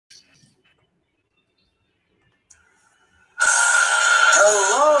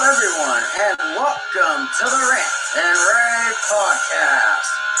to the Rant N Rave Podcast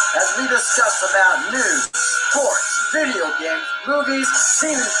as we discuss about news, sports, video games, movies,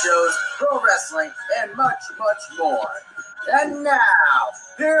 TV shows, pro wrestling, and much, much more. And now,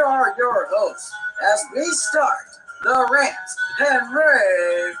 here are your hosts as we start the Rant N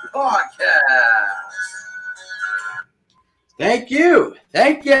Rave Podcast. Thank you,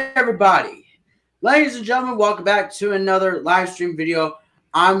 everybody. Ladies and gentlemen, welcome back to another live stream video.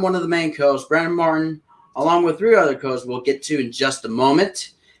 I'm one of the main co-hosts, Brandon Martin, along with three other co-hosts we'll get to in just a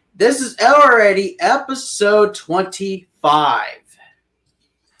moment. This is already episode 25.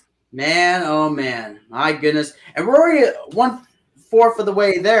 Man, oh man, my goodness. And we're already 1/4 of the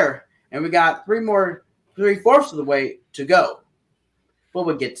way there, and we got 3/4 of the way to go. But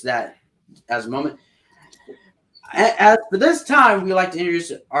we'll get to that as a moment. As for this time, we'd like to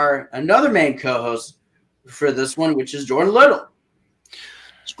introduce another main co-host for this one, which is Jordan Little.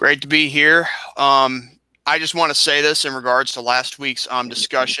 It's great to be here. I just want to say this in regards to last week's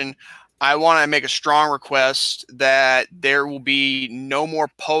discussion. I want to make a strong request that there will be no more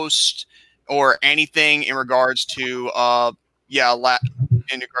posts or anything in regards to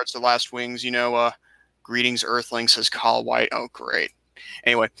Last Wings. You know, greetings, Earthlings, says Kyle White. Oh, great.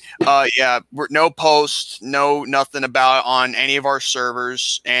 Anyway, no posts, nothing about on any of our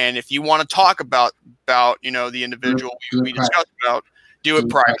servers. And if you want to talk about the individual we discussed about, do it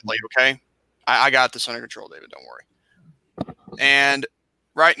privately, okay? I got this under control, David. Don't worry. And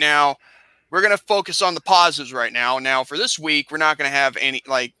right now, we're going to focus on the positives right now. Now, for this week, we're not going to have any,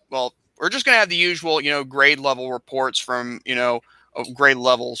 we're just going to have the usual, grade level reports from, grade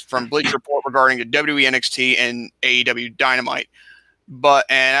levels from Bleacher Report regarding the WWE NXT and AEW Dynamite. And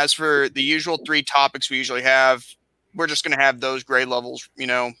as for the usual three topics we usually have, we're just going to have those grade levels,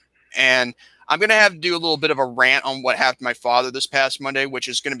 and I'm going to have to do a little bit of a rant on what happened to my father this past Monday, which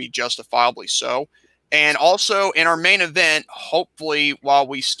is going to be justifiably so. And also in our main event, hopefully while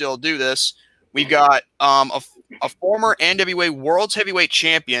we still do this, we've got a former NWA World's Heavyweight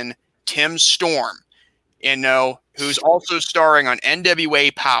Champion, Tim Storm, who's also starring on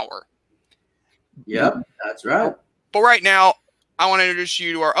NWA Power. Yep, that's right. But right now, I want to introduce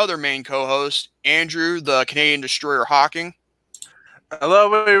you to our other main co-host, Andrew, the Canadian Destroyer Hawking.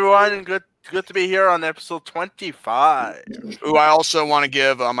 Hello, everyone. Good to be here on episode 25. Who I also want to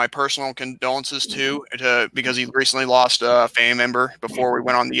give my personal condolences to because he recently lost a family member before we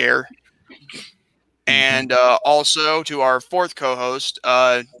went on the air. And also to our fourth co-host,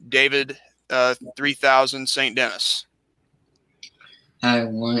 David 3000 St. Dennis. Hi,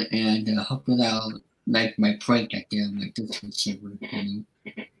 everyone, and hopefully I'll like my prank I did on my Discord server.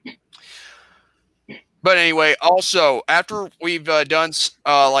 But anyway, also, after we've done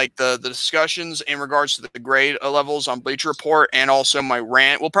the discussions in regards to the grade levels on Bleacher Report and also my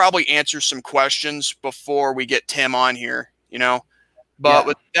rant, we'll probably answer some questions before we get Tim on here, But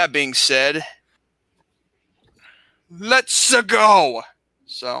with that being said, let's go.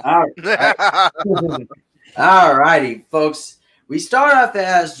 So, all righty, folks. We start off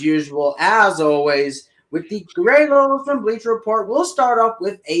as usual, as always, with the grade levels from Bleacher Report. We'll start off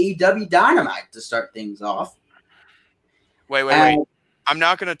with AEW Dynamite to start things off. Wait. I'm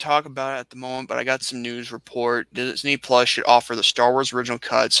not going to talk about it at the moment, but I got some news report. Disney Plus should offer the Star Wars original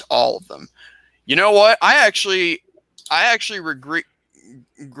cuts, all of them. You know what? I actually agree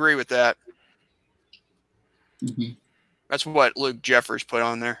with that. Mm-hmm. That's what Luke Jeffers put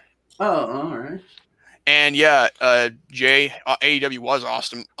on there. Oh, all right. And yeah, Jay, AEW was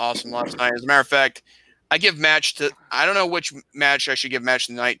awesome last night. As a matter of fact, I don't know which match I should give match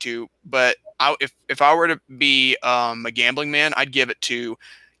of the night to, but if I were to be a gambling man, I'd give it to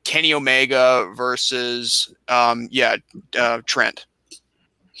Kenny Omega versus Trent.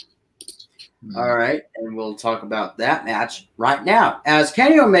 All right, and we'll talk about that match right now. As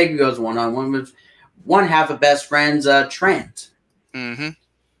Kenny Omega goes one-on-one with one half of best friends, Trent. Mm-hmm.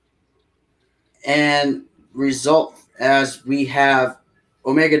 And result as we have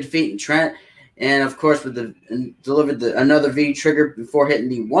Omega defeating Trent, and of course delivered another V trigger before hitting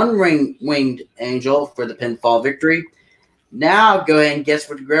the winged angel for the pinfall victory. Now go ahead and guess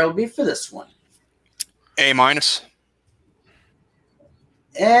what the grade will be for this one. A-.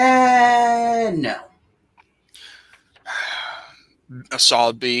 And no. A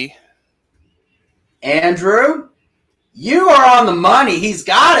solid B. Andrew, you are on the money. He's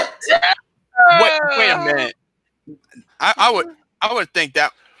got it. Wait a minute. I would think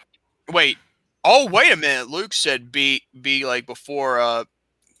that. Wait. Oh, wait a minute. Luke said B like before.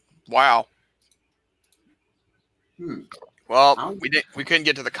 Wow. Well, we couldn't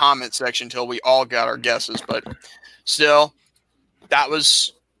get to the comment section until we all got our guesses, but still, that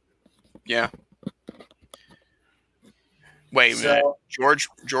was, yeah. Wait a minute.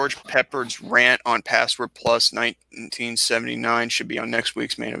 George Peppard's rant on Password Plus 1979 should be on next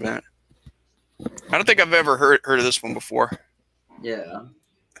week's main event. I don't think I've ever heard of this one before. Yeah.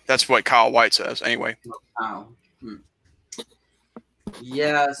 That's what Kyle White says. Anyway. Wow.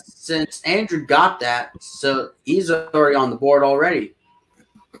 Yeah, since Andrew got that, so he's already on the board already.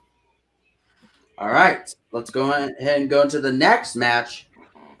 All right. Let's go ahead and go into the next match.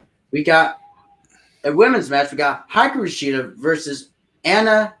 We got a women's match. We got Hikaru Shida versus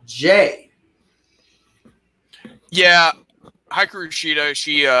Anna Jay. Yeah, Hikaru Shida.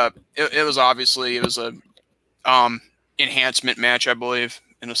 She it was a enhancement match, I believe,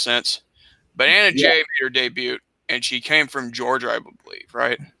 in a sense. But Anna Jay made her debut, and she came from Georgia, I believe,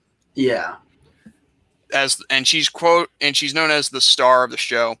 right? Yeah. And she's known as the star of the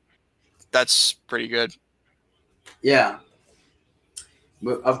show. That's pretty good. Yeah.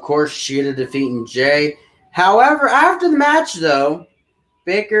 Of course, Shida defeating Jay. However, after the match, though,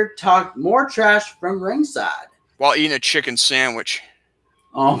 Baker talked more trash from ringside while eating a chicken sandwich.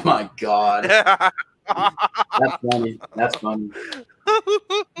 Oh my God. That's funny. That's funny.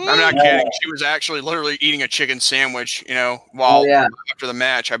 I'm not kidding. She was actually literally eating a chicken sandwich, after the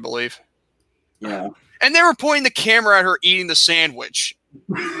match, I believe. Yeah. And they were pointing the camera at her eating the sandwich.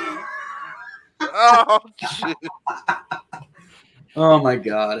 Oh, shit. Oh my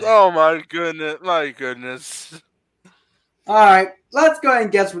God. Oh my goodness. My goodness. All right. Let's go ahead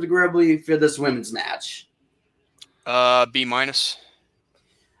and guess what the Gorilla will be for this women's match. B-.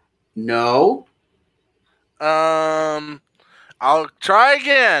 No. I'll try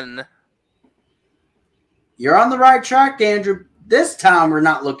again. You're on the right track, Andrew. This time we're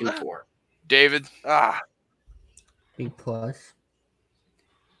not looking for David. B+.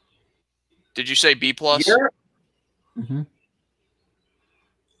 Did you say B+?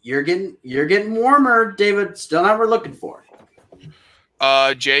 You're getting warmer, David. Still not what we're looking for.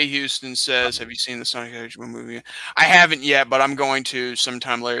 Jay Houston says, have you seen the Sonic Hedgehog movie? I haven't yet, but I'm going to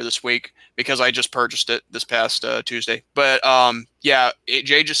sometime later this week because I just purchased it this past Tuesday. But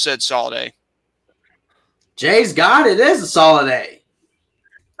Jay just said solid A. Jay's got it. It is a solid A.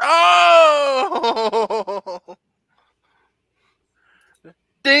 Oh!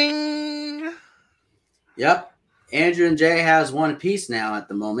 Ding! Yep. Andrew and Jay has one apiece now at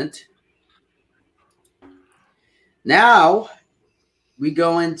the moment. Now we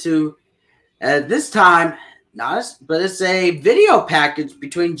go into this time, but it's a video package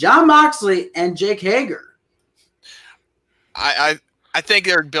between Jon Moxley and Jake Hager. I think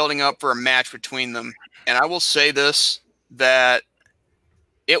they're building up for a match between them, and I will say this, that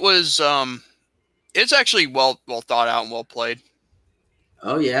it was it's actually well thought out and well played.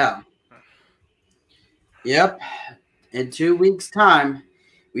 Oh yeah. Yep. In 2 weeks' time,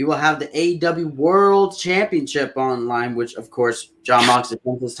 we will have the AEW World Championship online, which, of course, Jon Moxley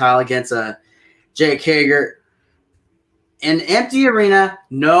wins his title against Jake Hager. An empty arena,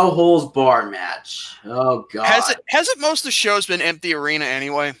 no holds barred match. Oh God! Hasn't most of the shows been empty arena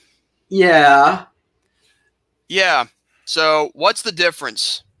anyway? Yeah. Yeah. So what's the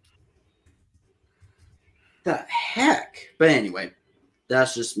difference? The heck? But anyway,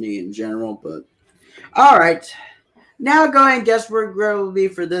 that's just me in general. But all right. Now go ahead and guess where it will be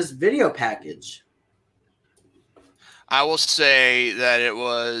for this video package. I will say that it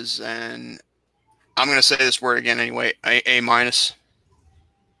was I'm going to say this word again anyway, A-.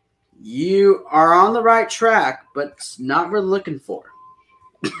 You are on the right track, but it's not what we're looking for.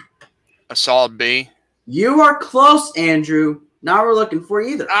 A solid B. You are close, Andrew. Not what we're looking for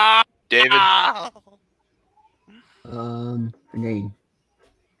either. David. An A.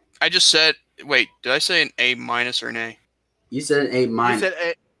 I just said, wait, did I say an A- or an A? You said an A-. You said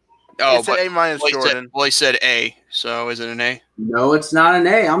A. Oh, it's an A-, Jordan. He said A, so is it an A? No, it's not an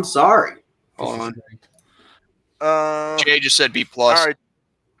A. I'm sorry. Hold on. Jay just said B+. All right.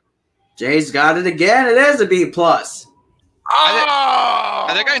 Jay's got it again. It is a B+.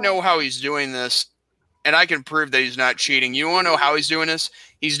 I think I know how he's doing this, and I can prove that he's not cheating. You want to know how he's doing this?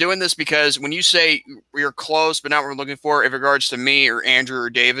 He's doing this because when you say you're close but not what we're looking for in regards to me or Andrew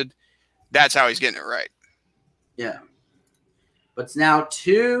or David, that's how he's getting it right. Yeah. But it's now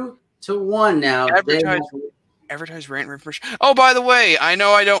 2-1 now. Advertise Rant N Rave merch. Oh, by the way, I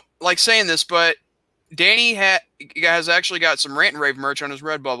know I don't like saying this, but Danny has actually got some Rant N Rave merch on his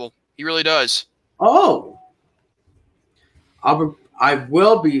Redbubble. He really does. Oh. I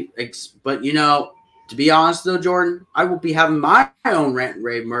will be, but to be honest though, Jordan, I will be having my own Rant N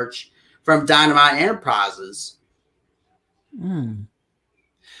Rave merch from Dynamite Enterprises.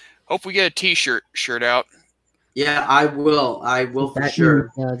 Hope we get a t-shirt out. Yeah, I will. I will for That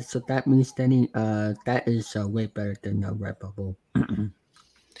sure. means, so that means that is way better than Red Bubble.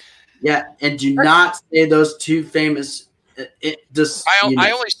 Yeah, and do not say those two famous. Just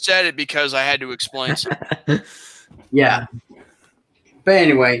I only said it because I had to explain something. Yeah. But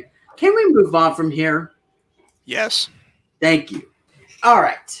anyway, can we move on from here? Yes. Thank you. All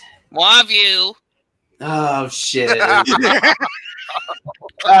right. Love you. Oh shit. Oh shit.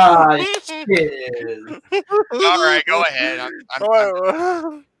 All right, go ahead.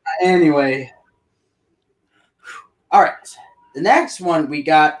 Anyway. All right. The next one we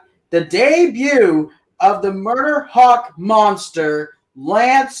got the debut of the Murder Hawk monster,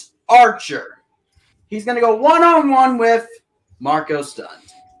 Lance Archer. He's gonna go one-on-one with Marco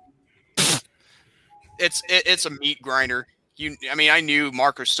Stunt. It's a meat grinder. I knew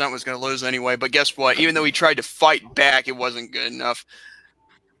Marco Stunt was going to lose anyway, but guess what? Even though he tried to fight back, it wasn't good enough.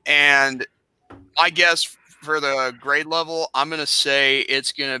 And I guess for the grade level, I'm going to say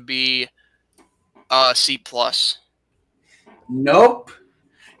it's going to be C+. Nope.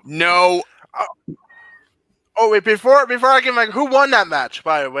 No. Oh wait, before I get who won that match?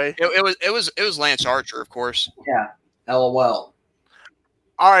 By the way, it was Lance Archer, of course. Yeah. LOL.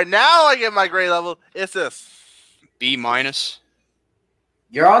 All right, now I get my grade level. It's this B-.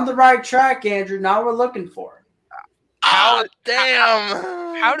 You're on the right track, Andrew. Now we're looking for.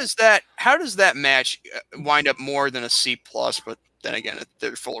 Damn. How does that match wind up more than a C+? But then again,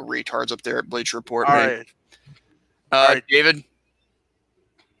 they're full of retards up there at Bleacher Report. All right. David.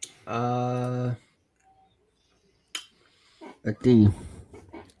 A D.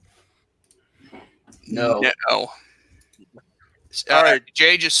 No. All right.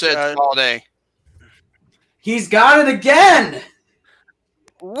 Jay just said all day. He's got it again.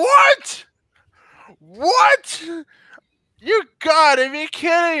 What? You gotta be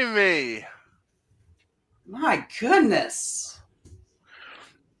kidding me. My goodness.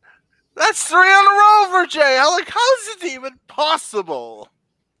 That's 3 in a row for Jay. How is it even possible?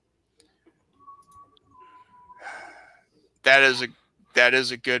 That is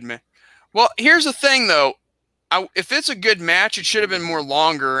a good match. Well, here's the thing, though. If it's a good match, it should have been more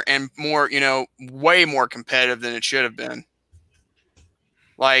longer and more, way more competitive than it should have been.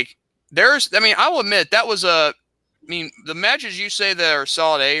 Like, I will admit that was the matches you say that are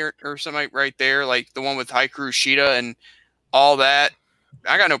solid A or something right there, like the one with Hikaru Shida and all that,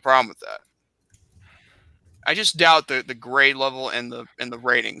 I got no problem with that. I just doubt the grade level and the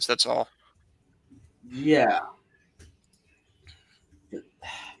ratings. That's all. Yeah.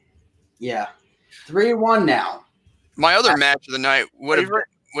 Yeah. 3-1 now. My other match of the night would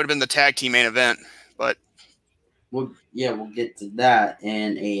have been the tag team main event, but we'll get to that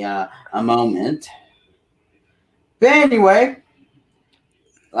in a moment. But anyway,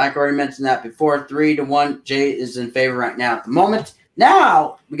 like I already mentioned that before, 3-1. Jay is in favor right now at the moment.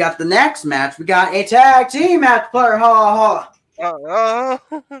 Now we got the next match. We got a tag team match player.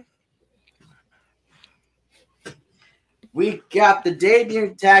 We got the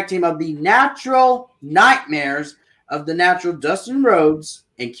debut tag team of the Natural Nightmares of the Natural Dustin Rhodes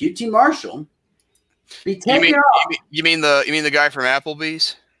and QT Marshall. You mean the guy from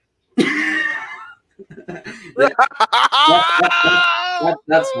Applebee's?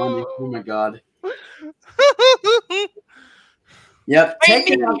 That's funny. Oh my god. Yep.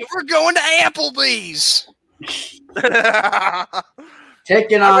 We're going to Applebee's.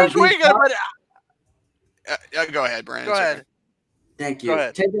 Taking on. Go ahead, Brandon. Go ahead. Okay. Thank you.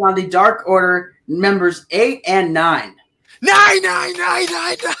 Taking on the Dark Order members 8 and 9. 9.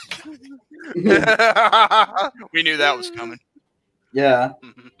 We knew that was coming. Yeah.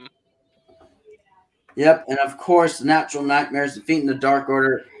 Yep, and of course, the Natural Nightmares defeating the Dark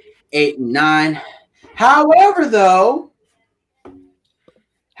Order 8 and 9. However,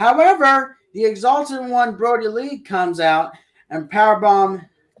 the Exalted One Brody Lee comes out and powerbomb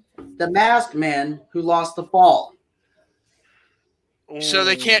the Masked Man who lost the fall. So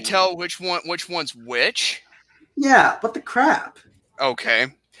they can't tell which one's which? Yeah, what the crap? Okay.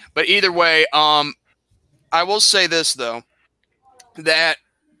 But either way, I will say this, though, that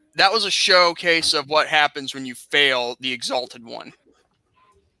was a showcase of what happens when you fail the Exalted One.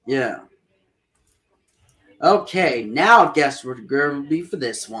 Yeah. Okay, now guess what the girl will be for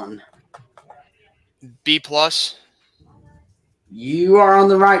this one. B+. You are on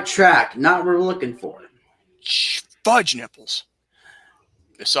the right track. Not what we're looking for. Fudge nipples.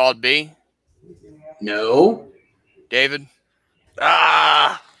 A solid B? No. David?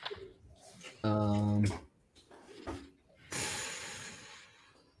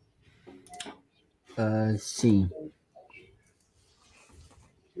 C.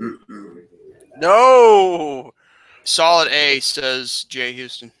 Mm-mm. No. Solid A, says Jay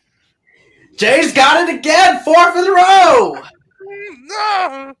Houston. Jay's got it again, 4th in a row.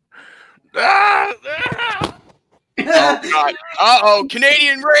 No. Oh God! Uh-oh,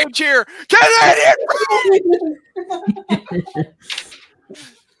 Canadian rage here. Canadian rage.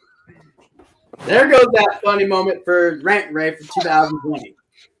 There goes that funny moment for Rant N Rave for 2020.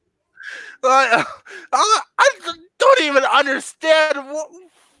 I don't even understand.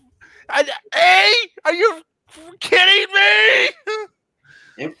 Are you kidding me?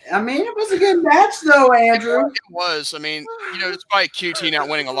 It was a good match, though, Andrew. It was. I mean, despite QT not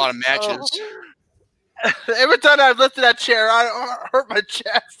winning a lot of matches. Every time I lifted that chair, I hurt my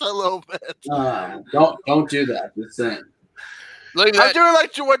chest a little bit. Don't do that. Just saying. I'm doing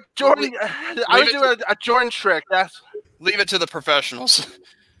like what Jordan. I was doing a Jordan trick. Leave it to the professionals.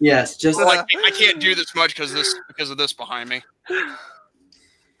 Yes, just like I can't do this much because of this behind me.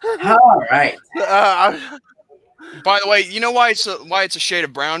 All right. By the way, you know why it's a shade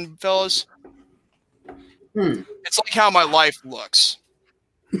of brown, fellas? It's like how my life looks.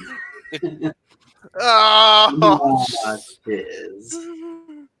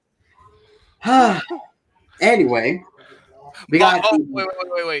 Anyway, we got. Oh,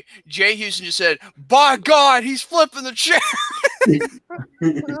 wait. Jay Houston just said, "By God, he's flipping the chair."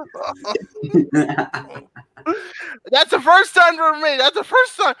 That's the first time for me. That's the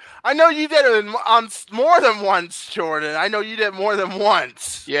first time. I know you did it on more than once, Jordan. I know you did more than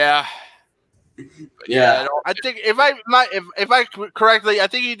once. Yeah. Yeah. I think if I correctly, I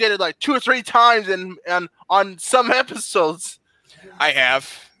think you did it like 2 or 3 times on some episodes. I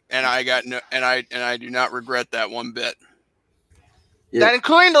have, and I do not regret that one bit. Yep. That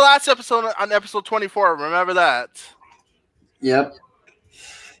including the last episode on episode 24. Remember that? Yep.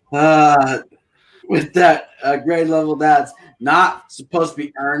 With that grade level, that's not supposed to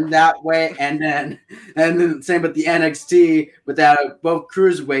be earned that way, and then same with the NXT, with that both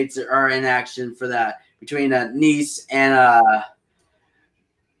cruiserweights are in action for that between Nice and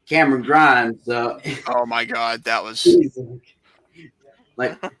Cameron Grimes. So, oh my God, that was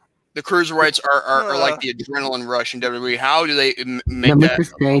like the cruiserweights are like the adrenaline rush in WWE. How do they make Let me that?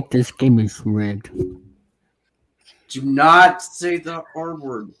 just say this game is rigged. Do not say the R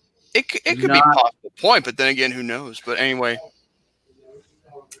word. It could be a possible point, but then again, who knows? But anyway,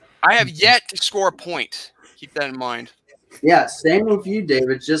 I have yet to score a point. Keep that in mind. Yeah, same with you,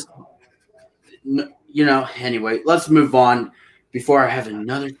 David. Just, anyway, let's move on before I have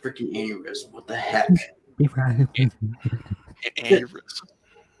another freaking aneurysm. What the heck? Aneurysm.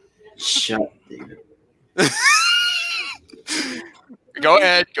 Shut up, David. Go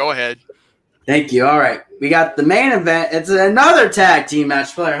ahead. Thank you. All right. We got the main event. It's another tag team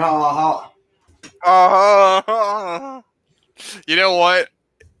match. Player. You know what?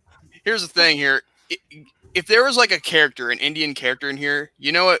 Here's the thing here. If there was like a character, an Indian character in here,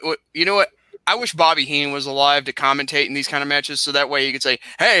 you know what? I wish Bobby Heenan was alive to commentate in these kind of matches, so that way he could say,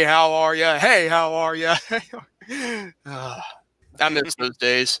 "Hey, how are ya? Hey, how are ya?" I miss those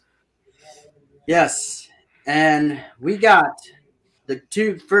days. Yes, and we got the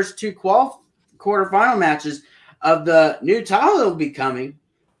first two quarterfinal matches of the new title that will be coming,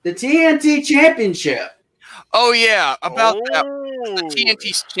 the TNT Championship. Oh yeah, about that. The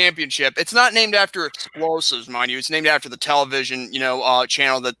TNT Championship. It's not named after explosives, mind you. It's named after the television,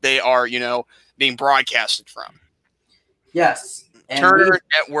 channel that they are, being broadcasted from. Yes. Turner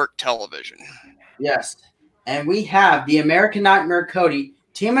Network Television. Yes. And we have the American Nightmare Cody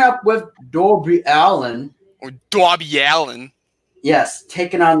teaming up with Darby Allin. Or Darby Allin. Yes,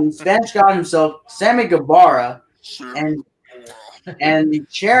 taking on the Spanish God himself, Sammy Guevara, and the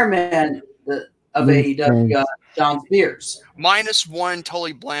chairman of AEW, John Spears. -1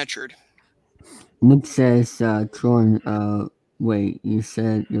 Tully Blanchard. Nick says, Jordan, wait, you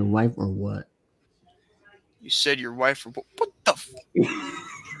said your wife or what? You said your wife or what the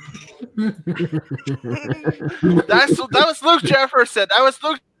That was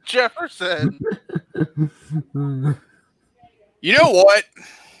Luke Jefferson. You know what?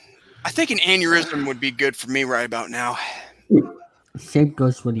 I think an aneurysm would be good for me right about now. Same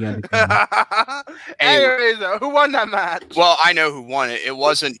goes for the other guy. Anyways, who won that match? Well, I know who won it. It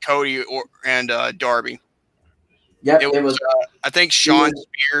wasn't Cody and Darby. Yep, it was I think Sean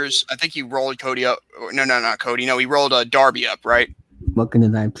Spears. I think he rolled Cody up. No, not Cody. No, he rolled Darby up, right? Welcome to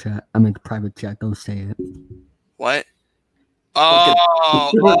the live chat. I'm in the private chat. Don't say it. What?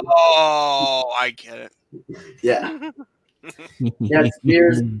 Oh, I get it. Yeah. Yeah,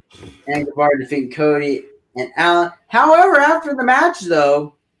 Spears and Guevara defeating Cody and Allen. However, after the match,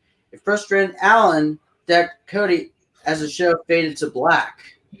 though, it frustrated Allen that Cody, as the show faded to black.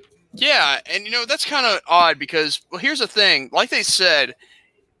 Yeah, and that's kind of odd because, well, here's the thing. Like they said,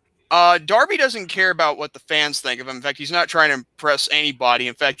 Darby doesn't care about what the fans think of him. In fact, he's not trying to impress anybody.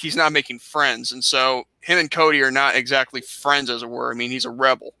 In fact, he's not making friends. And so him and Cody are not exactly friends, as it were. I mean, he's a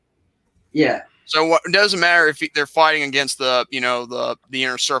rebel. Yeah. So it doesn't matter if they're fighting against the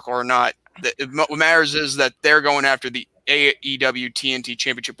inner circle or not. What matters is that they're going after the AEW TNT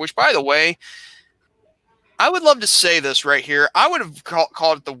Championship, which, by the way, I would love to say this right here. I would have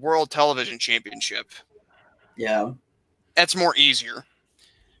called it the World Television Championship. Yeah. That's more easier.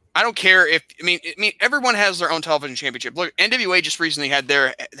 I don't care if I mean everyone has their own television championship. Look, NWA just recently has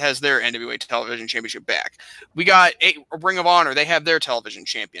their NWA television championship back. We got Ring of Honor. They have their television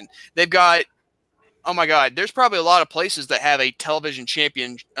champion. They've got, oh my God, there's probably a lot of places that have a television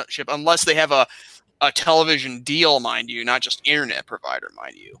championship unless they have a television deal, mind you, not just internet provider,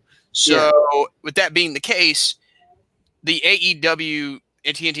 mind you. So with that being the case, the AEW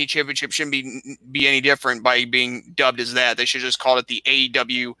AT&T Championship shouldn't be any different by being dubbed as that. They should just call it the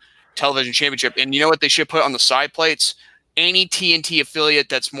AEW Television Championship. And you know what they should put on the side plates? Any TNT affiliate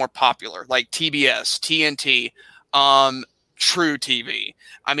that's more popular, like TBS, TNT, True TV.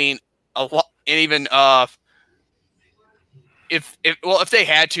 I mean, a lot, and even if they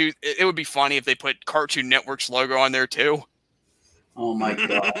had to, it would be funny if they put Cartoon Network's logo on there too. Oh my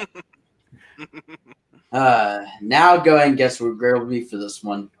God. Now go ahead and guess what grade will be for this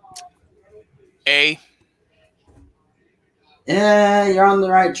one. A. Yeah, you're on the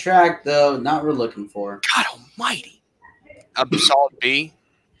right track, though. Not what we're looking for. God almighty. A solid B.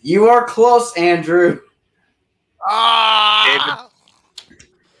 You are close, Andrew. David.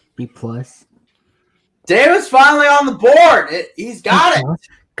 B plus. David's finally on the board. He's got it.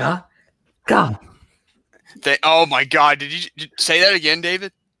 God. Oh my God. Did you say that again,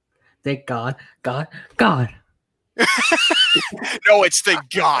 David? Thank God. No, it's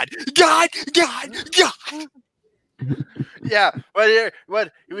thank God. God. Yeah, but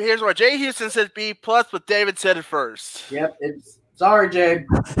here's what Jay Houston said B plus, but David said it first. Yep. Sorry, Jay.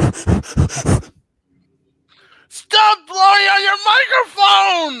 Stop blowing on your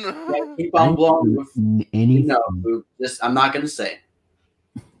microphone. Yeah, keep on blowing. Anything. I'm not gonna say.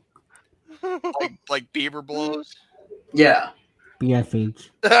 like Bieber blows. Yeah. BFH.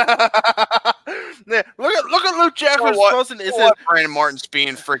 Yeah, look at Luke Jeffers posting. It says Brandon Martin's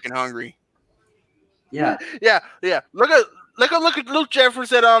being freaking hungry. Yeah. Yeah. Look at Luke Jeffers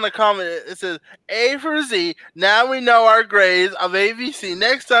said on the comment. It says A for Z. Now we know our grades of ABC.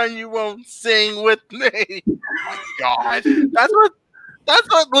 Next time you won't sing with me. Oh my God. That's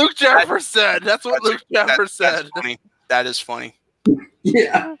what Luke Jeffers said. That's what Luke Jeffers said. Funny. That is funny.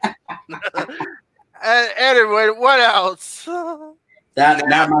 Yeah. And anyway, what else? That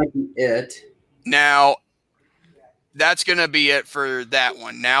might be it. Now, that's going to be it for that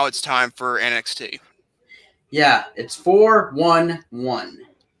one. Now it's time for NXT. Yeah, it's 4-1-1. Oh my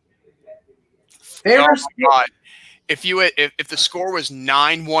God. If the score was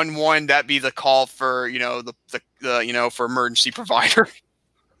 9-1-1, that'd be the call for the for emergency provider.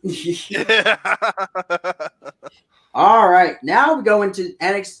 Yeah. All right, now we go into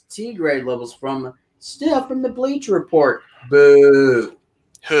NXT grade levels from the Bleacher Report. Boo.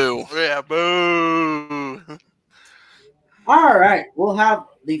 Who? Yeah, boo. All right, we'll have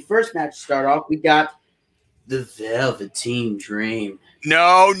the first match start off. We got the Velveteen Dream.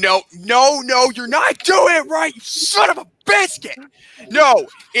 No, you're not doing it right, you son of a biscuit. No,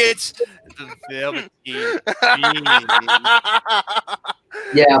 it's the Velveteen Dream.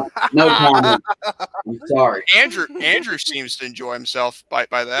 Yeah, no comment. I'm sorry. Andrew seems to enjoy himself by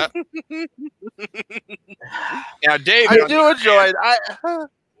that. Now, David, I do enjoy it.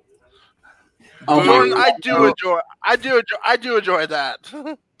 Jordan, I do enjoy that.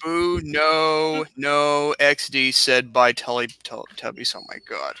 Boo, no, XD said by Teletubbies. Oh my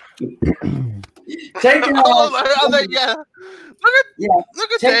God. Taking on,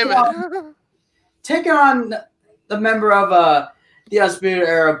 Look at David. Taking on the member of the Undisputed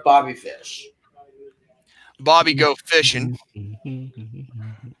Era, Bobby Fish. Bobby go fishing.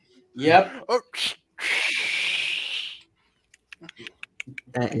 Yep.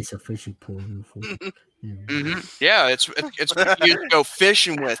 That is a fishing pool. Mm-hmm. Yeah, it's what you go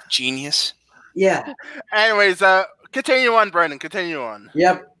fishing with, genius. Yeah. Anyways, continue on, Brendan. Continue on.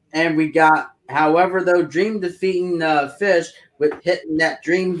 Yep. And we got, however, though, Dream defeating Fish with hitting that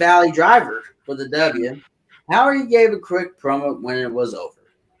Dream Valley driver for the W. Howard gave a quick promo when it was over.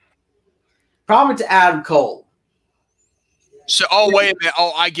 Probably to Adam Cole. So, wait a minute.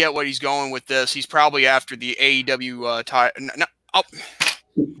 Oh, I get what he's going with this. He's probably after the AEW title.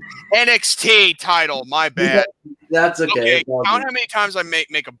 NXT title. My bad. That's okay. Count how many times I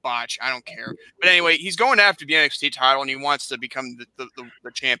make a botch. I don't care. But anyway, he's going after the NXT title, and he wants to become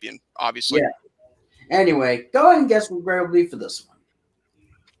the champion, obviously. Yeah. Anyway, go ahead and guess what grade will be for this one.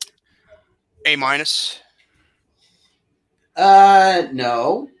 A minus.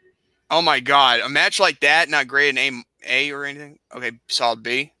 No. Oh my God, a match like that, not great an A or anything. Okay, solid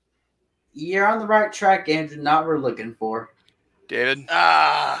B. You're on the right track, Andrew. Not what we're looking for. David.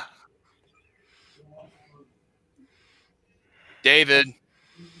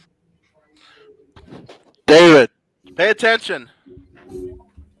 David, pay attention.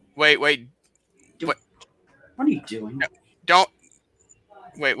 Wait. What are you doing? Don't.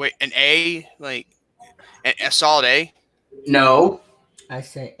 Wait. An A, like a solid A. No. I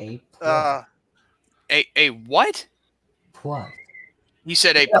say A plus. A what? Plus. He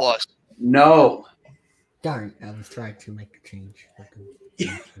said A plus. No. Darn, I was trying to make a change.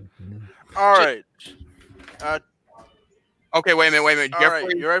 All right. Okay, wait a minute. All right,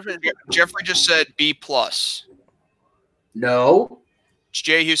 you're right. Jeffrey just said B plus. No.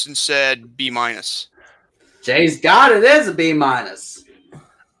 Jay Houston said B minus. Jay's got it. It is a B minus.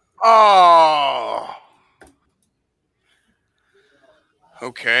 Oh.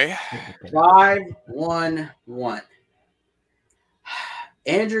 Okay. 5-1-1.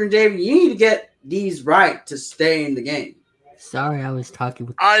 Andrew and David, you need to get these right to stay in the game. Sorry, I was talking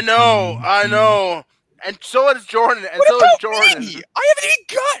with. I know. And so is Jordan. And so is Jordan. Me? I haven't even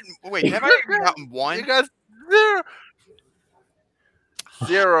gotten. Wait, have I even gotten one? You got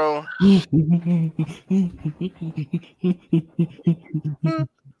zero.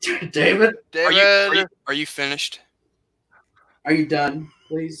 David, Are you finished? are you done,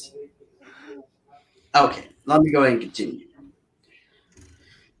 please? Okay, let me go ahead and continue.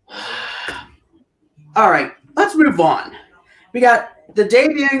 All right, let's move on. We got the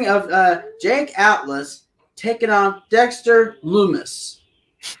debuting of Jake Atlas taking on Dexter Loomis.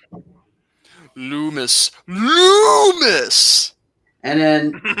 Loomis. And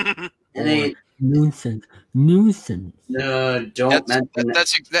then Nuisance. no, don't mention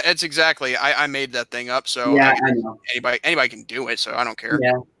that. That's exactly. I made that thing up, so Yeah, I know. Anybody can do it, so I don't care.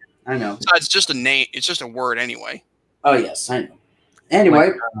 Yeah, I know. It's just a name. It's just a word anyway. Oh yes, I know.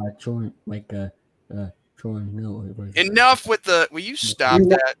 Anyway, Jordan, Jordan, no. Enough with the. Will you stop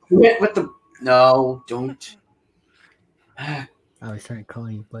that? with the no, don't. I was trying to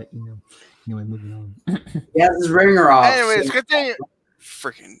call you, but anyway, moving on. Yeah, this is ringer off. Anyways, continue.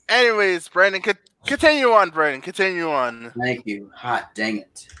 Freaking. Anyways, Brandon, continue on, Brandon. Continue on. Thank you. Hot dang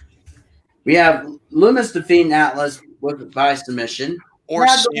it. We have Loomis defeating Atlas by submission. Or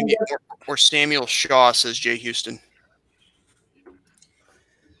Samuel Shaw, says Jay Houston.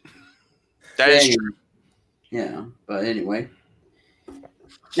 That is true. Yeah, but anyway.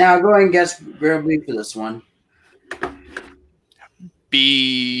 Now go ahead and guess where it'll be for this one.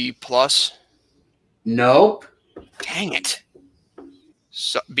 B plus. Nope. Dang it.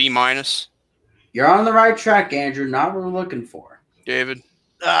 So, B minus. You're on the right track, Andrew. Not what we're looking for. David.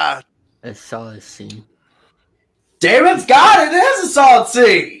 A solid C. David's got it. It is a solid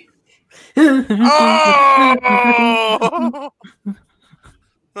C. Jordan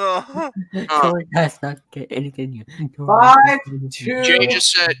does not get anything. 5-2.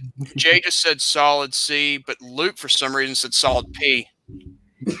 Jay just said solid C, but Luke for some reason said solid P.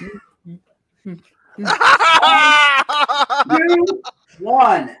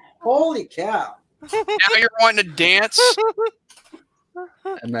 2-1. Holy cow. Now you're wanting to dance?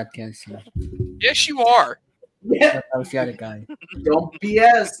 I'm not dancing. Yes, you are. Yeah. That was the other guy. Don't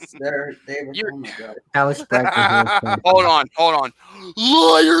BS there, David. Oh my god. That was practice. Hold on.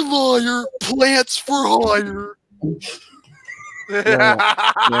 Liar, plants for hire.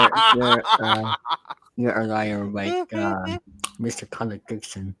 You're a liar, like Mr.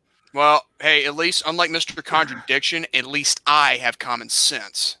 Contradiction. Well, hey, at least unlike Mr. Contradiction, at least I have common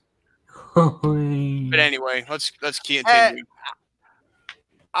sense. But anyway, let's continue. Hey,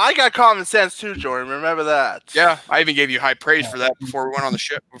 I got common sense too, Jordan. Remember that. Yeah, I even gave you high praise for that before we went on the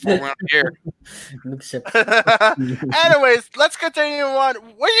ship. Before we went on the air. Anyways, let's continue on.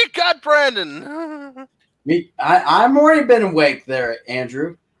 What you got, Brandon? I'm already been awake there,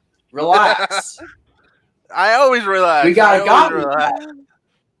 Andrew. Relax. I always relax. We got a gauntlet match.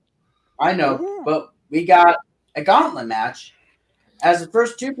 I know, but we got a gauntlet match as the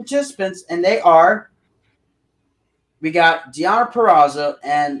first two participants, and they are. We got Deonna Purrazzo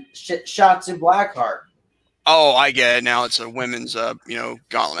and Shotzi Blackheart. Oh, I get it now. It's a women's,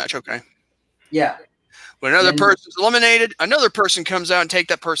 gauntlet match. Okay. Yeah. When another person's eliminated, another person comes out and take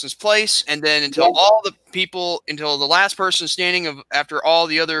that person's place, and then until the last person standing after all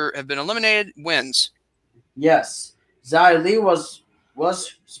the other have been eliminated wins. Yes, Xia Li was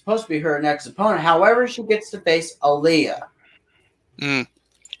supposed to be her next opponent. However, she gets to face Aaliyah. Mm.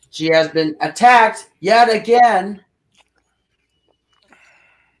 She has been attacked yet again.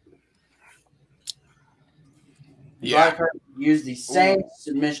 Yeah. Blackheart used the same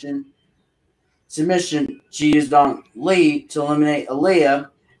submission she used on Lee to eliminate Aaliyah.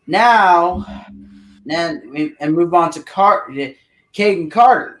 Now, and move on to Caden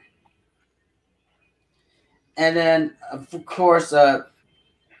Carter. And then, of course,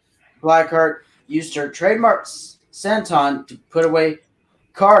 Blackheart used her trademark senton to put away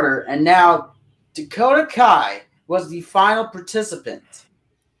Carter. And now, Dakota Kai was the final participant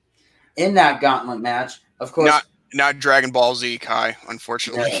in that gauntlet match. Of course, not Dragon Ball Z Kai,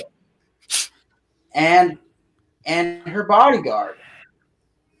 unfortunately. And her bodyguard.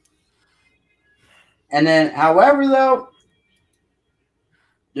 And then, however, though,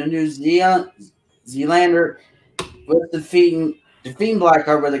 the New Zealander was defeating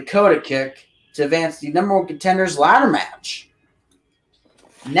Blackheart with a Coda kick to advance the number one contenders ladder match.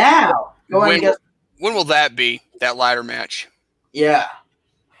 Now, when will that be? That ladder match? Yeah.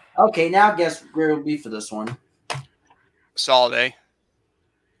 Okay, now guess where it'll be for this one. Solid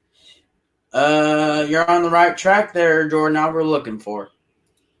A. You're on the right track there, Jordan. Now we're looking for.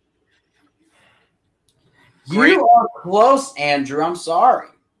 Great. You are close, Andrew. I'm sorry.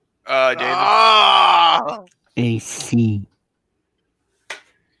 David. AC.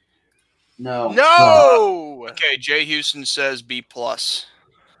 No. Okay, Jay Houston says B+.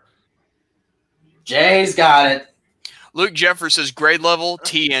 Jay's got it. Luke Jeffers says grade level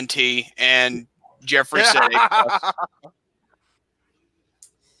TNT, and Jeffrey said A+.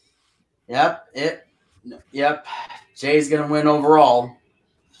 Yep. Jay's gonna win overall.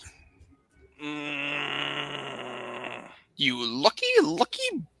 You lucky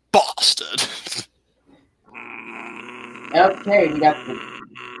bastard. Okay, we got the.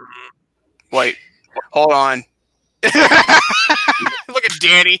 Wait, hold on. Look at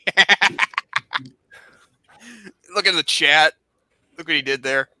Danny. Look in the chat. Look what he did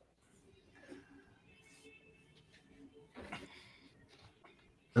there.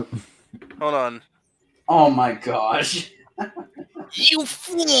 Hold on. Oh my gosh. You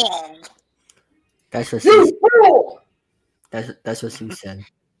fool. That's what You she, fool! that's what she said.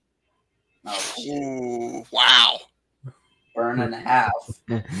 Oh, shit. Ooh, wow. Burn in half.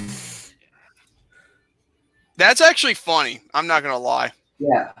 That's actually funny. I'm not going to lie.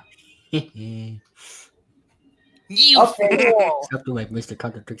 Yeah. You Okay. fool. Something like Mr.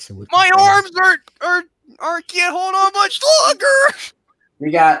 Contradiction with My arms are can't hold on much longer.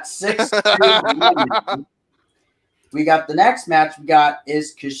 We got 6. We got the next match we got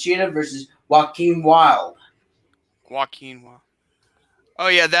is Kushida versus Joaquin Wilde. Joaquin Wilde. Oh,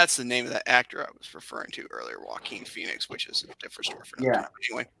 yeah, that's the name of that actor I was referring to earlier, Joaquin Phoenix, which is a different story for another time.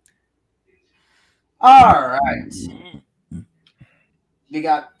 Anyway. All right. We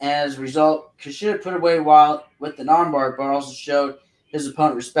got, as a result, Kushida put away Wilde with an armbar, but also showed his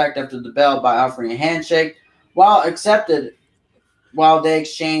opponent respect after the bell by offering a handshake. Wilde accepted while they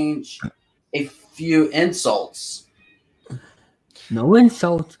exchanged a few insults. No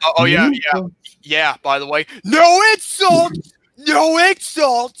insults. Oh yeah. Yeah, by the way. No insults! No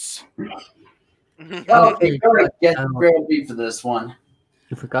insults! Okay, go ahead. Get the real beat for this one.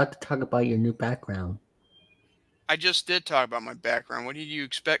 You forgot to talk about your new background. I just did talk about my background. What did you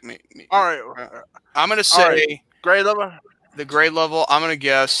expect me? All right. I'm going to say grade level. The grade level, I'm going to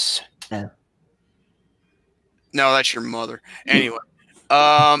guess. Yeah. No, that's your mother. Anyway,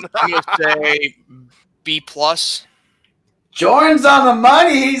 I'm going to say B+. Jordan's on the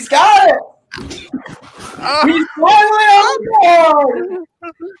money. He's got it. He's finally on the board.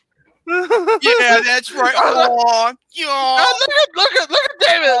 Yeah, that's right. Oh, yeah. Look at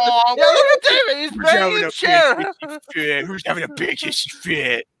David. Oh, yeah, look at David. He's banging his chair. Who's having a big hissy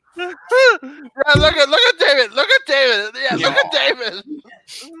fit? Yeah, look at David. Look at David. Yeah, look at David.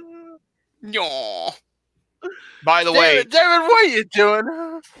 Yeah. By the way, David, what are you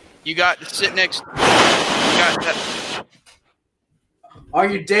doing? You got to sit next. Are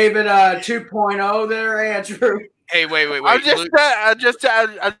you David 2.0 there, Andrew? Hey, wait. I just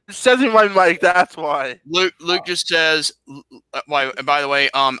says in my mic. That's why. Luke just says. By the way,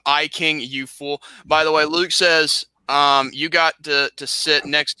 I King, you fool. By the way, Luke says, you got to sit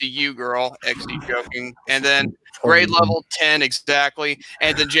next to you, girl. XD joking, and then grade level 10 exactly.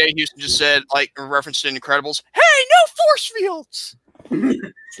 And then Jay Houston just said, like in reference to Incredibles, hey, no force fields.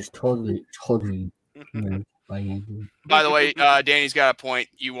 Just totally. By the way, Danny's got a point.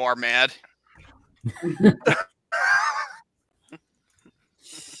 You are mad.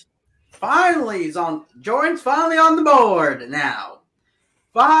 Jordan's finally on the board now.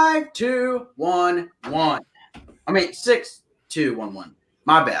 5-2-1-1. I mean 6-2-1-1.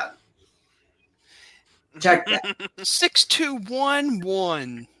 My bad. Check that.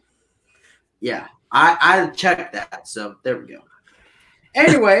 6-2-1-1. Yeah, I checked that. So there we go.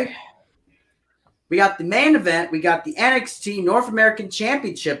 Anyway, we got the main event. We got the NXT North American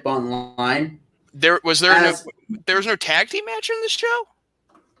Championship online. There was no tag team match in this show?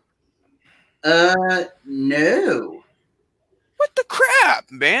 No. What the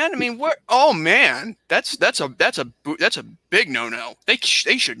crap, man? I mean, what? Oh man, that's a big no. They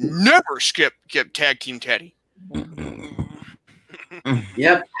should never skip tag team Teddy.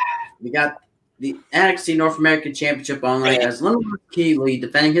 Yep, we got the NXT North American Championship online as Keeley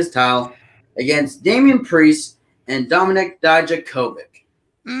defending his title against Damian Priest and Dominik Dijakovic.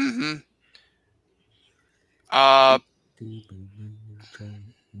 Mm-hmm.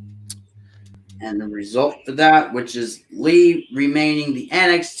 And the result for that, which is Lee remaining the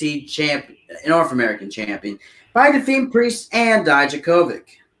NXT North American champion by defeating Priest and Dijakovic.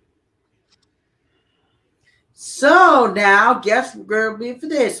 So now, guess what will be for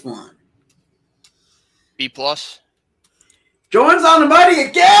this one? B+. Jordan's on the money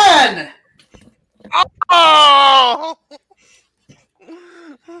again! Oh!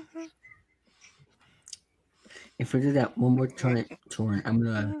 If we do that one more time, Jordan, I'm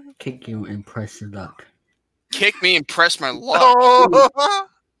gonna kick you and press your luck. Kick me and press my luck.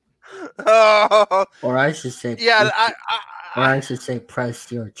 Oh. Or I should say, I should say,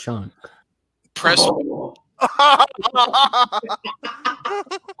 press your chunk. Press. Oh.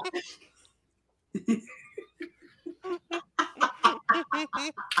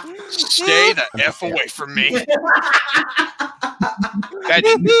 Stay the F away from me.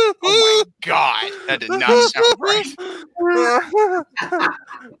 Oh my God, that did not sound right.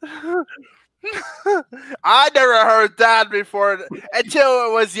 I never heard that before until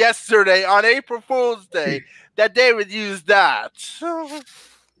it was yesterday on April Fool's Day that David used that.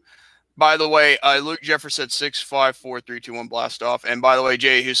 By the way, Luke Jeffers said 6, 5, 4, 3, 2, 1 blast off. And by the way,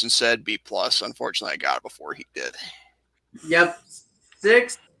 Jay Houston said B+. Unfortunately, I got it before he did. Yep.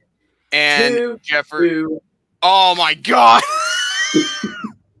 6 and 2, Jeffrey. 2. Oh my God.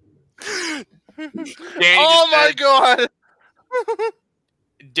 My God.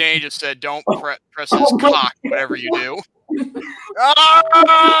 Danny just said, "Don't press his cock, whatever you do."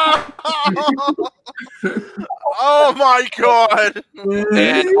 Oh my God!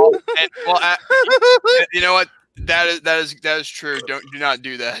 And well, you know what? That is true. Do not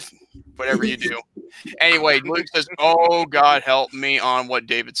do that. Whatever you do. Anyway, Luke says, "Oh God, help me on what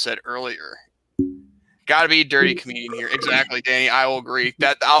David said earlier." Got to be a dirty comedian here. Exactly, Danny. I will agree.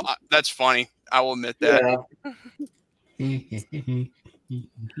 That's funny. I will admit that. Yeah.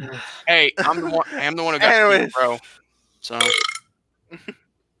 Hey, I'm the one who got you, bro. So,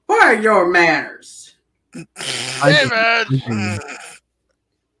 What are your manners? David!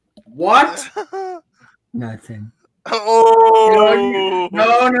 What? Nothing. Oh!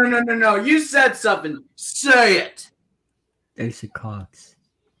 No. You said something. Say it. There's a Cox.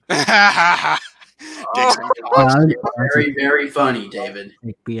 Dixon Cox. Very, very funny, David.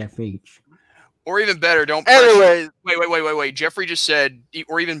 Like BFH. Or even better, don't press wait. Jeffrey just said,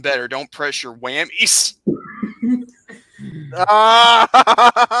 or even better, don't press your whammies.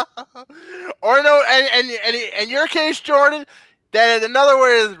 Or no, and in your case, Jordan, that another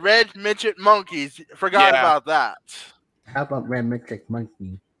word is red midget monkeys. Forgot about that. How about red midget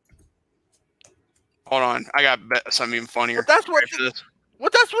monkey? Hold on, I got something even funnier. That's what I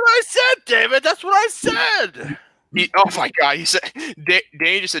said, David. That's what I said. Oh my God! He said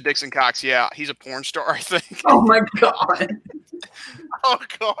Danny just said Dixon Cox. Yeah, he's a porn star, I think. Oh my God! Oh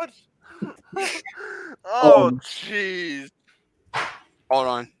God! Oh jeez! Hold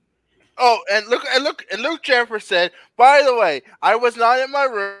on. Oh, and Luke Jeffers said, by the way, I was not in my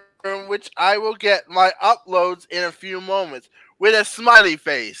room, which I will get my uploads in a few moments with a smiley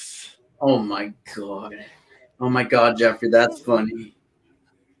face. Oh my God, Jeffrey, that's funny.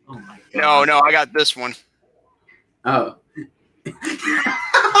 Oh my God. No, I got this one. Oh.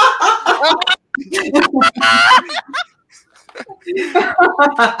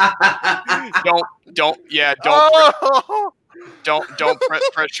 Don't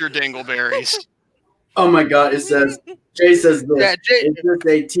press your dingleberries. Oh my God! It says Jay says this. Yeah, Jay, is this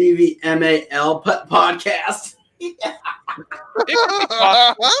a TVMAL podcast?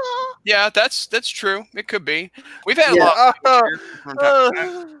 Yeah, that's true. It could be. We've had a lot of from time to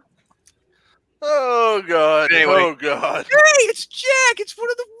time. Oh God! Anyway. Oh God! Hey, it's Jack. It's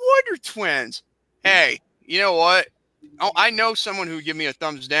one of the Wonder Twins. Hey, you know what? Oh, I know someone who would give me a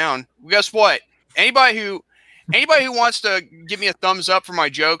thumbs down. Guess what? Anybody who wants to give me a thumbs up for my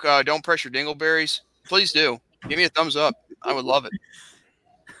joke, don't press your dingleberries, please do. Give me a thumbs up. I would love it.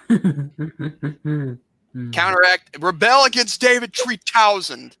 Counteract, rebel against David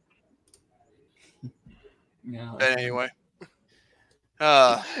 3000. No. But anyway.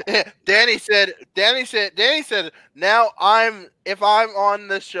 Danny said, now if I'm on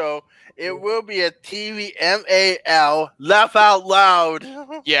the show, it will be a TVMAL, laugh out loud.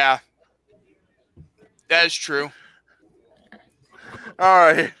 Yeah. That is true. All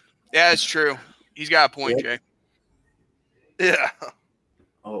right. Yeah, that's true. He's got a point, Jay. Yeah.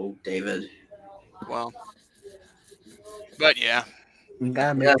 Oh, David. Well. But yeah. We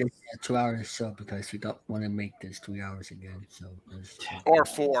gotta make this a 2 hour show because we don't want to make this 3 hours again. So Or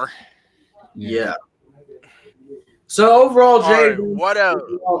 4. Yeah. So overall, Jay, right, what else?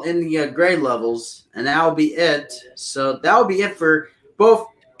 in the grade levels, and that will be it. So that will be it for both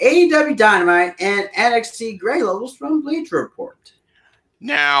AEW Dynamite and NXT Grade Levels from Bleacher Report.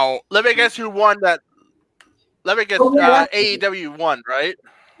 Now, let me guess who won that. Let me guess. AEW won, right?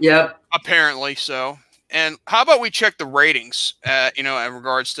 Yep. Apparently so. And how about we check the ratings, in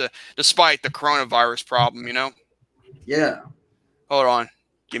regards to, despite the coronavirus problem, Yeah. Hold on.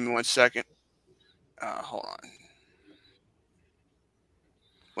 Give me 1 second. Hold on.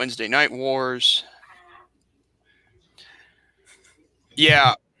 Wednesday Night Wars.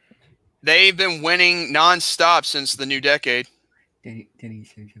 Yeah. They've been winning nonstop since the new decade. Did he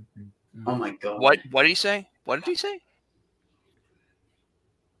say something? Oh my God. What did he say? What did he say?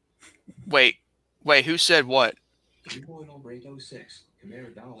 Wait, who said what? What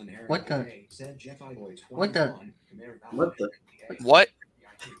the? What?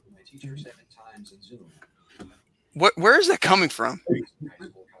 Where is that coming from?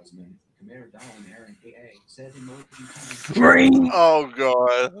 Oh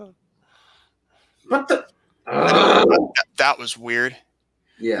God. What the? That was weird.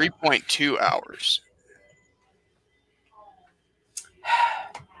 Yeah. 3.2 hours.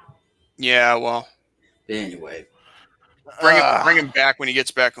 Yeah, well. Anyway. Bring him back when he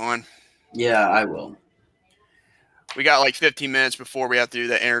gets back on. Yeah, I will. We got like 15 minutes before we have to do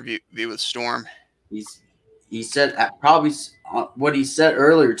that interview with Storm. He said probably what he said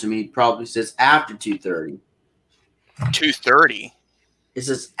earlier to me probably says after 2:30. 2:30? It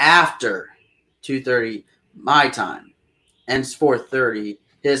says after 2:30 my time. And it's 4:30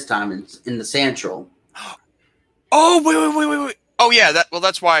 his time in the Central. Oh, wait. Oh, yeah.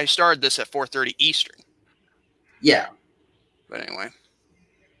 That's why I started this at 4:30 Eastern. Yeah. But anyway.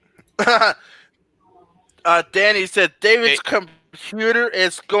 Danny said David's computer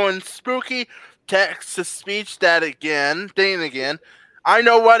is going spooky. Text to speech that again. I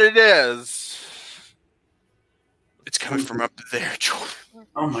know what it is. It's coming from up there, Jordan.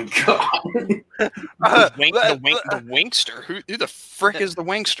 Oh my God. The Winkster. Who the frick is the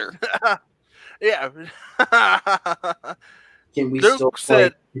Winkster? Yeah. Can we Luke still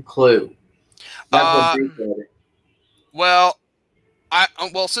play the clue? That's what Luke said. Well,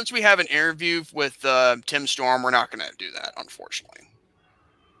 since we have an interview with Tim Storm, we're not going to do that, unfortunately.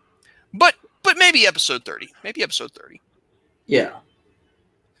 But maybe episode 30. Yeah.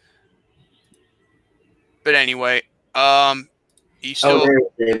 But anyway, you still. Oh, there,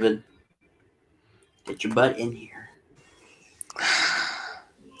 David. Get your butt in here.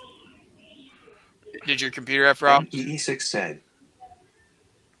 Did your computer have problems? E6 said.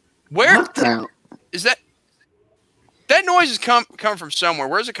 Where is that? That noise is coming from somewhere.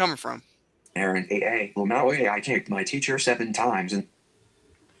 Where's it coming from? Aaron AA. Well, no way. I kicked my teacher 7 times and.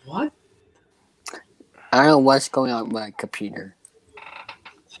 What? I don't know what's going on with my computer.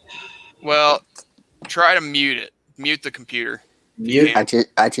 Well, Try to mute it. Mute the computer. Mute. I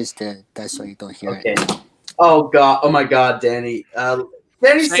just did. That's so you don't hear it. Oh God! Oh my God, Danny.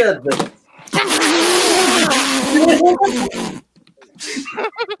 Danny said this.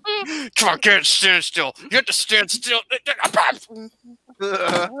 Come on, can't stand still. You have to stand still.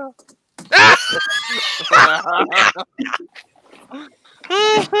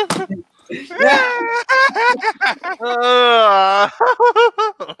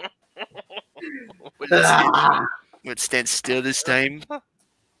 Would stand still this time.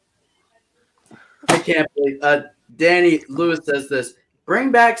 I can't believe. Danny Lewis says this.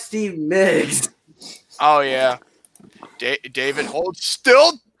 Bring back Steve Miggs. Oh yeah, David, hold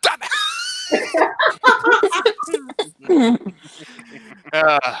still.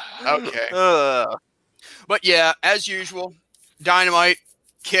 Okay. But yeah, as usual, Dynamite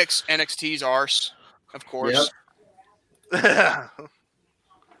kicks NXT's arse, of course. Yep.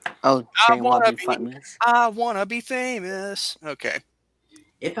 Oh, I they wanna want to be be famous. I wanna be famous. Okay.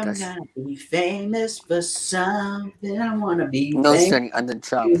 If I'm That's- gonna be famous for something, I wanna be No famous. sitting on the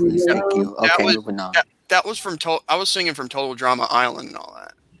top, please. Thank you. That Okay, was- moving on. That was from I was singing from Total Drama Island and all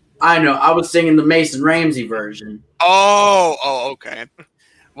that. I know. I was singing the Mason Ramsey version. Oh, okay.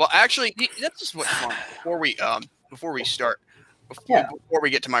 Well, actually, that's just what's fun. Before we start, before we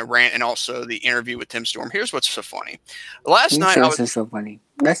get to my rant and also the interview with Tim Storm, here's what's so funny. Last night, This is so funny.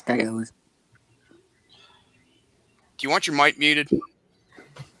 That's that it was. Do you want your mic muted?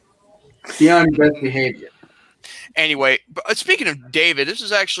 Beyond best behavior. Anyway, but speaking of David, this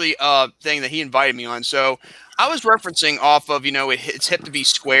is actually a thing that he invited me on. So I was referencing off of, it's Hip to Be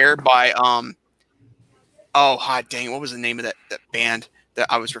Square by oh, hot dang, what was the name of that band that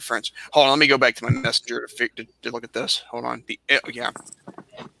I was referencing? Hold on, let me go back to my messenger to look at this. Hold on. Yeah.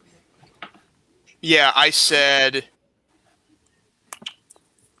 Yeah, I said,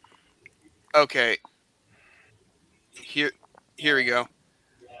 okay, here we go.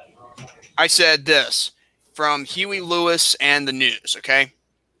 I said this from Huey Lewis and the News, okay?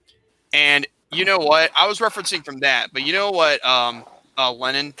 And you know what? I was referencing from that, but you know what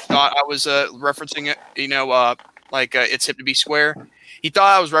Lennon thought I was referencing it, it's Hip to Be Square? He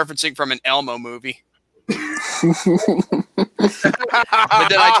thought I was referencing from an Elmo movie. But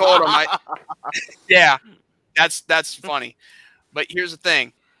then I told him, yeah, that's funny. But here's the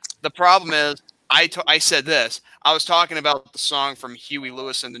thing. The problem is, I said this. I was talking about the song from Huey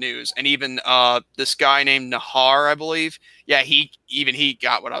Lewis and the News, and even this guy named Nahar, I believe. Yeah, he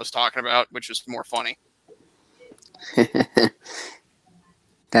got what I was talking about, which was more funny.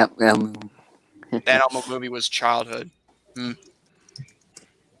 That Elmo movie was childhood.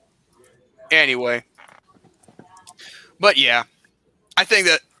 Anyway, but yeah, I think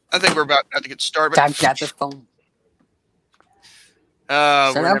we're about to get started. Tap the phone.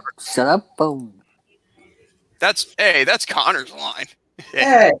 Shut up, phone. That's Connor's line.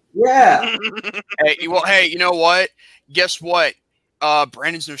 Hey, yeah. Hey, you know what? Guess what?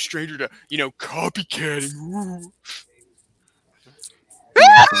 Brandon's no stranger to, copycatting. Look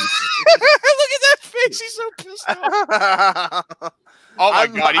at that face. He's so pissed off. Oh my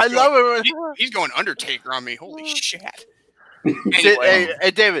God. I love it. He's going Undertaker on me. Holy shit. Anyway.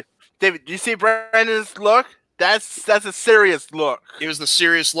 Hey, David, do you see Brandon's look? That's a serious look. It was the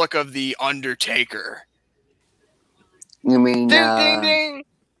serious look of the Undertaker. You mean ding ding.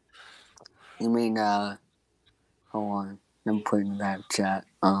 You mean hold on. I'm putting that chat.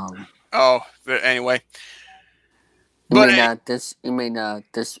 Oh, but anyway. You mean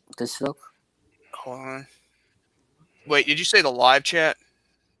this look? Hold on. Wait, did you say the live chat?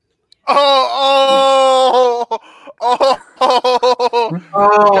 Oh,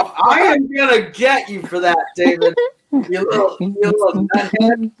 I am gonna get you for that, David. You little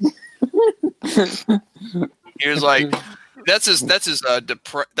nuthead. He was like, that's his getting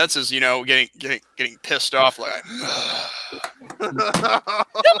pissed off like.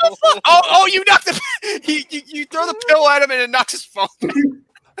 Oh, you knocked you throw the pill at him and it knocks his phone.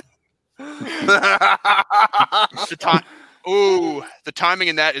 The timing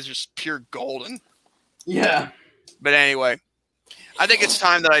in that is just pure golden. Yeah. But anyway, I think it's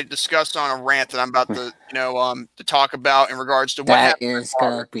time that I discussed on a rant that I'm about to, to talk about in regards to what happened.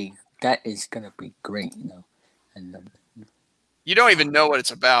 That is gonna be great, And you don't even know what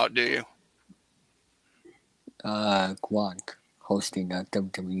it's about, do you? Gronk hosting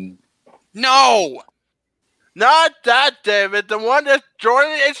WWE. No, not that, David. The one that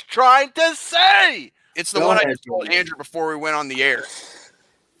Jordan is trying to say. It's the one I just told Andrew before we went on the air.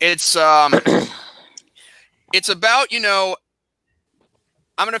 It's it's about, I'm going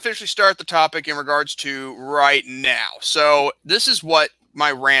to officially start the topic in regards to right now. So this is what my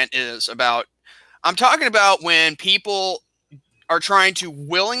rant is about. I'm talking about when people are trying to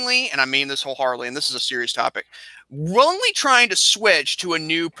willingly, and I mean this wholeheartedly, and this is a serious topic, willingly trying to switch to a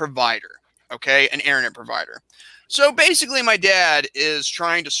new provider, okay, an internet provider. So basically, my dad is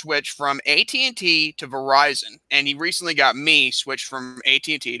trying to switch from AT&T to Verizon, and he recently got me switched from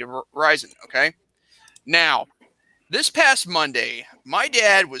AT&T to Verizon, okay? Now, this past Monday, my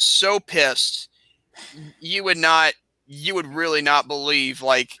dad was so pissed, you would really not believe,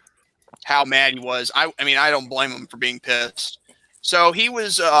 like, how mad he was. I mean, I don't blame him for being pissed. So he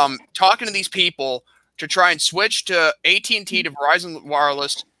was talking to these people to try and switch to AT&T to Verizon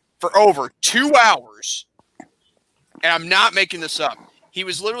Wireless for over 2 hours. And I'm not making this up. He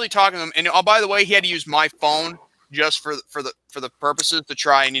was literally talking to them, and by the way, he had to use my phone just for the purposes to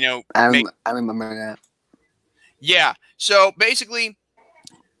try and I remember that. Yeah. So basically,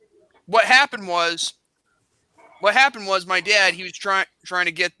 what happened was what happened was my dad, he was trying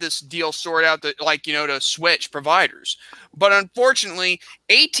to get this deal sorted out to switch providers. But unfortunately,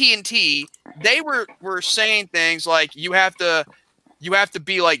 AT&T, they were saying things like you have to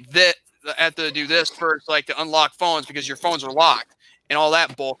be like this, have to do this first, like to unlock phones because your phones are locked and all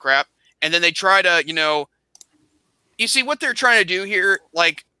that bull crap. And then they try to, you see what they're trying to do here,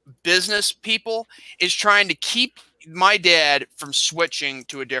 like business people, is trying to keep my dad from switching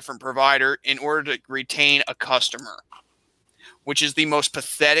to a different provider in order to retain a customer, which is the most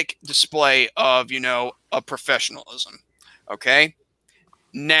pathetic display of, a professionalism. Okay.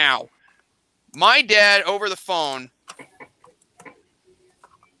 Now, my dad over the phone,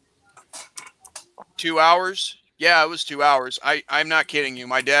 2 hours. Yeah, it was 2 hours. I'm not kidding you.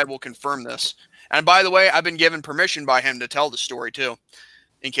 My dad will confirm this. And by the way, I've been given permission by him to tell the story too,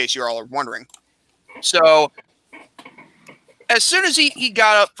 in case you all are wondering. So as soon as he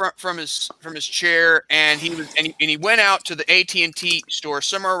got up from his chair and he went out to the AT&T store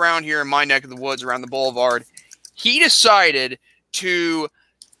somewhere around here in my neck of the woods around the boulevard, he decided to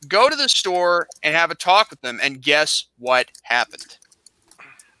go to the store and have a talk with them. And guess what happened?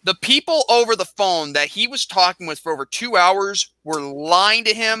 The people over the phone that he was talking with for over 2 hours were lying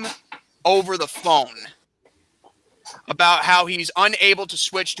to him over the phone about how he's unable to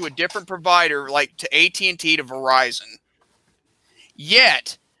switch to a different provider, like to AT&T to Verizon.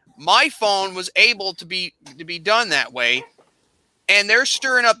 Yet, my phone was able to be done that way, and they're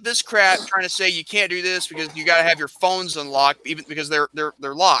stirring up this crap, trying to say you can't do this because you got to have your phones unlocked, even because they're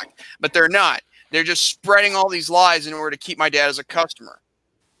locked. But they're not. They're just spreading all these lies in order to keep my dad as a customer.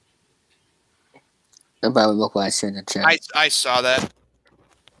 About look what I said in the chat. I saw that.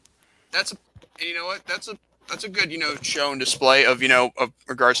 You know what? That's a good show and display of of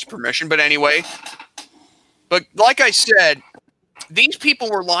regards to permission. But anyway, but like I said, these people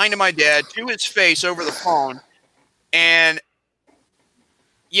were lying to my dad to his face over the phone, and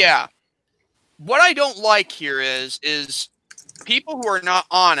yeah, what I don't like here is people who are not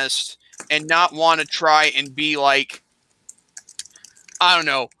honest and not want to try and be like, I don't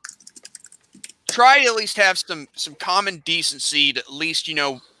know, try to at least have some common decency to at least,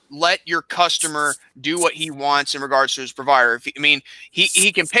 let your customer do what he wants in regards to his provider.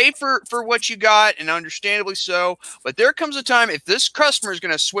 He can pay for what you got, and understandably so, but there comes a time if this customer is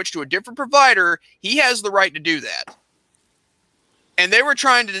going to switch to a different provider, he has the right to do that. And they were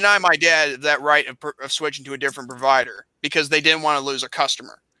trying to deny my dad that right of switching to a different provider because they didn't want to lose a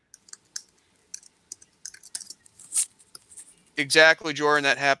customer. Exactly, Jordan.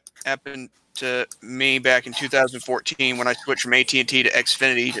 That happened to me back in 2014 when I switched from AT&T to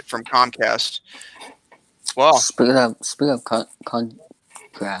Xfinity from Comcast. Well, speaking of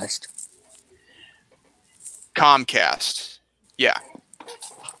Comcast. Yeah.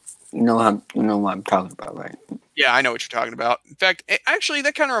 You know what I'm talking about, right? Yeah, I know what you're talking about. In fact, actually,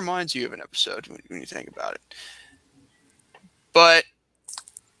 that kind of reminds you of an episode when you think about it. But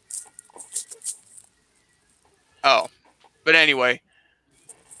anyway,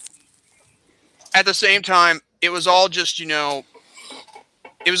 at the same time, it was all just,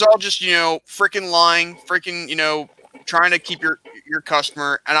 freaking lying, trying to keep your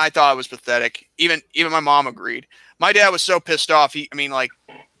customer. And I thought it was pathetic. Even my mom agreed. My dad was so pissed off.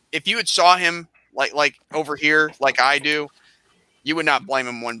 If you had saw him like over here, like I do, you would not blame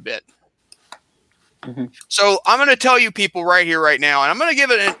him one bit. Mm-hmm. So I'm going to tell you people right here, right now, and I'm going to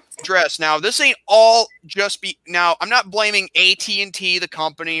give it an address. Now, this ain't all now, I'm not blaming AT&T, the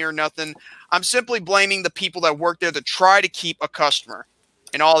company, or nothing. I'm simply blaming the people that work there that try to keep a customer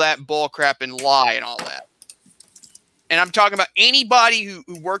and all that bull crap and lie and all that. And I'm talking about anybody who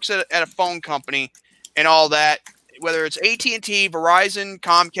works at a phone company and all that, whether it's AT&T, Verizon,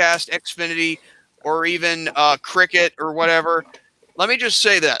 Comcast, Xfinity, or even Cricket or whatever. Let me just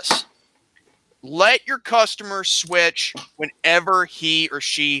say this. Let your customer switch whenever he or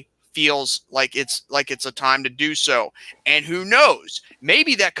she feels like it's a time to do so. And who knows,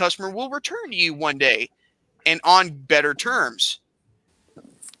 maybe that customer will return to you one day and on better terms.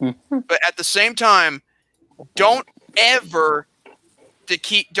 Mm-hmm. But at the same time, don't ever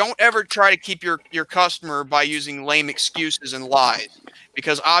try to keep your customer by using lame excuses and lies,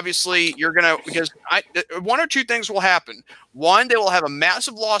 because obviously one or two things will happen. One, they will have a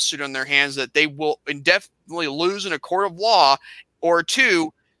massive lawsuit on their hands that they will indefinitely lose in a court of law, or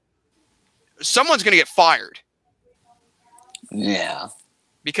two, someone's going to get fired. Yeah.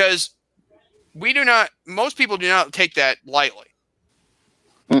 Because most people do not take that lightly.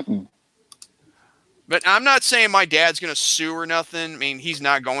 Mm-mm. But I'm not saying my dad's going to sue or nothing. He's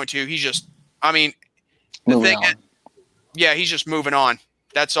not going to. He's just, he's just moving on.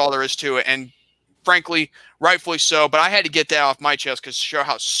 That's all there is to it. And frankly, rightfully so. But I had to get that off my chest because to show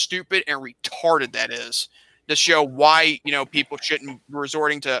how stupid and retarded that is. To show why people shouldn't be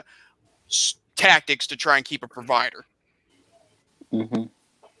resorting to tactics to try and keep a provider. Mm-hmm.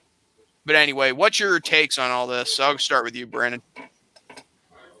 But anyway, what's your takes on all this? I'll start with you, Brandon.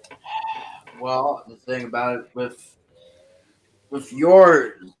 Well, the thing about it with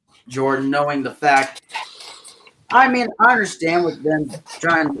your Jordan knowing the fact, I mean, I understand with them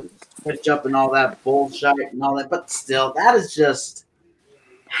trying to switch up and all that bullshit and all that, but still, that is just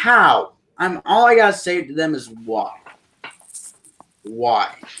how. All I gotta say to them is why.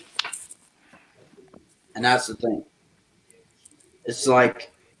 Why? And that's the thing. It's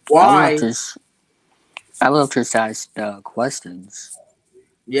like, why? I will just ask questions.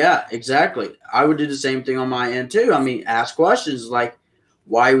 Yeah, exactly. I would do the same thing on my end too. I mean, ask questions like,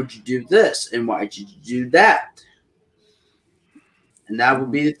 why would you do this? And why did you do that? And that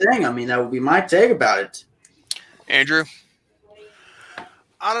would be the thing. I mean, that would be my take about it. Andrew?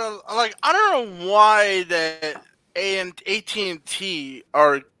 I don't know why that AT&T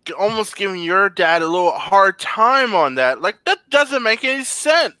are almost giving your dad a little hard time on that. Like, that doesn't make any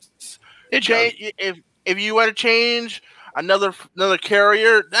sense. If you want to change another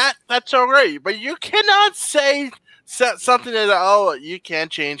carrier, that's all right. But you cannot say something that, you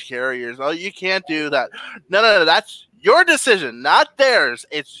can't change carriers. Oh, you can't do that. No, that's your decision, not theirs.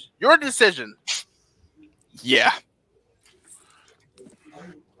 It's your decision. Yeah.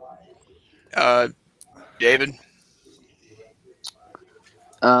 David?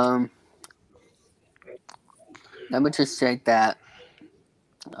 Let me just say that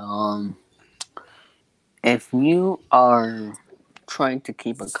if you are trying to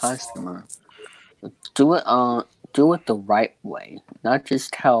keep a customer, do it the right way, not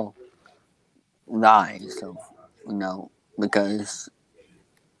just tell lies of because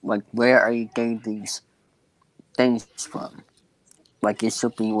like, where are you getting these things from? Like, it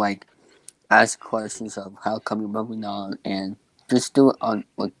should be like, ask questions of how come you're moving on, and just do it on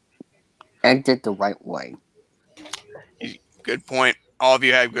exit the right way. Good point. All of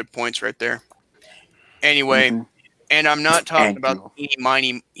you have good points right there. Anyway, and I'm not talking about the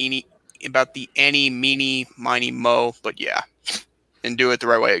any, meeny, miny, mo, but yeah, and do it the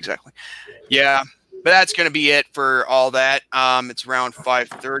right way, exactly. Yeah, but that's going to be it for all that. It's around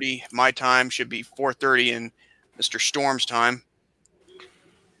 5:30. My time should be 4:30 in Mr. Storm's time.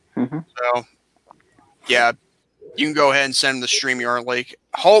 So, yeah, you can go ahead and send him the StreamYard link.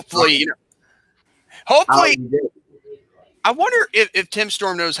 Hopefully, I wonder if Tim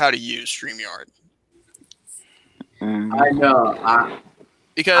Storm knows how to use StreamYard. I know.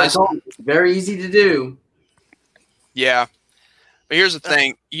 Because it's very easy to do. Yeah. But here's the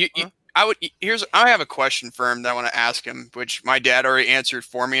thing. I have a question for him that I want to ask him, which my dad already answered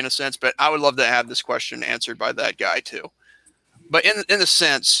for me in a sense, but I would love to have this question answered by that guy too. But in the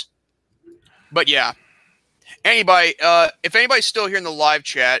sense, but yeah. Anybody, if anybody's still here in the live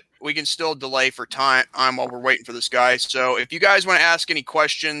chat, we can still delay for time while we're waiting for this guy. So if you guys want to ask any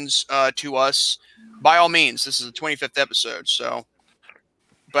questions to us, by all means, this is the 25th episode. So,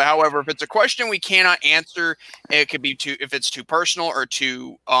 but however, if it's a question we cannot answer, it could be if it's too personal or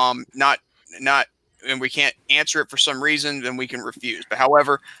too not, and we can't answer it for some reason, then we can refuse. But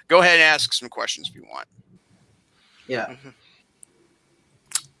however, go ahead and ask some questions if you want. Yeah.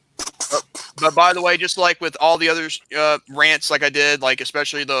 But by the way, just like with all the other rants, like I did, like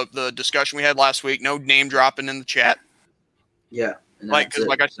especially the discussion we had last week, no name dropping in the chat. Yeah. Like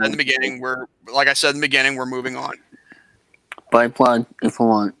I said in the beginning, we're moving on. But if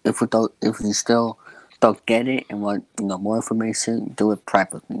we still don't get it and want more information, do it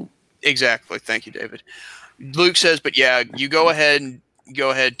privately. Exactly. Thank you, David. Luke says, but yeah, you go ahead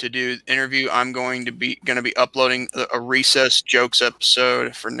to do the interview. I'm going to be uploading a recess jokes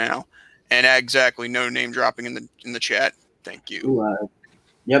episode for now. And exactly, no name dropping in the chat. Thank you. Ooh,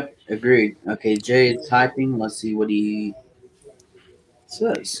 yep, agreed. Okay, Jay is typing. Let's see what he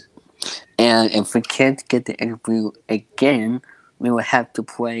says. And if we can't get the interview again, we will have to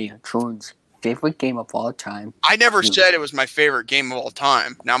play Jordan's favorite game of all time. I never said it was my favorite game of all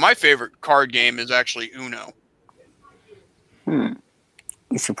time. Now, my favorite card game is actually Uno. You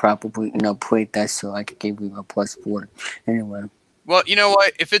should probably play that so I could give you a +4. Anyway. Well, you know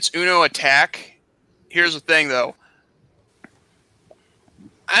what? If it's Uno Attack, here's the thing, though.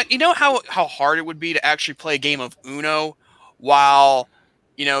 You know how hard it would be to actually play a game of Uno while,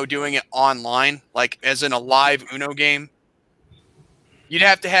 doing it online, like as in a live Uno game? You'd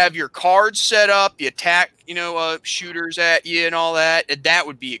have to have your cards set up, the attack, shooters at you and all that. And that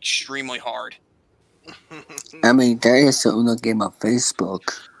would be extremely hard. I mean, there is a Uno game on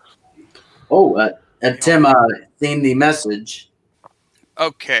Facebook. Oh, Tim, seen the message.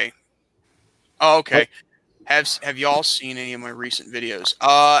 Okay. Oh, okay. Have y'all seen any of my recent videos?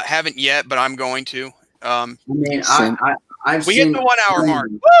 Haven't yet, but I'm going to. I mean, Same. I've We seen hit the 1 hour mark.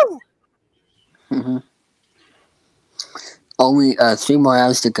 Woo! Mm-hmm. Only 3 more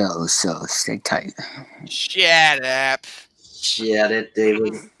hours to go, so stay tight. Shut up. Shit, it,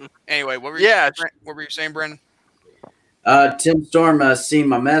 David. Anyway, what were you saying, Brandon? Tim Storm seen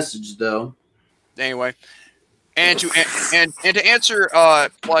my message though. Anyway, and to answer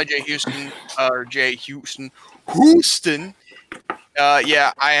Fly J Houston or J Houston,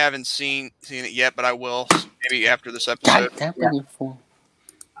 yeah, I haven't seen it yet, but I will maybe after this episode. God, that would be full.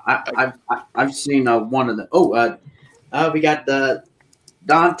 I've seen one of the. We got the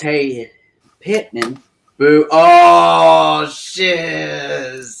Dante Pittman. Boo! Oh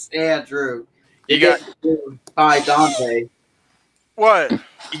shiz, Andrew. You got booed by Dante. What?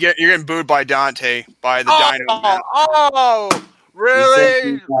 you're getting booed by Dante by the Dino Man. Oh,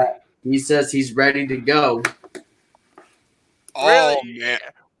 really? He says he's ready to go. Oh Really? man!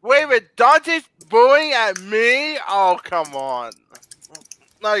 Wait a minute, Dante's booing at me? Oh, come on.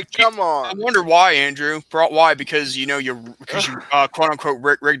 Like, come I on. wonder why, Andrew. Why? Because you quote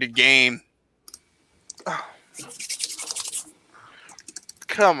unquote rigged a game.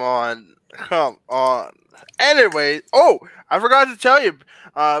 Come on. Come on. Anyway, I forgot to tell you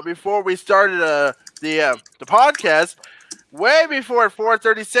before we started the podcast, way before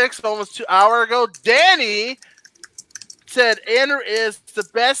 4:36, almost 2 hours ago, Danny said Andrew is the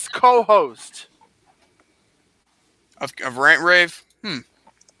best co-host Of Rant N Rave?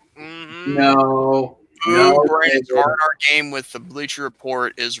 Mm-hmm. No. Brandon's hard game with the Bleacher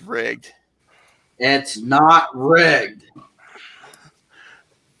Report is rigged. It's not rigged.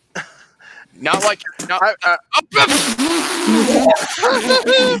 Not like you're not.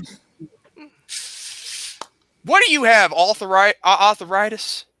 What do you have?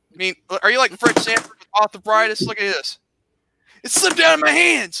 Arthritis? I mean, are you like Fred Sanford with arthritis? Look at this. It slipped out of my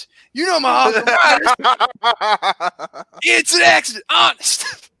hands. You know my arthritis. It's an accident.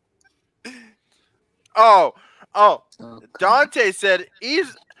 Honest. Oh, Okay. Dante said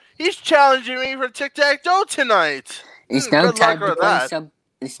he's challenging me for tic-tac-toe tonight. It's now good time luck to with play that. some.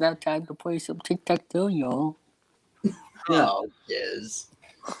 It's now time to play some tic-tac-toe, y'all. No, it is.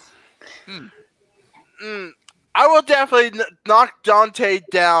 I will definitely knock Dante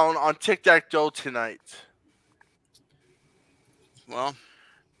down on tic-tac-toe tonight. Well,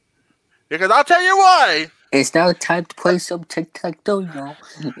 because I'll tell you why. It's now time to play some tic-tac-toe, y'all.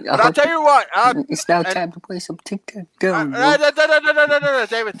 But I'll tell you what. It's now time to play some tic-tac-toe, y'all. No,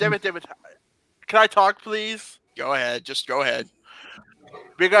 David. Can I talk, please? go ahead. Just go ahead.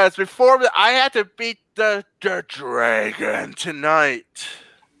 Because before I had to beat the dragon tonight.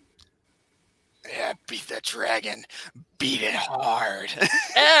 Yeah, beat the dragon. Beat it hard.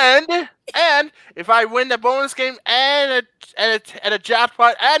 and if I win the bonus game and a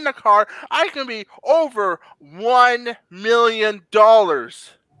jackpot and a car, I can be over $1 million.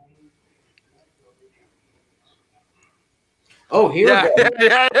 Oh, here we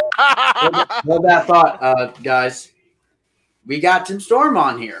go. Hold that thought, guys. We got Tim Storm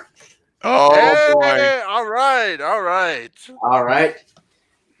on here. Oh, hey, boy. All right. All right.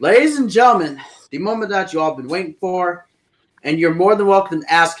 Ladies and gentlemen, the moment that you all been waiting for, and you're more than welcome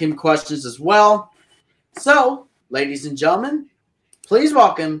to ask him questions as well. So, ladies and gentlemen, please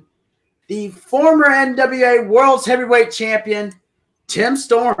welcome the former NWA World's Heavyweight Champion, Tim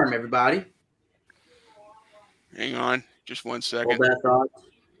Storm, everybody. Hang on. Just 1 Hold second. that thought.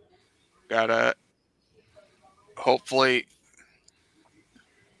 Gotta. Hopefully.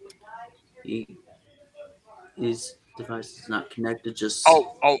 His device is not connected. Just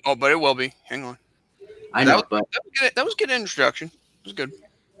But it will be. Hang on. I know, but that was a good introduction. It was good.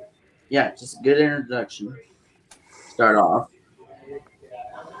 yeah, just a good introduction. Start off.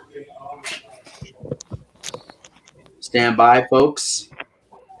 Stand by, folks.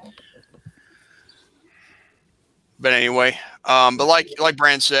 But anyway, but like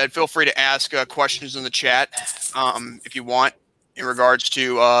Brand said, feel free to ask questions in the chat if you want in regards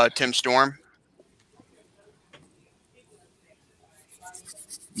to Tim Storm.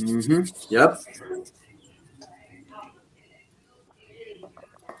 Yep.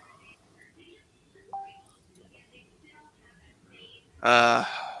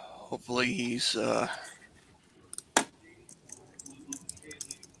 Hopefully he's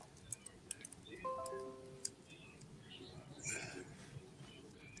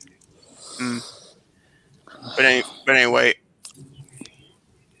But anyway.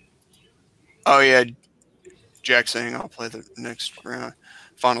 Oh yeah, Jack saying I'll play the next round.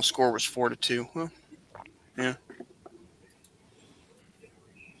 Final score was 4-2. Well, yeah.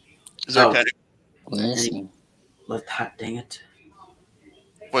 Is there Where is he? Hot dang it.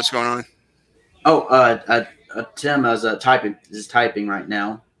 what's going on? Oh, Tim is typing right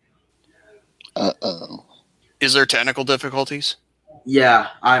now. Uh-oh. Is there technical difficulties? Yeah,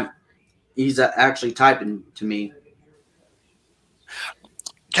 he's actually typing to me.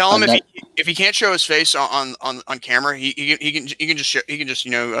 Tell him if he can't show his face on camera, he can just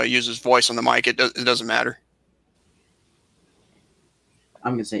use his voice on the mic. It doesn't matter.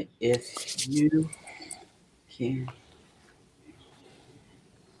 I'm gonna say if you can.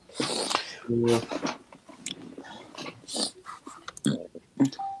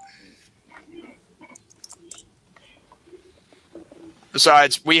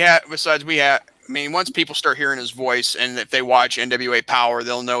 Besides, we have. I mean, once people start hearing his voice, and if they watch NWA Power,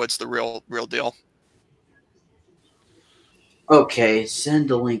 they'll know it's the real deal. Okay,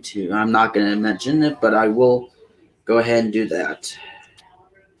 send a link to. I'm not gonna mention it, but I will go ahead and do that.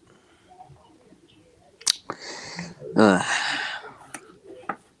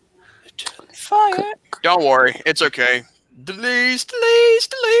 Fire. Don't worry, it's okay. Delays.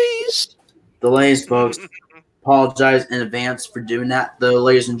 Delays, folks. Apologize in advance for doing that, though,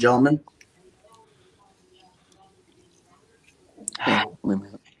 ladies and gentlemen. Hey, wait a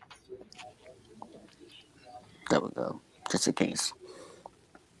minute. There we go. Just in case.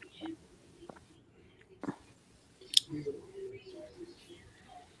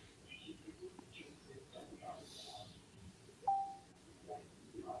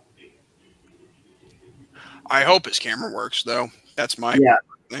 I hope his camera works, though. That's my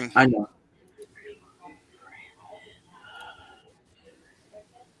thing. I know.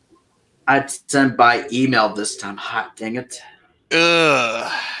 I sent by email this time. Hot dang it.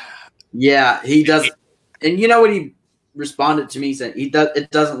 Ugh. Yeah, he does. And you know what he responded to me? He said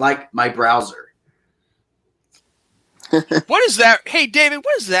it doesn't like my browser. What is that? Hey, David,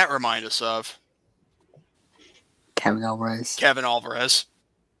 what does that remind us of? Kevin Alvarez. Kevin Alvarez.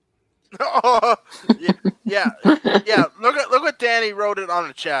 Oh, yeah. Look what Danny wrote it on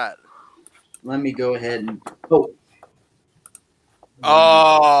the chat. Let me go ahead and.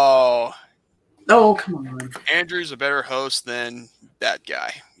 Oh, come on. Andrew's a better host than that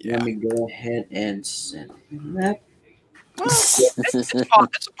guy. Yeah. Let me go ahead and send him that. Well, it's a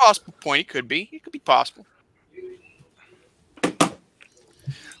possible point. It could be possible.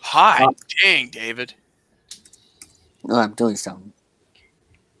 Hi, dang, David. Oh, I'm doing something.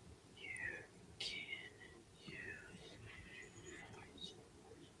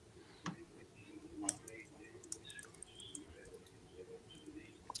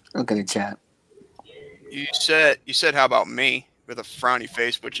 Look at the chat. You said how about me with a frowny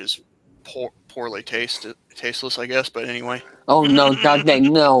face, which is poorly tasteless, I guess. But anyway. Oh no, Dante,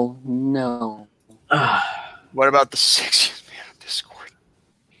 no. What about the sexiest man on Discord?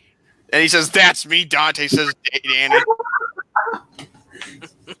 And he says, "That's me." Dante says, "Danny."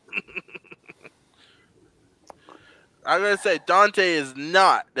 I'm gonna say Dante is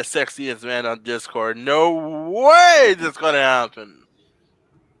not the sexiest man on Discord. No way that's gonna happen.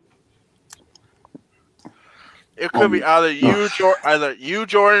 It could be either you,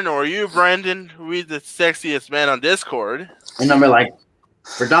 Jordan, or you, Brandon, who is the sexiest man on Discord. And I'm like,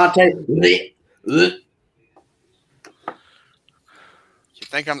 for Dante. You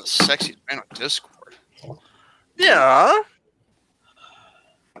think I'm the sexiest man on Discord? Yeah.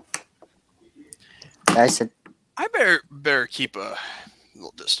 I said, I better keep a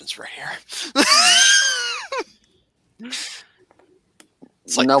little distance right here.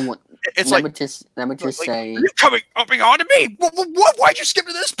 It's like, no one. it's let like, me just say. You're coming on to me. What? Why'd you skip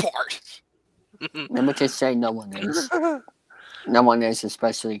to this part? Let me just say, no one is. No one is,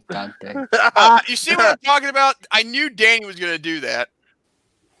 especially Dante. You see what I'm talking about? I knew Danny was going to do that.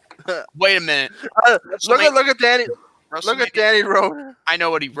 Wait a minute. Look at Danny. Look at Danny wrote. I know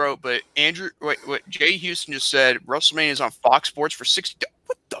what he wrote, but Andrew, wait, Jay Houston just said WrestleMania is on Fox Sports for $60.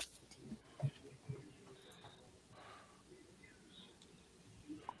 What the?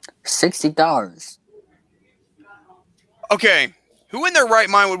 $60. Okay, who in their right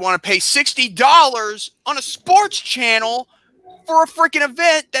mind would want to pay $60 on a sports channel for a freaking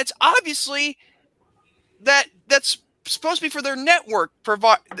event that's obviously that's supposed to be for their network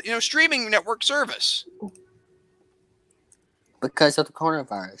streaming network service? Because of the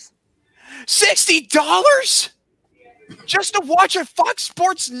coronavirus. $60 just to watch a Fox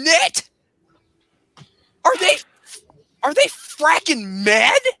Sports Net? Are they fracking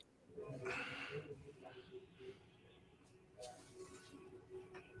mad?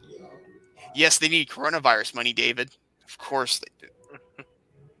 Yes, they need coronavirus money, David. Of course they do.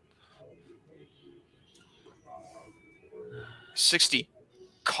 60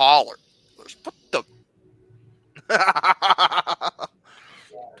 callers. What the?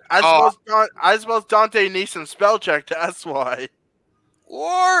 I suppose Dante needs some spell check. That's why.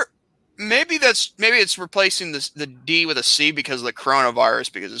 Or maybe it's replacing the D with a C because of the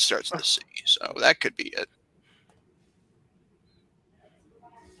coronavirus because it starts with a C. So that could be it.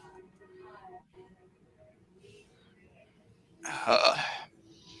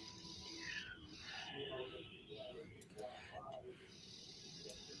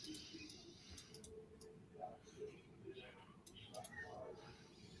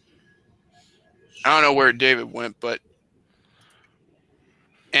 I don't know where David went,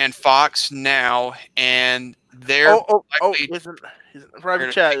 and Fox now, and they're he's in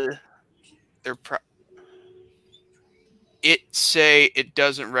private chat. It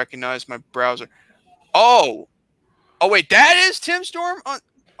doesn't recognize my browser. Oh wait, that is Tim Storm.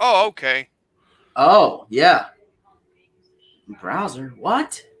 Oh, okay. Oh yeah. Browser,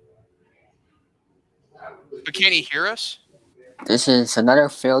 what? But can he hear us? This is another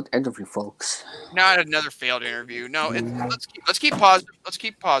failed interview, folks. Not another failed interview. No, let's keep positive. Let's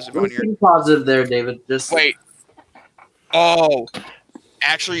keep positive on here. Keep positive there, David. Just wait. Oh,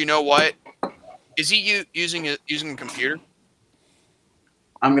 actually, you know what? Is he using a computer?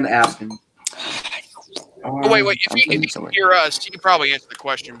 I'm gonna ask him. Oh wait. If he can hear us, he can probably answer the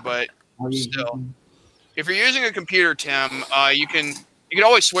question. But still, if you're using a computer, Tim, you can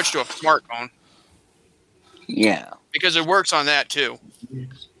always switch to a smartphone. Yeah. Because it works on that too.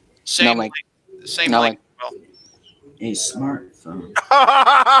 Same link. Well, a smartphone.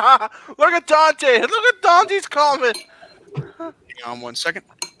 Look at Dante. Look at Dante's comment. Hang on 1 second.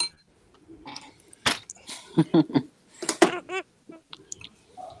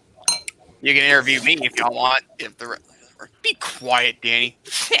 You can interview me if y'all want. Be quiet, Danny.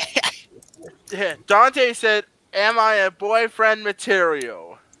 Dante said, "Am I a boyfriend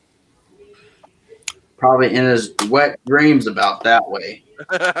material?" Probably in his wet dreams about that way.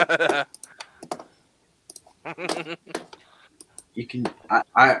 You can.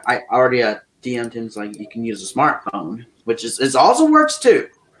 I already DM'd him. Like you can use a smartphone, which is also works too.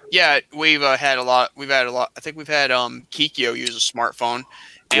 Yeah, we've had a lot. I think we've had Kikyo use a smartphone,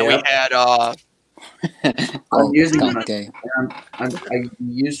 and we had. I'm using I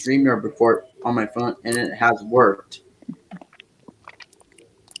used StreamYard before on my phone, and it has worked.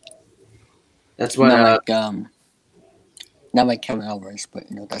 That's why. Not like Kevin Alvarez, but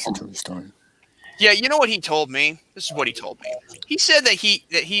that's a true story. Yeah, you know what he told me? This is what he told me. He said that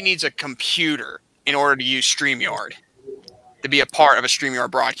he needs a computer in order to use StreamYard, to be a part of a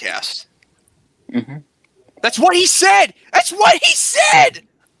StreamYard broadcast. Mm-hmm. That's what he said! That's what he said!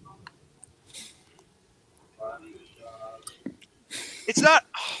 It's not...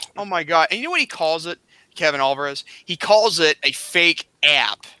 Oh, my God. And you know what he calls it, Kevin Alvarez? He calls it a fake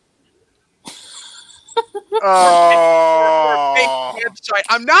app. Oh. Fake website.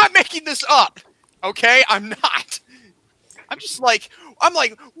 I'm not making this up. Okay? I'm not. I'm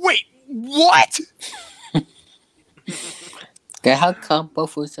like, wait, what? How come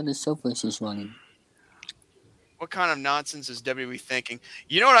both of the servers is running? What kind of nonsense is WWE thinking?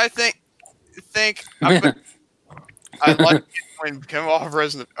 You know what I think? I like it when Kevin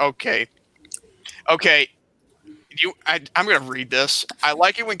Alvarez. Okay. I'm gonna read this. I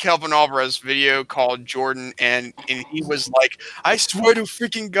like it when Kelvin Alvarez video called Jordan and he was like, "I swear to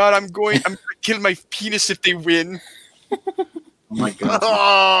freaking God, I'm gonna kill my penis if they win." Oh my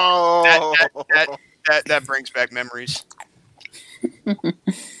God! That brings back memories.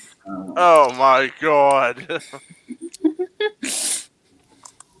 Oh my God!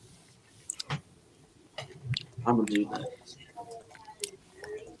 I'm gonna do that.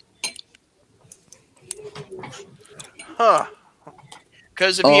 Huh.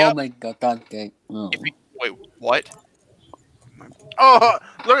 Because if my God, Dante. Oh. Wait, what? Oh,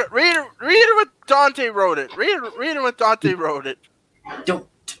 look! Read it what Dante wrote it. Read it what Dante wrote it. Don't.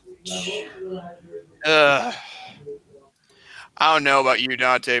 I don't know about you,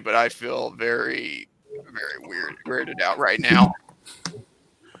 Dante, but I feel very, very weirded out right now.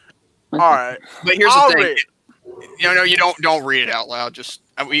 All right, but here's the thing. No, you don't read it out loud. Just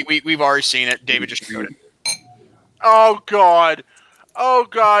we've already seen it. David just wrote it. Oh God!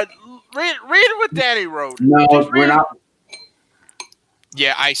 Read what Danny wrote. No, we're not.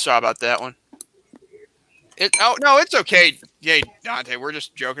 Yeah, I saw about that one. No, it's okay. Yeah, Dante, we're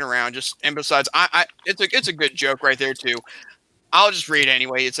just joking around. And besides, it's a good joke right there too. I'll just read it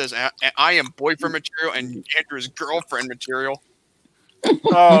anyway. It says, "I am boyfriend material and Andrew is girlfriend material."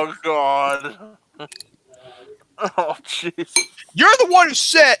 Oh God! Oh jeez! You're the one who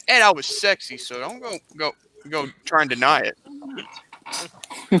said, "And I was sexy," so don't go try and deny it. And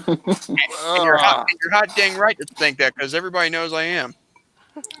you're hot dang right to think that because everybody knows I am.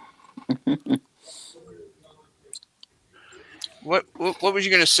 What was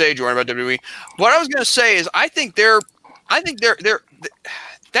you going to say, Jordan, about WWE? What I was going to say is I think that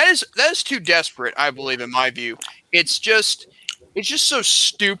is too desperate. I believe, in my view, it's just so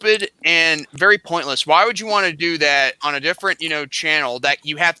stupid and very pointless. Why would you want to do that on a different channel that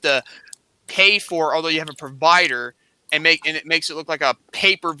you have to pay for, although you have a provider, and it makes it look like a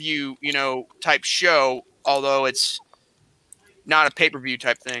pay-per-view type show, although it's not a pay-per-view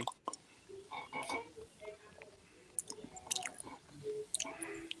type thing.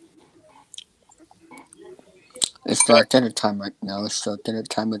 It's still dinner time right now. It's still dinner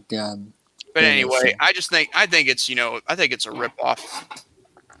time with them. But anyway, I think it's a ripoff.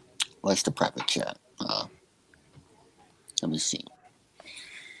 What's the private chat? Let me see.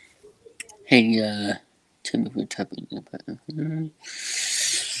 Hey, Tim, if you're typing in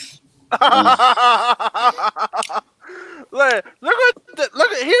Look at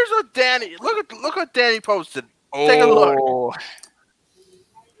here's what Danny look what Danny posted. Take a look.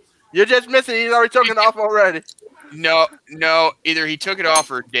 You're just missing. He's already taken it off already. No. Either he took it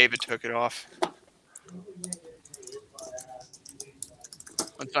off or David took it off.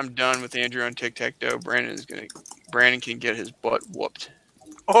 Once I'm done with Andrew on Tic-Tac-Toe, Brandon can get his butt whooped.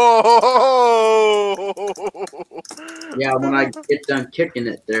 Oh! Yeah, when I get done kicking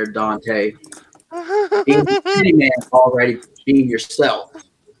it there, Dante. Being the city man already, being yourself.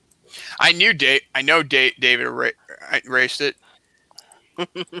 I know David erased it.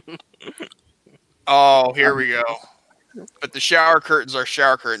 Oh, here we go. But the shower curtains are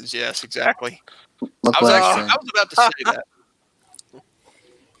shower curtains. Yes, exactly. I was about to say that.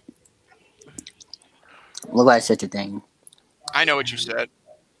 Look what I said to Dane. I know what you said.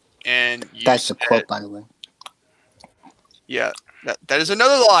 And that's the quote, by the way. Yeah, that is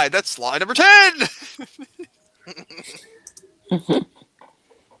another lie. That's lie number 10.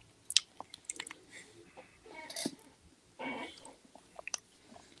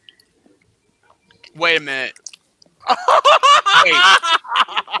 Wait a minute.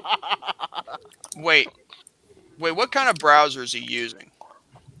 Wait. What kind of browser is he using?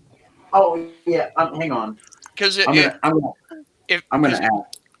 Oh yeah, hang on. Because I'm gonna ask.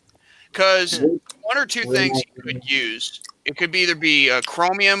 Because one or two things you could use. It could either be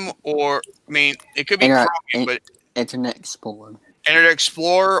Chromium or it could be Chromium, but Internet Explorer. Internet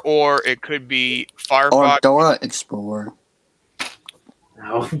Explorer, or it could be Firefox. Or Dora Explorer.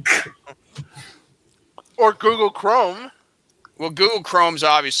 No. Or Google Chrome. Well, Google Chrome's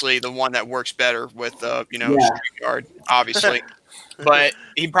obviously the one that works better with StreamYard, obviously. But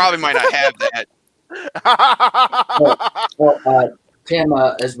he probably might not have that. Tim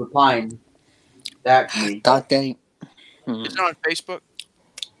is replying back to me. Dante. Is it on Facebook?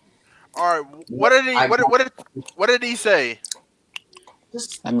 All right. What did he say?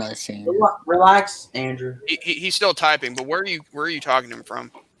 I'm not saying. Relax, Andrew. He's still typing, but where are you talking to him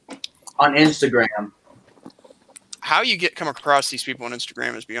from? On Instagram. How you come across these people on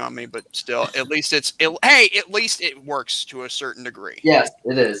Instagram is beyond me, but still, at least at least it works to a certain degree. Yes,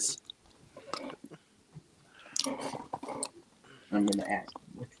 it is. I'm gonna ask,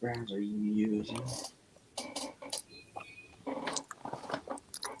 which browser are you using?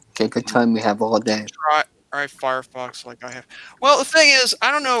 Take a time we have all day. Try Firefox like I have. Well, the thing is,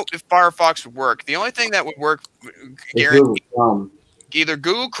 I don't know if Firefox would work. The only thing that would work, guaranteed, either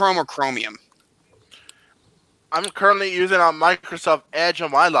Google Chrome or Chromium. I'm currently using a Microsoft Edge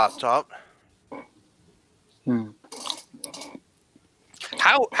on my laptop.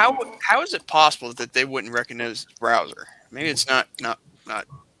 How is it possible that they wouldn't recognize the browser? Maybe it's not.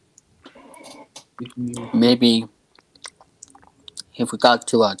 Maybe if we got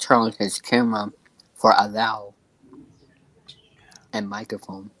to turn on his camera for allow and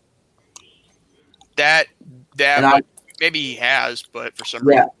microphone. That maybe he has, but for some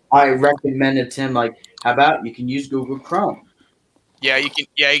reason. I recommended him how about you can use Google Chrome? Yeah, you can.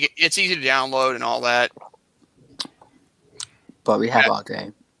 Yeah, it's easy to download and all that. But we have all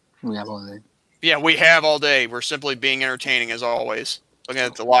day. We have all day. Yeah, we have all day. We're simply being entertaining as always. Looking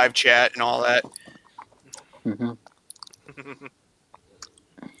at the live chat and all that.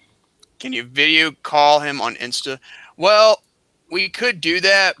 Can you video call him on Insta? Well, we could do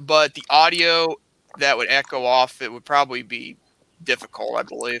that, but the audio that would echo off it would probably be difficult, I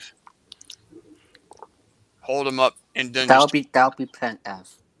believe. Hold him up and then that'll be plan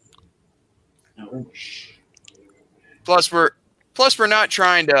F. Plus we're not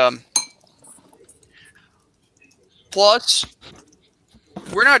trying to. Plus,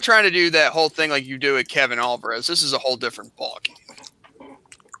 We're not trying to do that whole thing like you do with Kevin Alvarez. This is a whole different ballgame.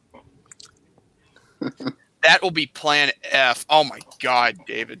 That will be Plan F. Oh my God,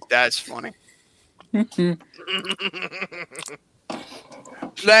 David, that's funny.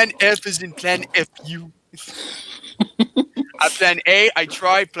 Plan F is in Plan FU. Plan A, I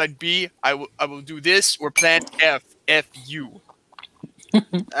try. Plan B, I will do this. Or Plan F, FU.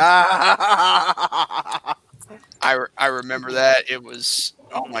 I remember that. It was,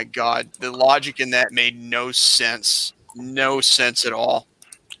 oh my God, the logic in that made no sense. No sense at all.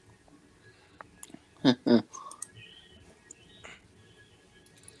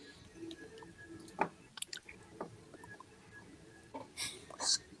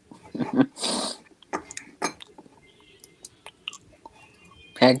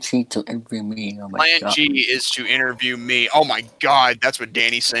 Plan G to interview me. Oh my Plan God. G is to interview me. Oh my God, that's what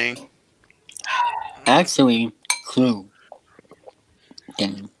Danny's saying. Actually, Clue.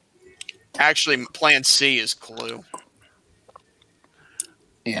 Damn. Actually, Plan C is Clue.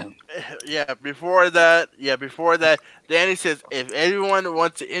 Yeah. Yeah, before that, Danny says, if anyone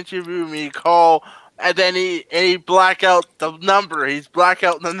wants to interview me, call, and then he black out the number. He's black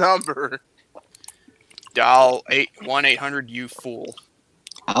out the number. Dial 1-800 you fool.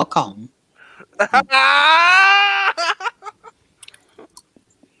 I'll call him.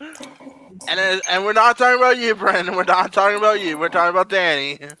 And we're not talking about you, Brandon. We're not talking about you. We're talking about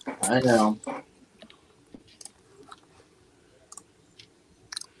Danny. I know.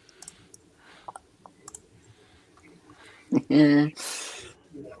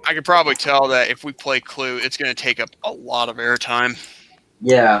 I could probably tell that if we play Clue, it's going to take up a lot of airtime.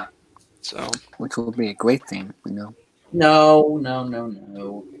 Yeah. So, which will be a great thing, you know. No.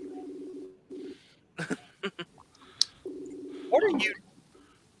 what are you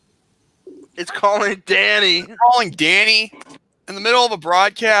It's calling Danny. calling Danny in the middle of a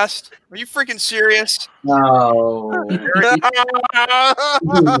broadcast? Are you freaking serious? No.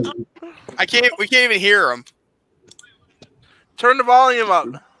 We can't even hear him. Turn the volume up.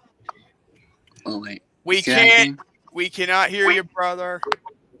 Oh wait. We cannot hear you, brother. Hello,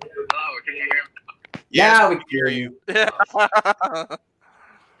 can you hear me? Yes, Yeah, we can hear you.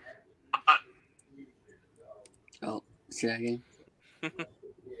 Oh, say that again. Can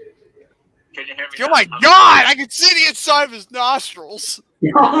you hear me? Oh now? my God! I can see the inside of his nostrils.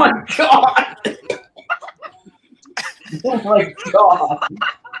 Oh my God. Oh my God.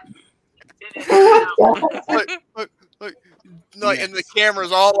 Look, like, and the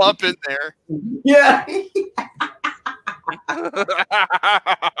camera's all up in there. Yeah.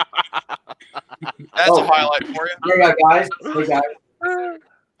 That's a highlight for you. Hey guys.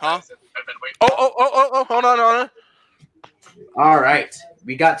 Huh? Oh, hold on. All right.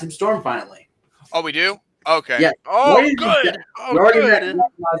 We got Tim Storm finally. Oh, we do? Okay. Yeah. Oh, Ladies and good. gentlemen, Oh, you already good.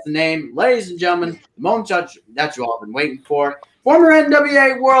 recognized the name. Ladies and gentlemen, the moment that you all been waiting for. Former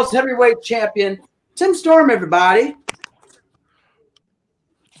NWA World's Heavyweight Champion, Tim Storm, everybody.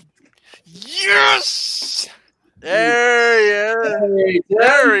 Yes! There he is. Hey,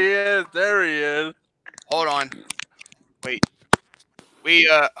 Tim. There he is. Hold on. Wait.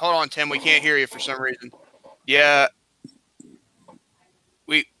 Hold on, Tim. We can't hear you for some reason. Yeah.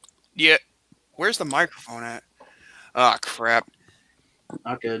 Yeah. Where's the microphone at? Oh, crap.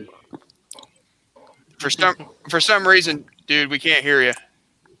 Not good. For some reason, dude, we can't hear you.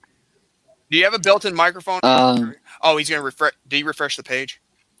 Do you have a built-in microphone? Oh, he's gonna refresh. Do you refresh the page?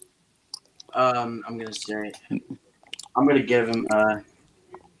 I'm gonna say. I'm gonna give him.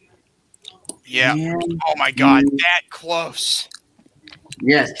 Yeah. Can Oh my God, you- that close.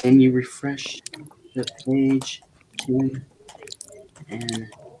 Yes. Can you refresh the page, Tim? And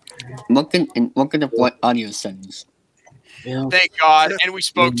Look at what audio settings. Phil. Thank God. And we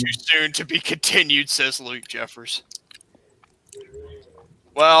spoke too soon to be continued, says Luke Jeffers.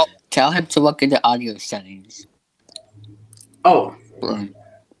 Well, Tell him to look at the audio settings. Oh. Boom.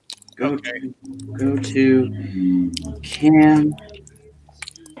 Go to Cam.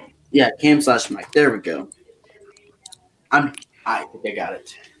 Yeah, Cam/Mike. There we go. I think I got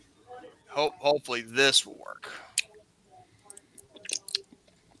it. hopefully this will work.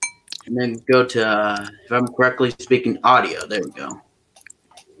 And then go to, if I'm correctly speaking, audio. There we go.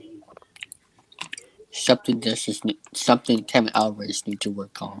 Something Kevin Alvarez need to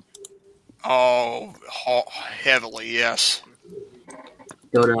work on. Oh, heavily, yes.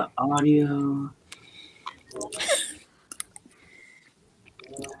 Go to audio.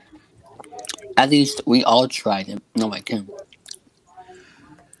 At least we all tried it. No, I can't.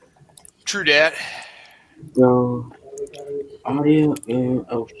 True dat. Go audio.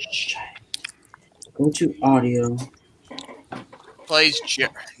 Oh shit. Go to audio. plays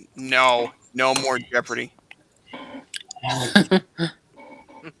no more Jeopardy.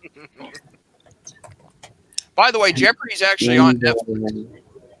 By the way, Jeopardy's actually on Netflix.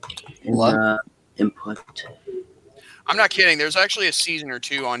 What? Input. I'm not kidding. There's actually a season or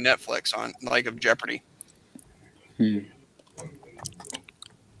 2 on Netflix of Jeopardy.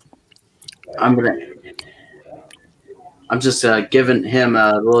 I'm just giving him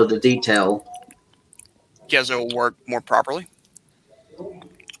a little of the detail. Guess it will work more properly.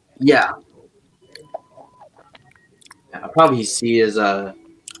 Yeah. I'll probably see his Wait,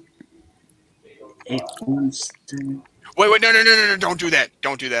 no, don't do that.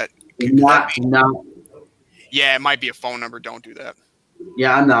 Don't do that. No. Yeah, it might be a phone number. Don't do that.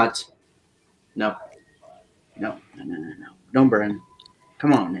 Yeah, I'm not. No. Don't burn.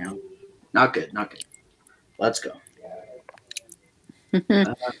 Come on now. Not good. Let's go.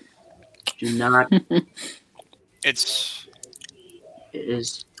 Do not. It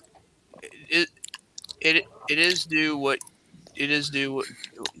is do what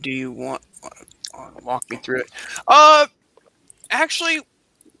do you want? Walk me through it. Actually,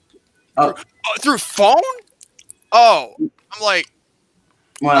 through phone. Oh, I'm like,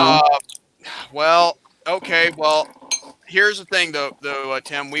 well, okay. Well, here's the thing, though,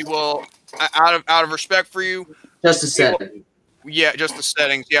 Tim. We will, out of respect for you, Just a second. Yeah, just the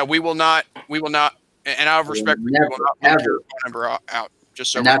settings. Yeah, we will not, and out of respect for you, we will not put your phone number out.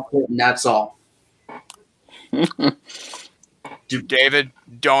 Just so. And that's all. David,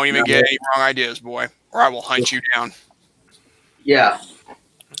 don't even get any wrong ideas, boy, or I will hunt you down. Yeah.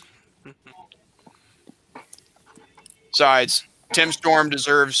 Besides, Tim Storm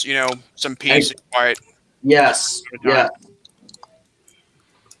deserves, some peace and quiet. Yes. Yeah.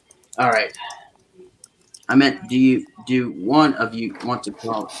 All right. I meant, do one of you want to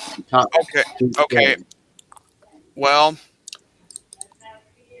talk? Okay. Well,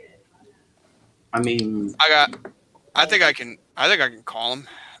 I mean, I think I can call him.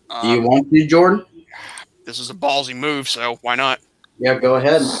 Do you want to, Jordan? This is a ballsy move, so why not? Yeah, go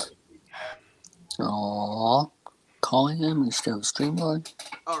ahead. Aww. Calling him instead of Streamlord.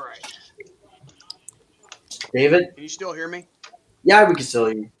 All right. David? Can you still hear me? Yeah, we can still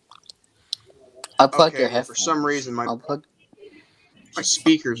hear you. Unplug your headphones. For some reason, my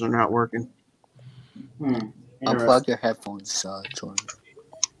speakers are not working. Unplug your headphones, Jordan.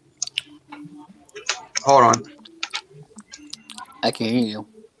 Hold on. I can hear you.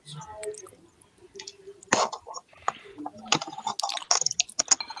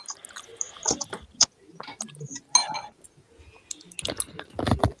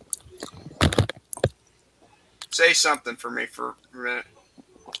 Say something for me for a minute.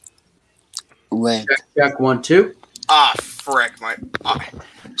 Rant. Check 1, 2. Ah, frick.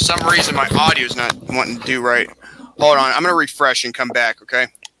 Some reason my audio is not wanting to do right. Hold on. I'm going to refresh and come back, okay?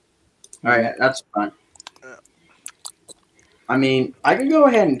 All right, that's fine. I mean, I could go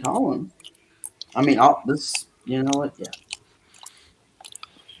ahead and call him. I mean, you know what? Yeah.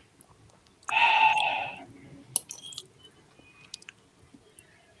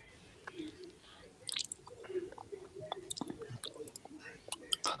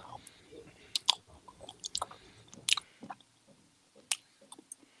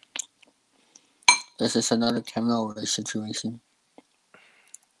 This is another terminal situation.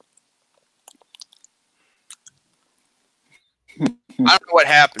 I don't know what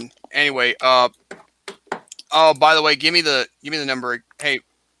happened. Anyway, by the way, give me the number. Hey.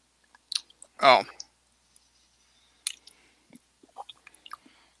 Oh.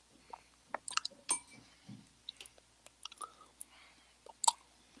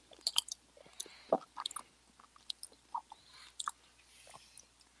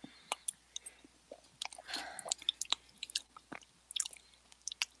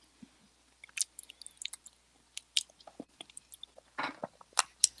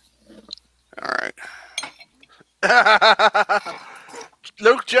 All right.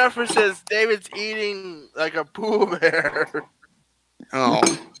 Luke Jeffers says David's eating like a Pooh Bear. Oh.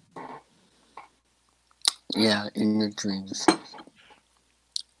 Yeah, in your dreams.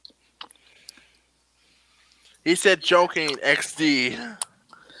 He said joking XD.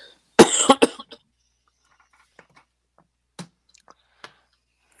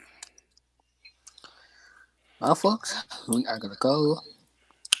 Well, folks, we are going to go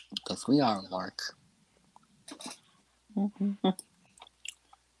because we are on mark.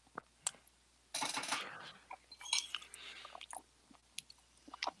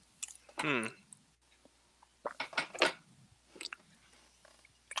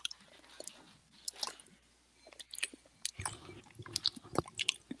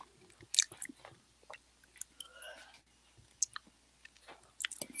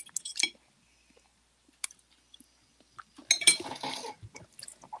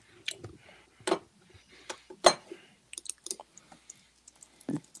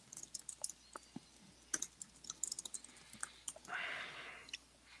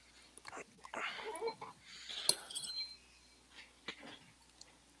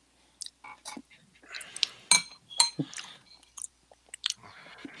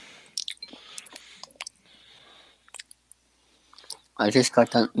 I just got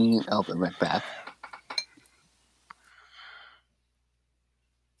done eating. I'll be right back.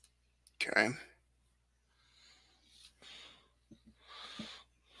 Okay.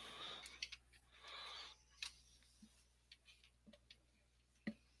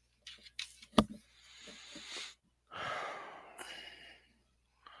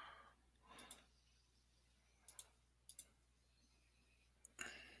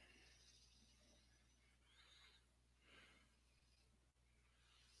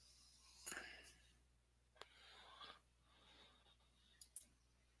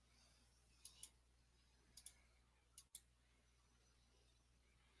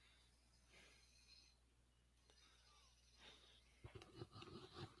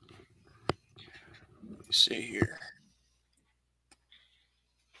 Let's see here.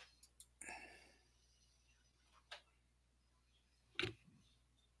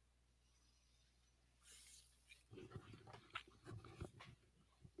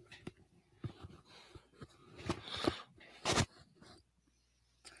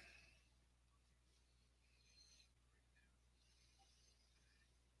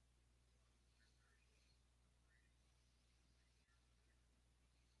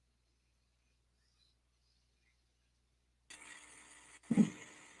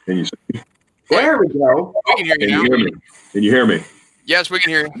 Can you see me? There we go. We can hear you Can now. you hear me? Can you hear me? Yes, we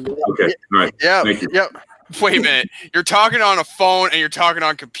can hear you. Okay. All right. Yeah. Thank you. Yep. Wait a minute. You're talking on a phone and you're talking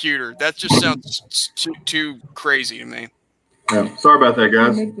on computer. That just sounds too crazy to me. Yeah. Sorry about that,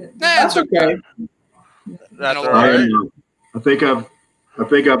 guys. That's okay. That's all I right. I think I've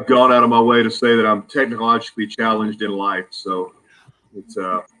gone out of my way to say that I'm technologically challenged in life. So it's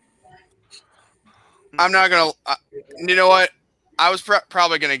I'm not gonna. You know what? I was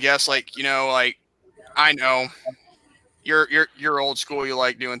probably gonna guess like I know you're old school. You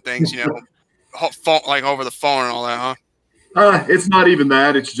like doing things phone, like over the phone and all that, huh? it's not even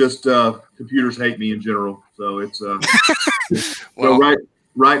that. It's just computers hate me in general. So it's Well,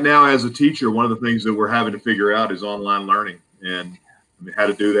 right now as a teacher, one of the things that we're having to figure out is online learning and how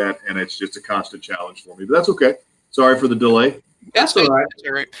to do that, and it's just a constant challenge for me. But that's okay. Sorry for the delay. That's all right. That's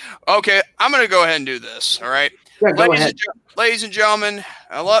all right. Okay, I'm gonna go ahead and do this. All right, Yeah, go ahead. ladies and gentlemen,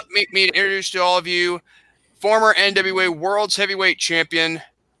 let me introduce to all of you former NWA World's Heavyweight Champion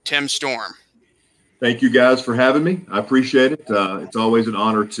Tim Storm. Thank you guys for having me. I appreciate it. It's always an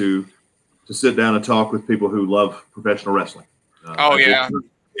honor to sit down and talk with people who love professional wrestling.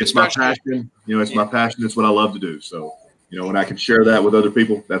 It's my passion. It's my passion. It's what I love to do. So, when I can share that with other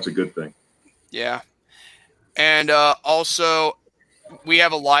people, that's a good thing. Yeah. And also, we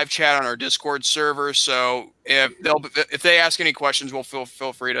have a live chat on our Discord server. So if they ask any questions, we'll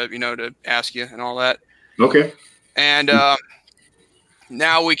feel free to to ask you and all that. Okay. And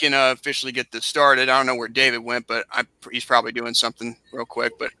now we can officially get this started. I don't know where David went, but he's probably doing something real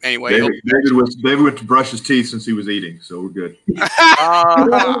quick. But anyway, David went to brush his teeth since he was eating, so we're good.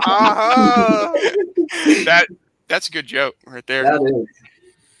 That's a good joke right there. That is.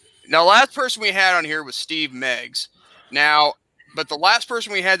 Now, last person we had on here was Steve Meggs. Now, but the last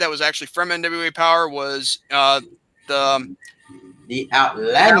person we had that was actually from NWA Power was the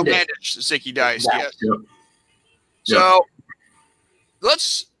outlandish Zicky Dice. Yes. Yep. So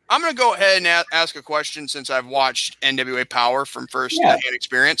I'm going to go ahead and ask a question since I've watched NWA Power from first-hand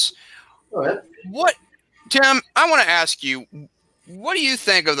experience. Go ahead. Tim, I want to ask you, what do you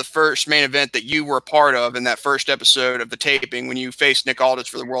think of the first main event that you were a part of in that first episode of the taping when you faced Nick Aldis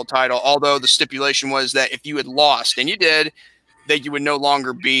for the world title? Although the stipulation was that if you had lost, and you did, that you would no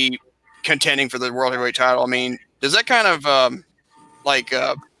longer be contending for the world heavyweight title. I mean, does that kind of sound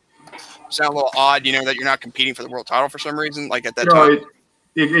a little odd? That you're not competing for the world title for some reason, like at that time.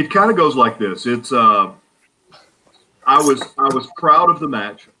 It kind of goes like this. It's I was proud of the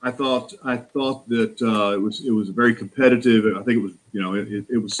match. I thought that it was very competitive. I think it was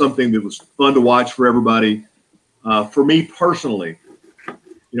it was something that was fun to watch for everybody. For me personally,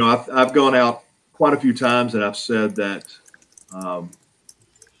 I've gone out quite a few times and I've said that that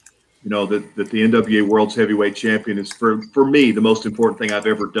the NWA World's Heavyweight Champion is for me the most important thing I've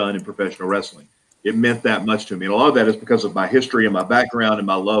ever done in professional wrestling. It meant that much to me, and a lot of that is because of my history and my background and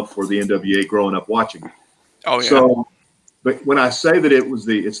my love for the NWA growing up watching it. Oh yeah. So, but when I say that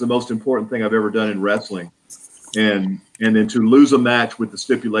it's the most important thing I've ever done in wrestling, and then to lose a match with the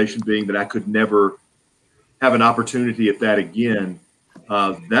stipulation being that I could never have an opportunity at that again,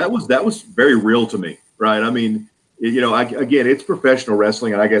 that was very real to me, right? I mean, again, it's professional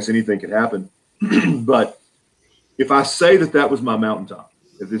wrestling, and I guess anything could happen. But if I say that was my mountaintop,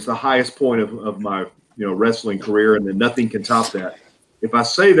 if it's the highest point of my wrestling career, and then nothing can top that. If I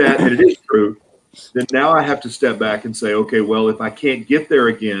say that, and it is true, then now I have to step back and say, okay, well, if I can't get there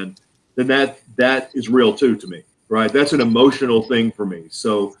again, then that is real too to me, right? That's an emotional thing for me.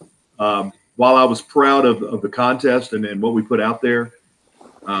 So while I was proud of the contest and what we put out there,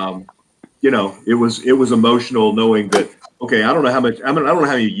 it was emotional knowing that, okay, I don't know how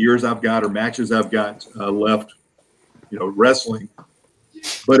many years I've got or matches I've got left, wrestling.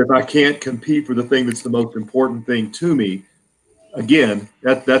 But if I can't compete for the thing that's the most important thing to me, again,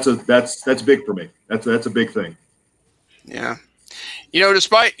 that's big for me. That's a big thing. Yeah.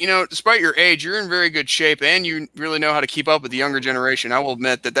 Despite your age, you're in very good shape, and you really know how to keep up with the younger generation. I will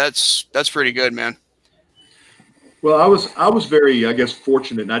admit that's pretty good, man. Well, I was very, I guess,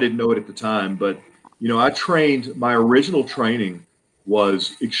 fortunate, and I didn't know it at the time, but my original training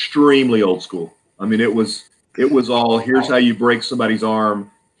was extremely old school. I mean, it was all, here's how you break somebody's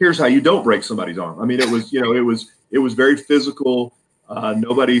arm, here's how you don't break somebody's arm. I mean, it was very physical.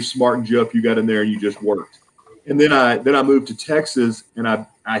 Nobody smartened you up. You got in there and you just worked. And then I moved to Texas, and I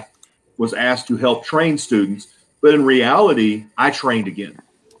was asked to help train students. But in reality, I trained again,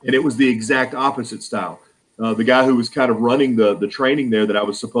 and it was the exact opposite style. The guy who was kind of running the training there that I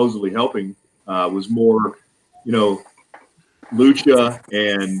was supposedly helping was more, lucha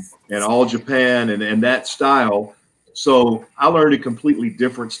and all Japan and that style. So I learned a completely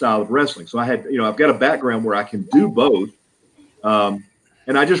different style of wrestling. So I had, I've got a background where I can do both, and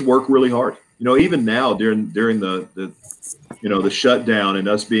I just work really hard. Even now during the shutdown and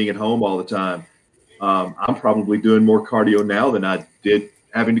us being at home all the time, I'm probably doing more cardio now than I did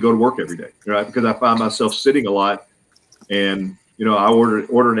having to go to work every day, right? Because I find myself sitting a lot, and I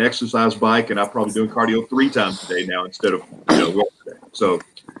order an exercise bike, and I'm probably doing cardio 3 times a day now instead of once a day. So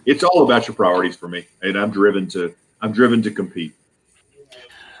it's all about your priorities for me, and I'm driven to compete.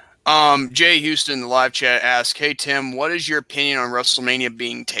 Jay Houston in the live chat asked, "Hey Tim, what is your opinion on WrestleMania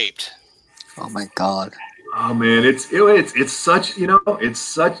being taped?" Oh my God. Oh man, it's such,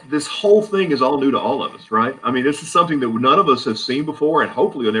 this whole thing is all new to all of us, right? I mean, this is something that none of us have seen before, and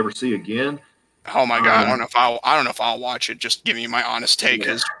hopefully we'll never see again. Oh my God, I don't know if I'll watch it. Just give me my honest take,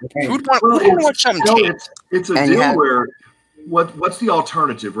 because who'd want to watch something taped? It's a deal where what's the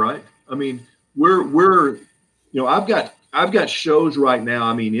alternative, right? I mean, we're I've got shows right now.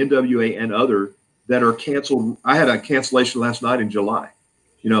 I mean, NWA and other that are canceled. I had a cancellation last night in July.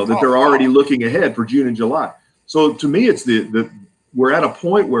 That they're already looking ahead for June and July. So to me, it's we're at a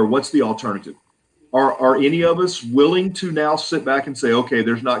point where what's the alternative? Are any of us willing to now sit back and say, okay,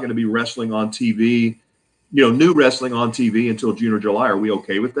 there's not going to be wrestling on TV, new wrestling on TV until June or July? Are we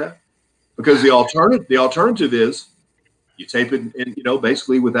okay with that? Because the alternative is you tape it in,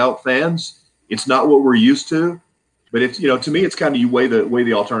 basically without fans. It's not what we're used to, but it's, to me, it's kind of you weigh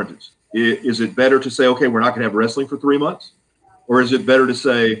the alternatives. Is it better to say, okay, we're not going to have wrestling for 3 months? Or is it better to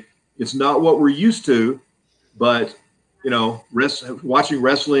say it's not what we're used to, but watching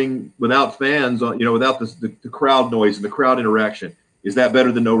wrestling without fans, without the crowd noise and the crowd interaction, is that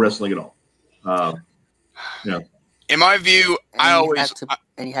better than no wrestling at all? In my view, you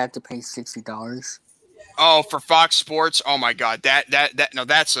had to pay $60. Oh, for Fox Sports? Oh my God,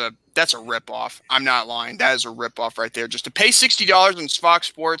 that's a ripoff. I'm not lying. That is a ripoff right there. Just to pay $60 on Fox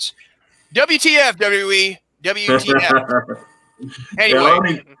Sports, WTF, WWE, WTF.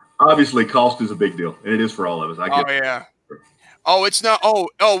 Anyway, obviously, cost is a big deal, and it is for all of us. Yeah. Oh, it's not.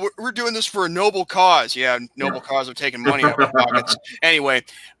 We're doing this for a noble cause. Yeah, noble cause of taking money out of pockets. Anyway,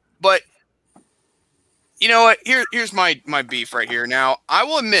 but you know what? Here's my beef right here. Now, I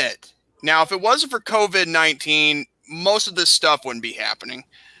will admit. Now, if it wasn't for COVID-19, most of this stuff wouldn't be happening.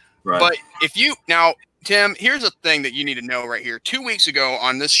 Right. But Tim, here's a thing that you need to know right here. 2 weeks ago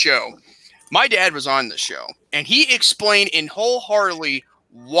on this show, my dad was on the show, and he explained in wholeheartedly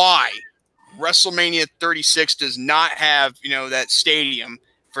why WrestleMania 36 does not have, that stadium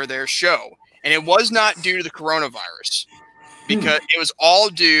for their show. And it was not due to the coronavirus, because it was all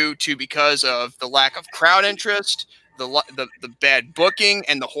because of the lack of crowd interest, the bad booking,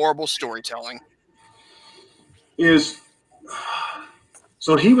 and the horrible storytelling.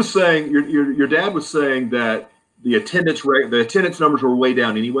 So he was saying, your dad was saying that the attendance numbers were way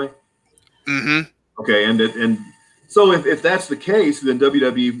down anyway. Mm-hmm. Okay, and so if that's the case, then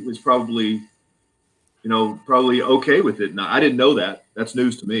WWE was probably okay with it. Now, I didn't know that. That's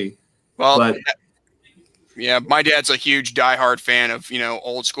news to me. Well, yeah, my dad's a huge diehard fan of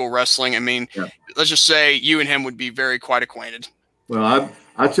old school wrestling. I mean, let's just say you and him would be quite acquainted. Well,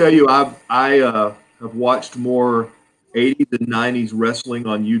 I tell you, I have watched more 80s and 90s wrestling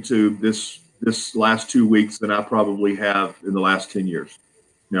on YouTube this last 2 weeks than I probably have in the last 10 years.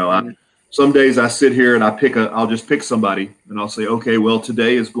 Some days I sit here and I'll just pick somebody and I'll say, okay, well,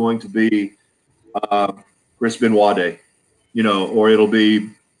 today is going to be, Chris Benoit Day, or it'll be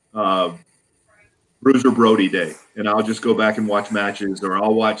Bruiser Brody Day, and I'll just go back and watch matches, or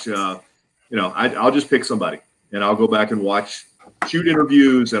I'll watch, I'll just pick somebody, and I'll go back and watch shoot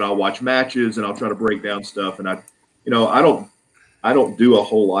interviews, and I'll watch matches, and I'll try to break down stuff. And I don't do a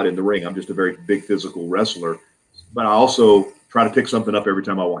whole lot in the ring. I'm just a very big physical wrestler, but I also try to pick something up every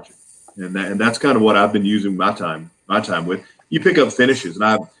time I watch it, and that's kind of what I've been using my time with. You pick up finishes, and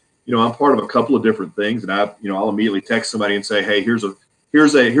I'm part of a couple of different things, and I'll immediately text somebody and say, hey, here's a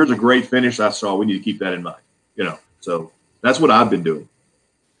great finish I saw. We need to keep that in mind. So that's what I've been doing.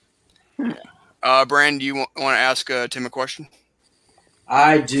 Brandon, do you want to ask Tim a question?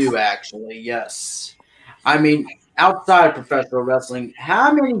 I do, actually, yes. I mean, outside of professional wrestling,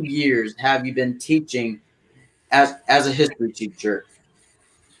 how many years have you been teaching as a history teacher?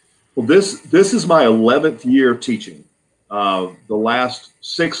 Well, this is my 11th year teaching. The last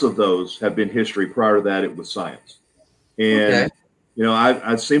 6 of those have been history. Prior to that, it was science. And,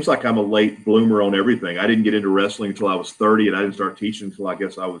 it seems like I'm a late bloomer on everything. I didn't get into wrestling until I was 30, and I didn't start teaching until I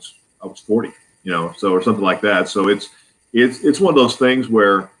guess I was 40, or something like that. So it's one of those things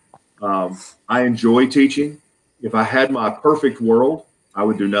where I enjoy teaching. If I had my perfect world, I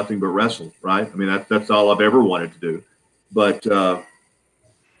would do nothing but wrestle, right? I mean, that's all I've ever wanted to do. But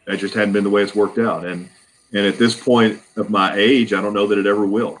that just hadn't been the way it's worked out. And at this point of my age, I don't know that it ever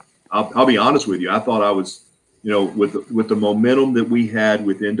will. I'll be honest with you. I thought I was, with the momentum that we had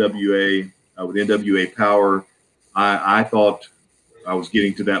with NWA, with NWA Power, I thought I was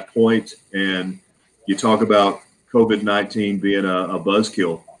getting to that point. And you talk about COVID-19 being a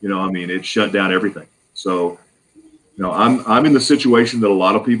buzzkill, it shut down everything. So, I'm in the situation that a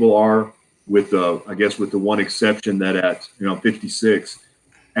lot of people are, with the one exception that at 56.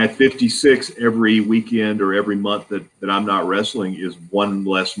 At 56, every weekend or every month that I'm not wrestling is one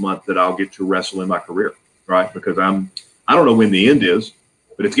less month that I'll get to wrestle in my career, right? Because I don't know when the end is,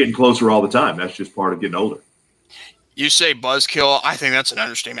 but it's getting closer all the time. That's just part of getting older. You say buzzkill. I think that's an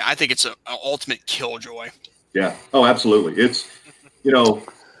understatement. I think it's an ultimate killjoy. Yeah. Oh, absolutely. It's,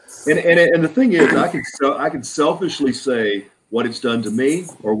 and the thing is, I can selfishly say what it's done to me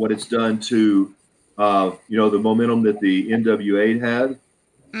or what it's done to, the momentum that the NWA had.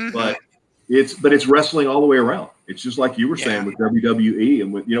 Mm-hmm. But it's wrestling all the way around. It's just like you were saying with WWE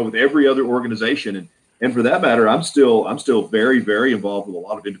and with every other organization, and for that matter, I'm still very, very involved with a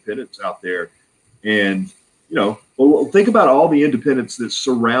lot of independents out there. And think about all the independents that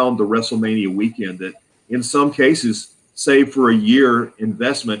surround the WrestleMania weekend that in some cases save for a year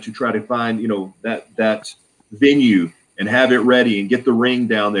investment to try to find that venue and have it ready and get the ring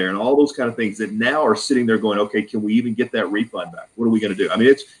down there and all those kind of things that now are sitting there going, okay, can we even get that refund back? What are we going to do? I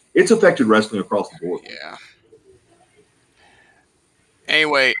mean, it's affected wrestling across the board. Yeah.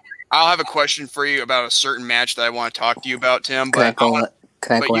 Anyway, I'll have a question for you about a certain match that I want to talk to you about, Tim. Can I go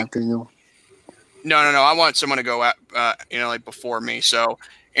after you? No. I want someone to go at, before me. So,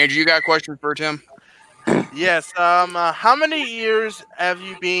 Andrew, you got a question for Tim? Yes. How many years have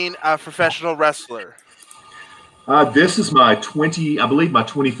you been a professional wrestler? This is my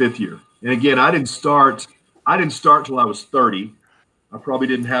 25th year. And again, I didn't start till I was 30. I probably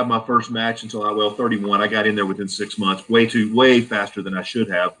didn't have my first match until 31. I got in there within 6 months, way faster than I should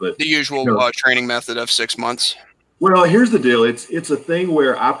have. But the usual training method of 6 months. Well, here's the deal. It's a thing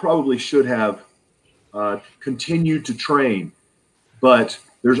where I probably should have continued to train, but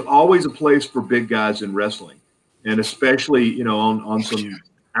there's always a place for big guys in wrestling, and especially on some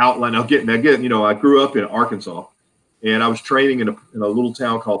outline. I grew up in Arkansas, and I was training in a little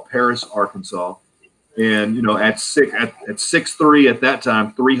town called Paris, Arkansas. And at 6'3" at that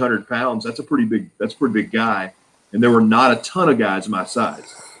time, 300 pounds, that's a pretty big guy. And there were not a ton of guys my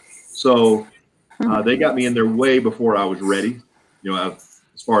size. So they got me in there way before I was ready,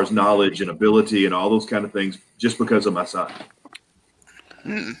 as far as knowledge and ability and all those kind of things, just because of my size.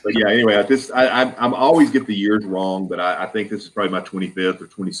 But yeah, anyway, I'm always get the years wrong, but I think this is probably my 25th or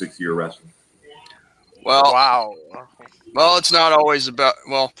 26th year wrestling. Well, wow. Well, it's not always about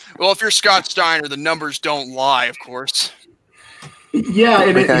if you're Scott Steiner, the numbers don't lie, of course. Yeah,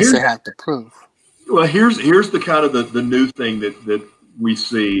 and because they have to prove. Well, here's the kind of the new thing that we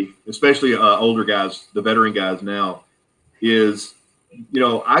see, especially older guys, the veteran guys now, is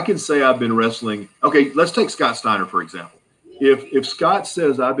I can say I've been wrestling. Okay, let's take Scott Steiner for example. If Scott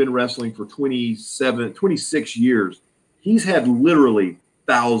says I've been wrestling for 26 years, he's had literally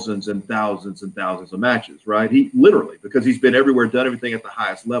thousands and thousands and thousands of matches, right? He literally, because he's been everywhere, done everything at the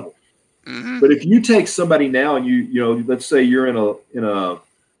highest level. Mm-hmm. But if you take somebody now and you let's say you're in a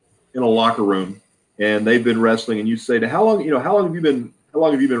locker room and they've been wrestling and you say to how long have you how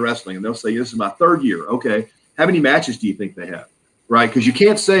long have you been wrestling? And they'll say, this is my 3rd year. Okay. How many matches do you think they have? Right? Because you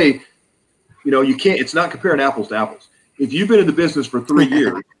can't say, it's not comparing apples to apples. If you've been in the business for 3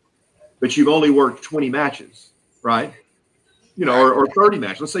 years, but you've only worked 20 matches, right? Or 30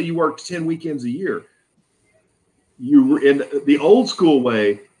 matches. Let's say you worked 10 weekends a year. You were in the old school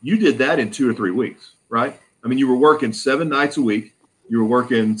way, you did that in 2 or 3 weeks, right? I mean, you were working 7 nights a week. You were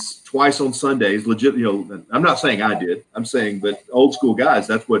working twice on Sundays, legit. I'm not saying I did. I'm saying, but old school guys,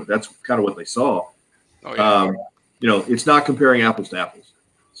 that's kind of what they saw. Oh, yeah. It's not comparing apples to apples.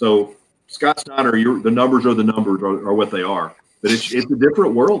 So Scott Steiner, the numbers are what they are. But it's a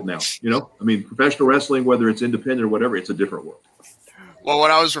different world now. I mean, professional wrestling, whether it's independent or whatever, it's a different world. Well,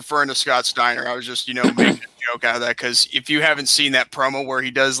 when I was referring to Scott Steiner, I was just, making a joke out of that, because if you haven't seen that promo where he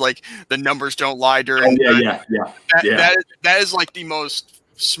does like the numbers don't lie during, that is like the most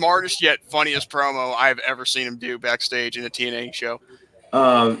smartest yet funniest promo I've ever seen him do backstage in a TNA show.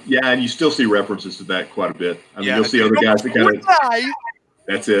 And you still see references to that quite a bit. I mean, you'll see other guys that kind of.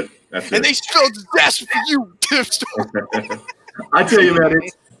 That's it. And they spilled death for you. I tell you, man,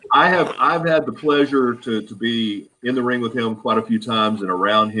 I've had the pleasure to be in the ring with him quite a few times and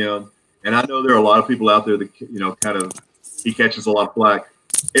around him. And I know there are a lot of people out there that, he catches a lot of flack.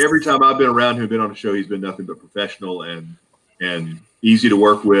 Every time I've been around him, been on a show, he's been nothing but professional and easy to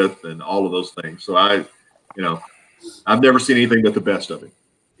work with and all of those things. So I've never seen anything but the best of him.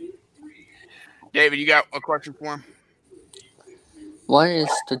 David, you got a question for him? What is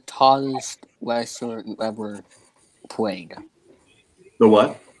the tallest wrestler you ever played? The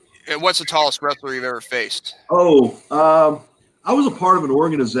what? And what's the tallest wrestler you've ever faced? I was a part of an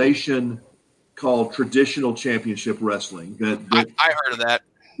organization called Traditional Championship Wrestling. I heard of that.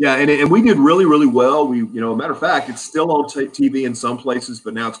 Yeah, and we did really, really well. We, matter of fact, it's still on TV in some places,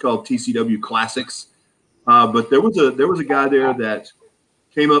 but now it's called TCW Classics. But there was a guy there that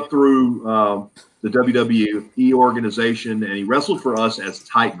came up through the WWE organization, and he wrestled for us as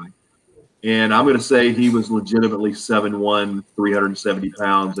Titan. And I'm going to say he was legitimately 7'1", 370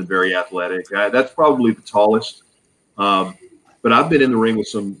 pounds, and very athletic. That's probably the tallest. But I've been in the ring with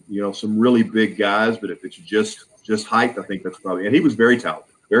some really big guys. But if it's just height, I think that's probably. And he was very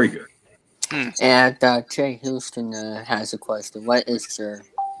talented, very good. And Jay Houston has a question. What is your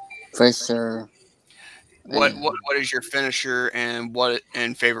finisher? What is your finisher and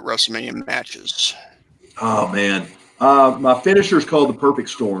favorite WrestleMania matches? Oh man, my finisher is called the Perfect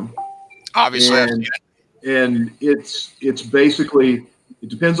Storm. Obviously, and it's basically, it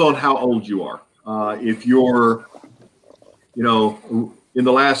depends on how old you are. If you're, in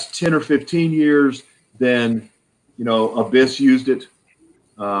the last 10 or 15 years, then, Abyss used it.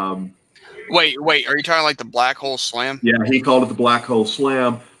 Wait, are you talking like the Black Hole Slam? Yeah, he called it the Black Hole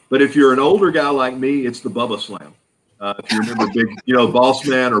Slam. But if you're an older guy like me, it's the Bubba Slam. If you remember Big, Boss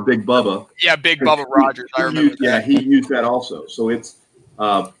Man or Big Bubba. Yeah, Big Bubba Rogers. I remember that. Yeah, he used that also. So it's,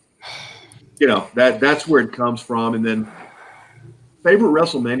 that's where it comes from. And then favorite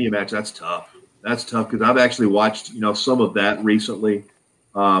WrestleMania match, that's tough. That's tough because I've actually watched, some of that recently.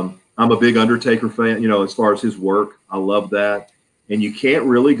 I'm a big Undertaker fan, as far as his work. I love that. And you can't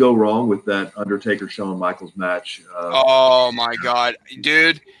really go wrong with that Undertaker-Shawn Michaels match. Oh, my God.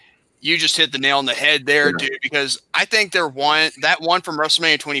 Dude, you just hit the nail on the head there, dude, because I think that one from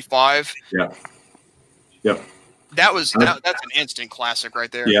WrestleMania 25. Yeah. Yep. That's an instant classic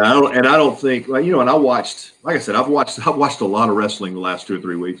right there. Yeah, I don't think, and I watched, like I said, I've watched a lot of wrestling the last 2 or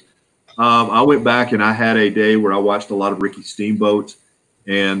 3 weeks. I went back and I had a day where I watched a lot of Ricky Steamboat,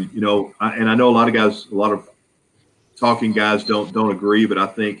 and I know a lot of talking guys don't agree, but I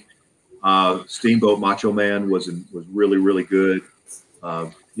think Steamboat Macho Man was really, really good.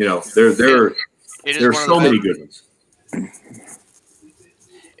 There's so many good ones.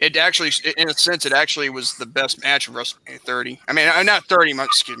 It actually, in a sense, it actually was the best match of WrestleMania 30. I mean, not 30,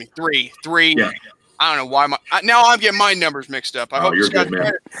 excuse me, 3. Yeah. I don't know why now I'm getting my numbers mixed up. I hope Scott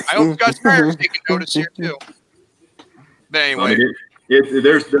Steiner's taking notice here too. But anyway,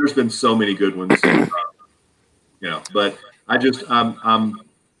 there's been so many good ones, But I don't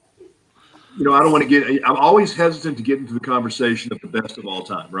want to get. I'm always hesitant to get into the conversation of the best of all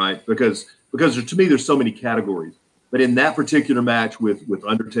time, right? Because to me, there's so many categories. But in that particular match with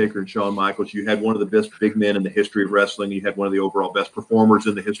Undertaker and Shawn Michaels, you had one of the best big men in the history of wrestling. You had one of the overall best performers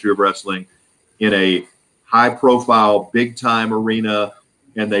in the history of wrestling in a high-profile, big-time arena,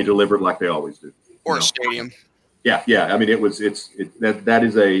 and they delivered like they always do. Or a stadium. Yeah. I mean, that was an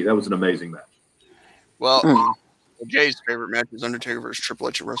amazing match. Well, Jay's favorite match is Undertaker versus Triple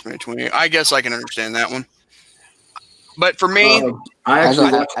H at WrestleMania 28. I guess I can understand that one. But for me, I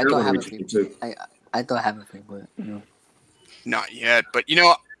don't have a favorite. I don't have a favorite. Not yet, but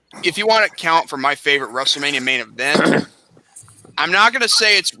if you want to count for my favorite WrestleMania main event, I'm not going to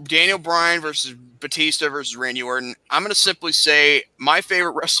say it's Daniel Bryan versus Batista versus Randy Orton. I'm going to simply say my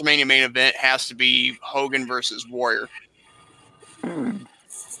favorite WrestleMania main event has to be Hogan versus Warrior.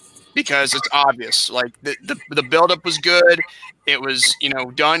 Because it's obvious. Like, the buildup was good. It was,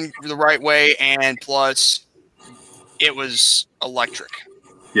 done the right way, and plus, it was electric.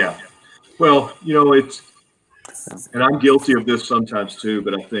 Yeah. Well, it's, and I'm guilty of this sometimes too,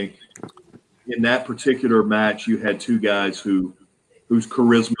 but I think in that particular match, you had two guys whose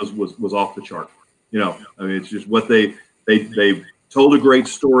charisma was off the chart. It's just what they told a great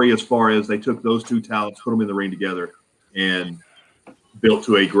story as far as they took those two talents, put them in the ring together, and built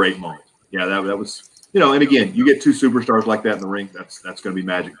to a great moment. Yeah, that was, and again, you get two superstars like that in the ring, that's going to be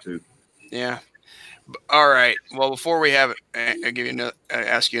magic too. Yeah. All right. Well, before we ask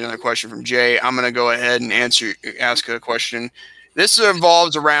you another question from Jay, I'm going to go ahead and ask a question. This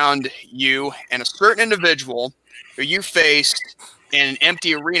involves around you and a certain individual who you faced in an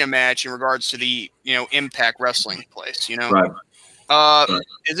empty arena match in regards to the, Impact Wrestling place, Right.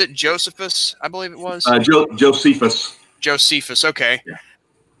 Is it Josephus? I believe it was. Josephus. Josephus. Okay. Yeah.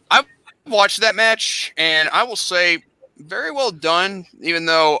 I watched that match, and I will say very well done, even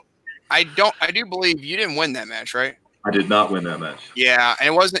though I do believe you didn't win that match, right? I did not win that match. Yeah, and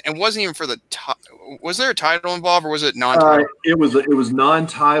it wasn't even for the was there a title involved, or was it non-title? It was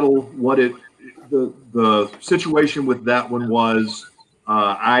non-title. The situation with that one was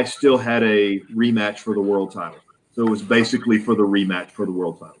I still had a rematch for the world title. So it was basically for the rematch for the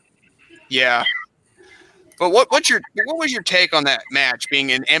world title. Yeah. But what was your take on that match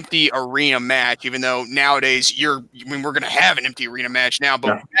being an empty arena match, even though nowadays we're going to have an empty arena match now,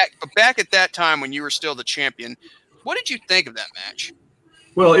 but back at that time when you were still the champion, what did you think of that match?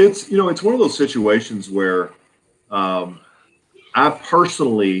 Well, it's one of those situations where I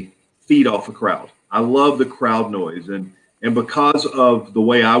personally feed off a crowd. I love the crowd noise, and because of the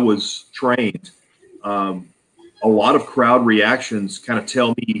way I was trained, a lot of crowd reactions kind of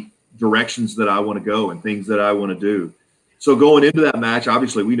tell me directions that I want to go and things that I want to do. So going into that match,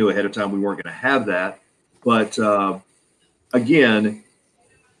 obviously we knew ahead of time we weren't going to have that. But again,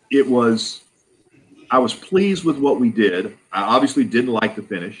 I was pleased with what we did. I obviously didn't like the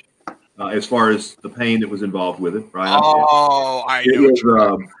finish as far as the pain that was involved with it. Right? Oh, I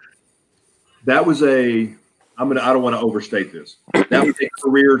know. That was I don't want to overstate this. That was a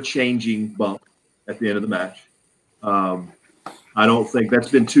career-changing bump at the end of the match. I don't think that's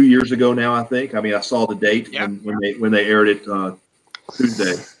been 2 years ago now. I think. I mean, I saw the date when they aired it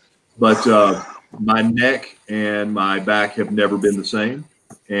Tuesday, but my neck and my back have never been the same.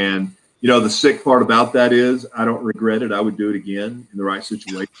 And the sick part about that is I don't regret it. I would do it again in the right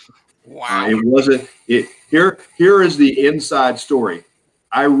situation. Wow. It wasn't it. Here is the inside story.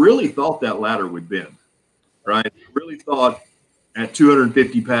 I really thought that ladder would bend. Right. I really thought at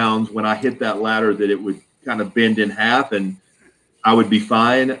 250 pounds when I hit that ladder that it would kind of bend in half and I would be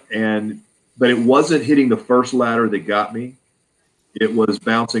fine. But it wasn't hitting the first ladder that got me. It was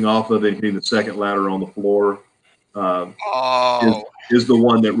bouncing off of it, hitting the second ladder on the floor. Is the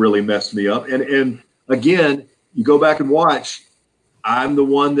one that really messed me up. And again, you go back and watch. I'm the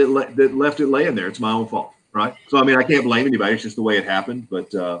one that left it laying there. It's my own fault, right? So I mean, I can't blame anybody. It's just the way it happened.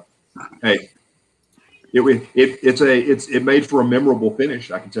 But hey, it made for a memorable finish.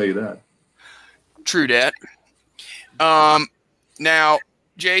 I can tell you that. True that. Now,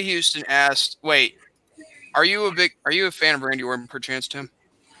 Jay Houston asked, "Wait, are you a fan of Randy Orton, perchance, Tim?"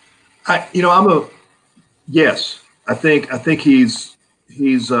 Yes. I think he's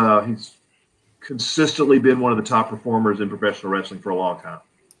consistently been one of the top performers in professional wrestling for a long time.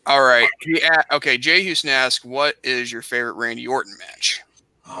 All right. Okay. Jay Houston asked, "What is your favorite Randy Orton match?"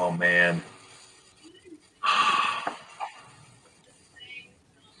 Oh man.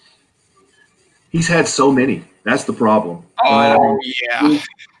 He's had so many. That's the problem. Oh yeah.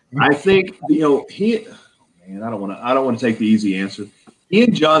 I think I don't want to take the easy answer. He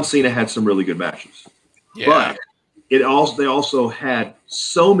and John Cena had some really good matches. Yeah. But they also had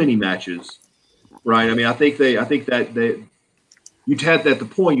so many matches, right? I mean, I think that you had at the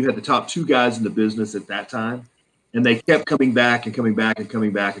point you had the top two guys in the business at that time, and they kept coming back and coming back and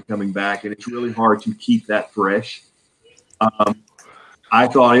coming back and coming back, and it's really hard to keep that fresh. I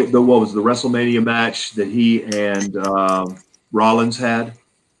thought what was the WrestleMania match that he and Rollins had?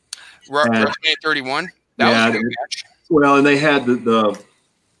 WrestleMania 31. That was a good match. Well, and they had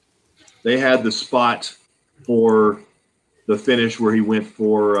the spot for the finish where he went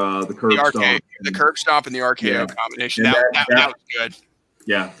for the curb stomp. The curb stomp and the RKO combination. That was good.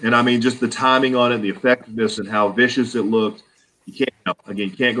 Yeah, and I mean just the timing on it, the effectiveness, and how vicious it looked. You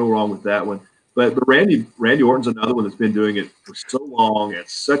can't go wrong with that one. But Randy Orton's another one that's been doing it for so long at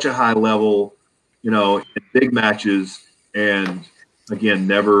such a high level, in big matches, and again,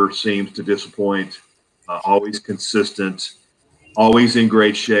 never seems to disappoint. Always consistent, always in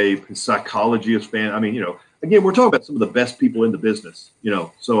great shape. His psychology is again, we're talking about some of the best people in the business,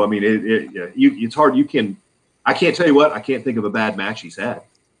 So it's hard. I can't tell you what, I can't think of a bad match he's had.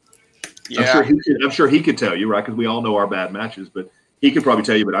 Yeah. I'm sure he could tell you, right? Because we all know our bad matches, but he could probably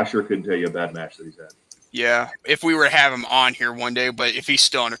tell you, but I sure couldn't tell you a bad match that he's had. Yeah, if we were to have him on here one day, but if he's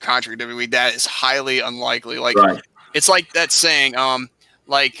still under contract with WWE, that is highly unlikely. Right. It's like that saying,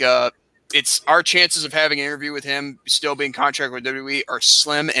 it's our chances of having an interview with him still being contract with WWE are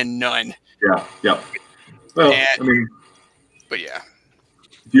slim and none. Yeah. Well, but yeah,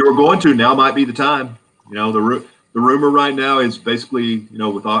 if you were going to, now might be the time. The rumor right now is basically,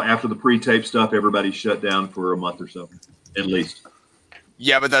 after the pre-tape stuff, everybody's shut down for a month or so, at least.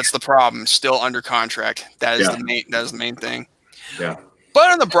 Yeah, but that's the problem. Still under contract. That is the main thing. Yeah.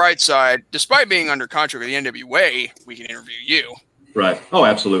 But on the bright side, despite being under contract with the NWA, we can interview you. Right. Oh,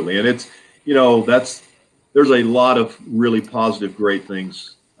 absolutely. And it's, there's a lot of really positive, great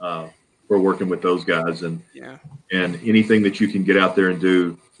things for working with those guys, and anything that you can get out there and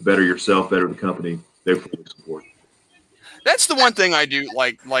do to better yourself, better the company, they fully support. That's the one thing I do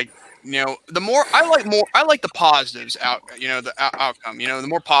like. The more I like the positives out, the outcome, the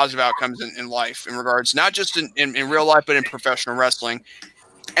more positive outcomes in life in regards, not just in real life, but in professional wrestling.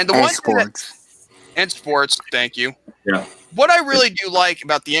 And the one sports. And sports. Thank you. Yeah. What I really do like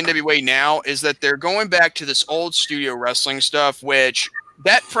about the NWA now is that they're going back to this old studio wrestling stuff, which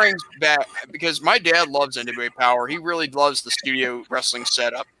that brings back, because my dad loves NWA Power. He really loves the studio wrestling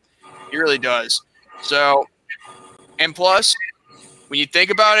setup. He really does. So, and plus, when you think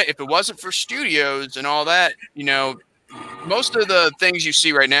about it, if it wasn't for studios and all that, most of the things you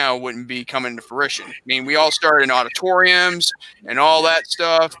see right now wouldn't be coming to fruition. I mean, we all started in auditoriums and all that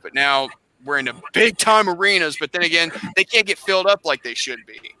stuff, but now we're into big time arenas. But then again, they can't get filled up like they should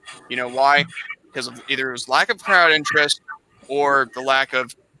be. You know why? Because of either it was lack of crowd interest or the lack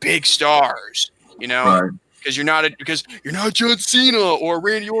of big stars. Because you're not John Cena or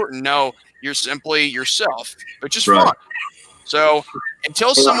Randy Orton. No, you're simply yourself, which is fun. So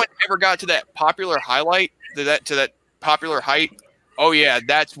until someone ever got to that popular highlight, to that popular height, oh yeah,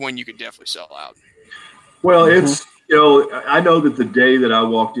 that's when you could definitely sell out. Well, it's I know that the day that I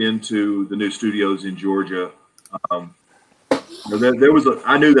walked into the new studios in Georgia, I knew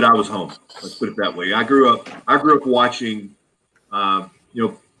that I was home. Let's put it that way. I grew up watching. I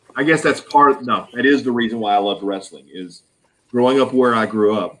guess that is the reason why I loved wrestling. Is growing up where I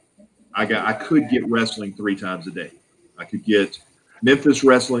grew up, I could get wrestling 3 times a day. I could get Memphis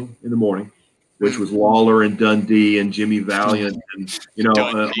wrestling in the morning, which was Lawler and Dundee and Jimmy Valiant and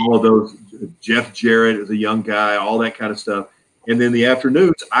all of those, Jeff Jarrett as a young guy, all that kind of stuff. And then the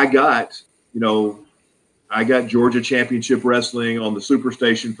afternoons, I got Georgia Championship Wrestling on the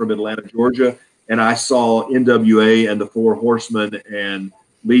Superstation from Atlanta, Georgia, and I saw NWA and the Four Horsemen and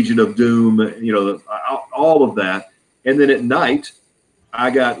Legion of Doom, all of that. And then at night, I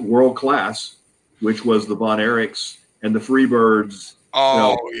got World Class, which was the Von Erichs and the Freebirds.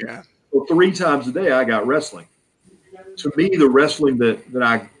 Oh, yeah. So 3 times a day, I got wrestling. To me, the wrestling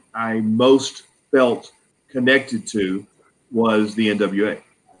that I most felt connected to was the NWA.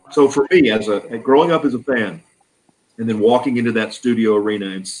 So for me, growing up as a fan, and then walking into that studio arena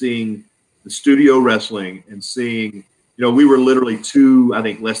and seeing the studio wrestling and seeing, we were literally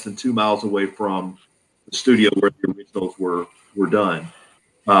less than 2 miles away from the studio where the originals were done.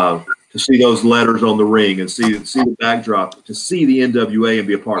 To see those letters on the ring and see the backdrop, to see the NWA and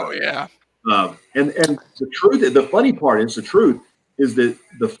be a part of it. Yeah. And the truth, the funny part is, the truth is that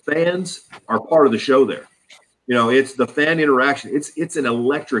the fans are part of the show there. It's the fan interaction. It's an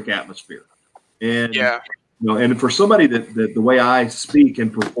electric atmosphere. And, and for somebody that the way I speak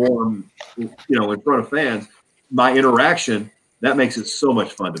and perform, in front of fans, my interaction, that makes it so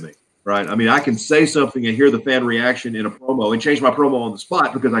much fun to me. Right. I mean, I can say something and hear the fan reaction in a promo and change my promo on the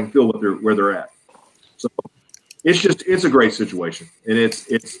spot because I can feel where they're at. So it's a great situation, and it's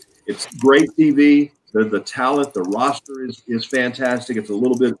great TV. The talent, the roster is fantastic. It's a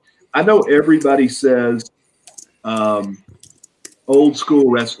little bit. I know everybody says old school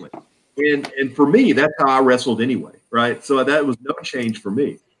wrestling, and for me, that's how I wrestled anyway. Right. So that was no change for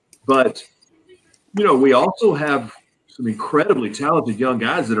me. But we also have some incredibly talented young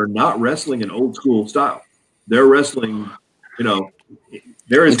guys that are not wrestling in old school style. They're wrestling,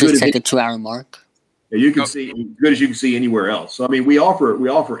 they're as good as the 2-hour mark. You can see as good as you can see anywhere else. So I mean, we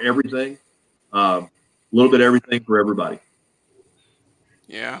offer everything, a little bit of everything for everybody.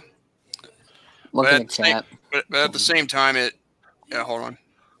 Yeah. Look But at the chat. But at the same time, hold on.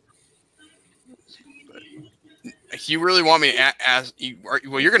 If you really want me to ask,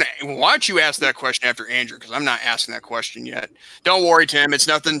 why don't you ask that question after Andrew? Because I'm not asking that question yet. Don't worry, Tim. It's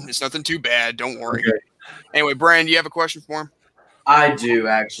nothing too bad. Don't worry. Okay. Anyway, Brian, do you have a question for him? I do,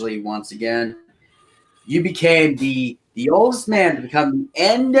 actually, once again. You became the oldest man to become the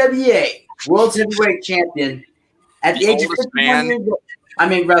NWA World Heavyweight Champion at the age of 51 years old. I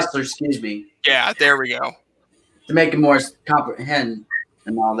mean, wrestler, excuse me. Yeah, there we go. To make it more comprehend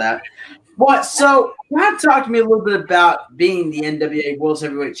and all that. But so, kind of talk to me a little bit about being the NWA World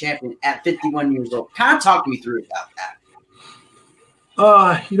Heavyweight Champion at 51 years old. Kind of talk me through about that.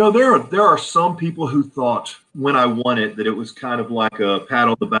 There are some people who thought when I won it that it was kind of like a pat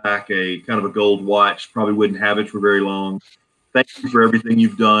on the back, a kind of a gold watch. Probably wouldn't have it for very long. Thank you for everything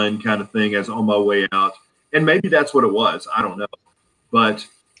you've done, kind of thing, as on my way out. And maybe that's what it was. I don't know. But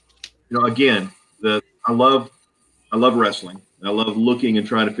again, I love wrestling. I love looking and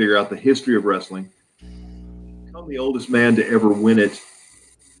trying to figure out the history of wrestling. I'm the oldest man to ever win it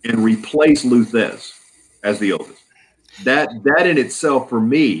and replace Lou Thez as the oldest. That in itself for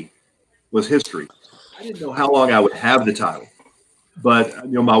me was history. I didn't know how long I would have the title, but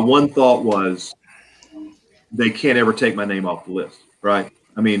my one thought was they can't ever take my name off the list, right?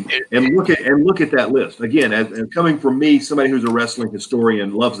 I mean, and look at that list again. As coming from me, somebody who's a wrestling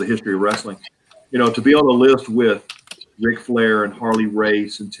historian, loves the history of wrestling. To be on the list with Ric Flair and Harley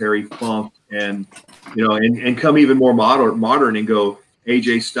Race and Terry Funk and come even more modern and go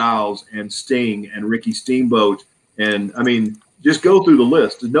AJ Styles and Sting and Ricky Steamboat. And I mean, just go through the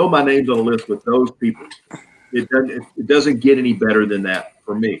list. To know my name's on the list with those people, it doesn't get any better than that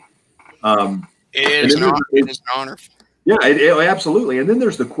for me. It is an honor. Yeah, absolutely. And then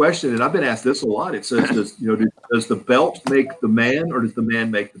there's the question, and I've been asked this a lot. It says, does the belt make the man, or does the man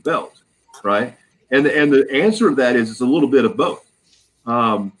make the belt? Right? And the answer to that is it's a little bit of both.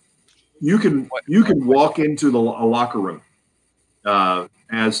 You can walk into a locker room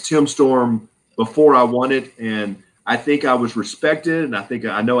as Tim Storm before I won it, and I think I was respected, and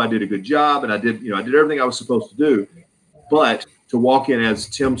I know I did a good job, and I did everything I was supposed to do. But to walk in as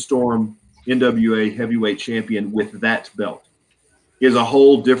Tim Storm, NWA Heavyweight Champion with that belt is a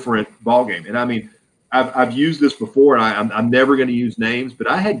whole different ballgame. And I mean, I've used this before, and I'm never going to use names, but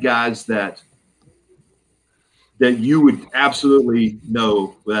I had guys that you would absolutely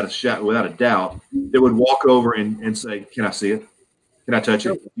know without a doubt that would walk over and say, "Can I see it? Can I touch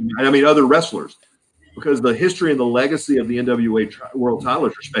it?" And I mean, other wrestlers, because the history and the legacy of the NWA World Title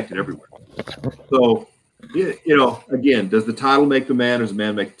is respected everywhere. So, again, does the title make the man, or does the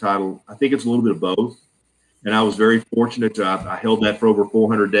man make the title? I think it's a little bit of both. And I was very fortunate I held that for over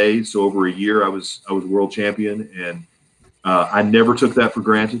 400 days. So over a year, I was world champion, and I never took that for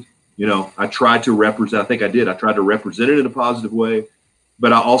granted. I tried to represent. I think I did. I tried to represent it in a positive way,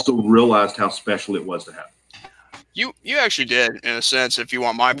 but I also realized how special it was to have. You actually did, in a sense, if you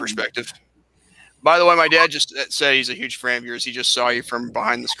want my perspective. By the way, my dad just said he's a huge fan of yours. He just saw you from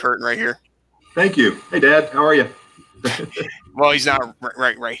behind this curtain right here. Thank you. Hey, Dad, how are you? Well, he's not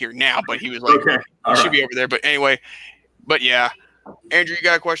right here now, but he was like, okay. He should be over there. But anyway, yeah. Andrew, you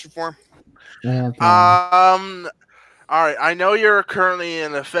got a question for him? All right. I know you're currently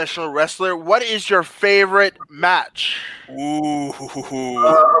an professional wrestler. What is your favorite match? Ooh.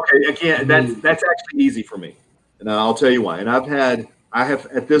 Okay. Again, that's actually easy for me, and I'll tell you why. And I have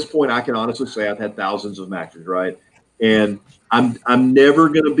at this point, I can honestly say I've had thousands of matches, right? And I'm never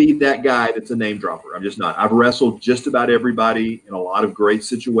going to be that guy that's a name dropper. I'm just not. I've wrestled just about everybody in a lot of great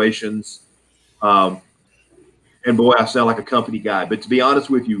situations. And boy, I sound like a company guy. But to be honest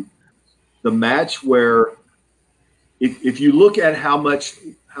with you, the match where if you look at how much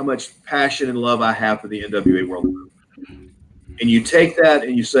passion and love I have for the NWA World Cup, and you take that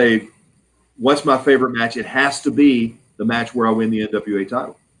and you say, what's my favorite match? It has to be the match where I win the NWA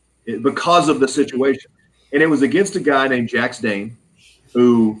title because of the situation. And it was against a guy named Jax Dane,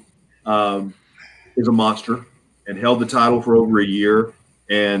 who is a monster and held the title for over a year.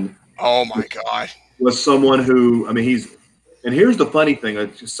 And oh my God, was someone who, I mean, and here's the funny thing,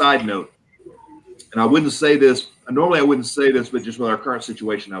 a side note, and I wouldn't say this, normally I wouldn't say this, but just with our current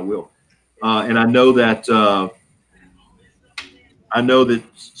situation, I will. And I know that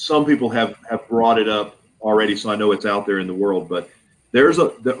some people have brought it up already, so I know it's out there in the world, but there's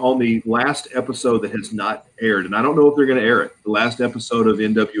on the last episode that has not aired, and I don't know if they're going to air it. The last episode of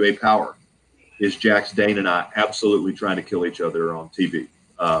NWA Power is Jax Dane and I absolutely trying to kill each other on TV.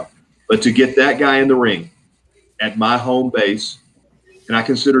 But to get that guy in the ring at my home base, and I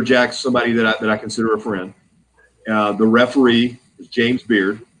consider Jax somebody that I consider a friend. The referee was James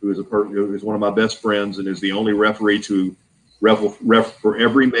Beard, who is one of my best friends and is the only referee to ref for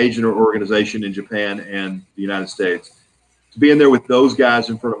every major organization in Japan and the United States. To be in there with those guys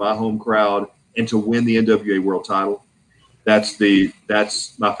in front of my home crowd and to win the NWA World Title, that's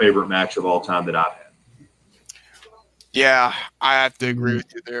my favorite match of all time that I've had. Yeah, I have to agree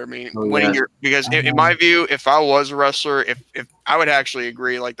with you there. I mean, because in my view, if I was a wrestler, if I would actually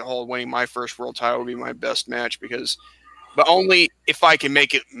agree, like the whole winning my first world title would be my best match but only if I can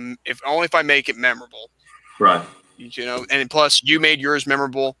make it, if I make it memorable. Right. You know, and plus you made yours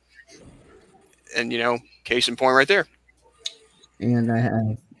memorable, and case in point right there. And I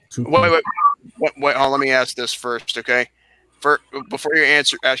have two. Wait, hold on, let me ask this first, okay? Before you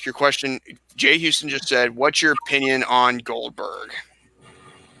ask your question, Jay Houston just said, "What's your opinion on Goldberg?"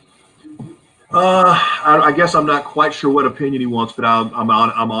 I guess I'm not quite sure what opinion he wants, but I'm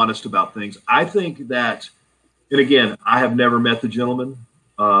honest about things. I think that, and again, I have never met the gentleman.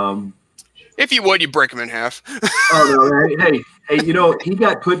 If you would, you break him in half. Oh no! Hey! He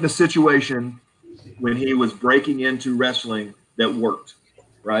got put in a situation when he was breaking into wrestling that worked,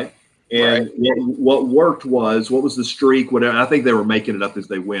 right? And what worked what was the streak? Whatever. I think they were making it up as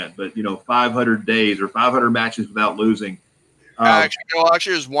they went, but 500 days or 500 matches without losing. Actually,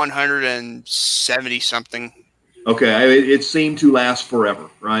 it was 170 something. Okay, it seemed to last forever,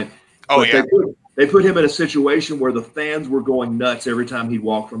 right? Oh, but yeah. They put him in a situation where the fans were going nuts every time he'd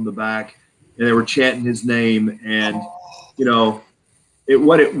walk from the back, and they were chanting his name. And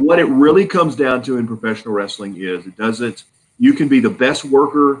what it really comes down to in professional wrestling is you can be the best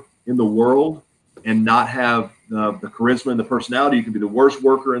worker in the world and not have the charisma and the personality. You can be the worst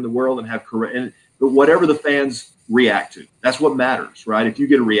worker in the world and have charisma, but whatever the fans react to, that's what matters, right? If you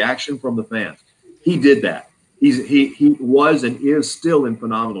get a reaction from the fans, he did that. He was and is still in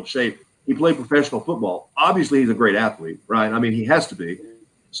phenomenal shape. He played professional football. Obviously, he's a great athlete, right? I mean, he has to be.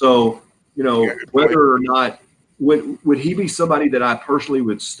 So, whether or not would he be somebody that I personally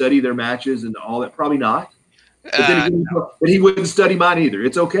would study their matches and all that? Probably not. But then again, but he wouldn't study mine either.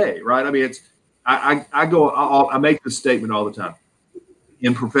 It's okay, right? I mean, I make this statement all the time.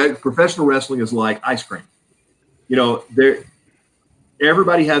 In professional wrestling is like ice cream.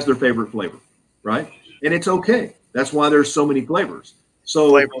 Everybody has their favorite flavor, right? And it's okay. That's why there's so many flavors. So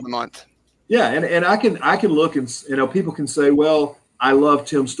flavor of the month. Yeah, and I can look and people can say, well, I love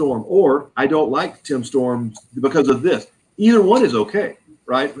Tim Storm, or I don't like Tim Storm because of this. Either one is okay,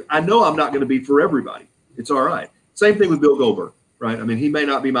 right? I know I'm not going to be for everybody. It's all right. Same thing with Bill Goldberg, right? I mean, he may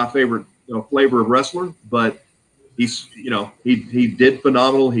not be my favorite flavor of wrestler, but he's he did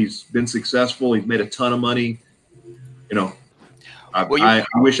phenomenal. He's been successful. He's made a ton of money. I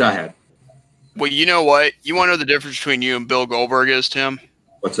wish I had. Well, you know what? You want to know the difference between you and Bill Goldberg is, Tim?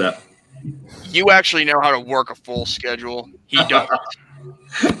 What's that? You actually know how to work a full schedule. He doesn't.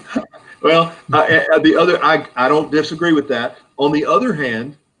 Well, I don't disagree with that. On the other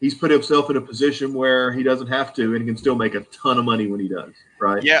hand, he's put himself in a position where he doesn't have to, and he can still make a ton of money when he does,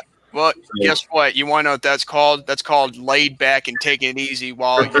 right? Yeah. Well, guess what? You want to know what that's called? That's called laid back and taking it easy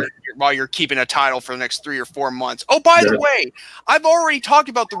while you're keeping a title for the next 3 or 4 months. Oh, by the way, I've already talked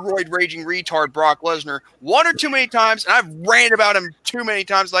about the roid raging retard Brock Lesnar one or too many times, and I've ranted about him too many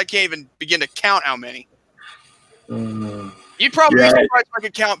times that I can't even begin to count how many. You'd probably be surprised if I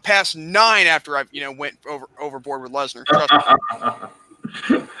could count past 9 after I went overboard with Lesnar.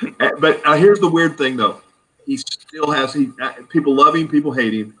 But here's the weird thing, though. He still has people love him, people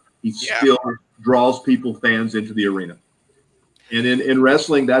hate him. He still draws fans into the arena. And in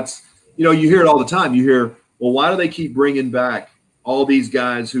wrestling, that's, you hear it all the time. You hear, well, why do they keep bringing back all these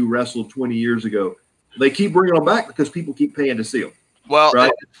guys who wrestled 20 years ago? They keep bringing them back because people keep paying to see them. Well,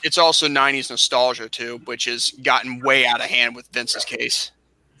 right? It's also 90s nostalgia, too, which has gotten way out of hand with Vince's case.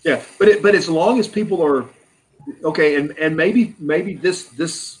 Yeah, but as long as people are okay, and maybe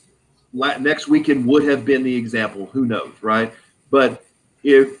this next weekend would have been the example. Who knows, right? But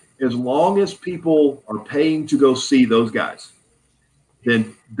as long as people are paying to go see those guys,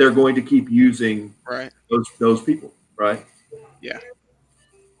 then they're going to keep using those people, right? Yeah.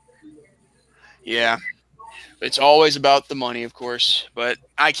 Yeah. It's always about the money, of course, but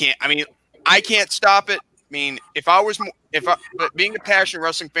I can't stop it. I mean, but being a passionate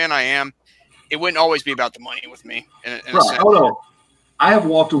wrestling fan I am, it wouldn't always be about the money with me. In a sense. Oh no. I've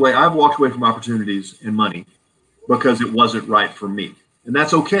walked away from opportunities and money because it wasn't right for me. And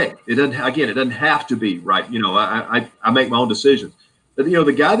that's okay. It doesn't have to be right. I make my own decisions. But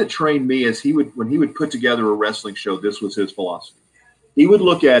the guy that trained me when he would put together a wrestling show, this was his philosophy. He would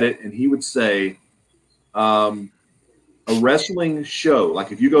look at it and he would say, a wrestling show,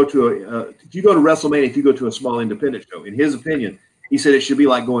 like if you go to WrestleMania, if you go to a small independent show, in his opinion, He said it should be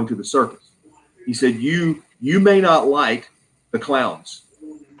like going to the circus. He said you may not like the clowns,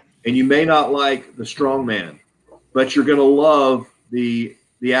 and you may not like the strongman, but you're going to love the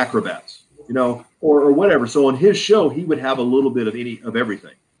acrobats, or whatever. So on his show, he would have a little bit of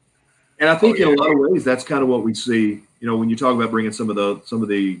everything. And I think in a lot of ways, that's kind of what we see, when you talk about bringing some of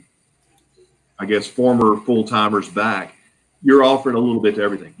the, I guess, former full-timers back, you're offering a little bit to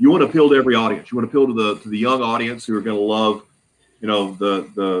everything. You want to appeal to every audience. You want to appeal to the young audience who are going to love,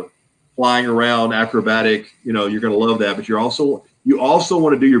 the flying around acrobatic, you're going to love that. But you also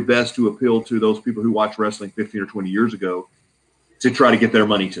want to do your best to appeal to those people who watched wrestling 15 or 20 years ago to try to get their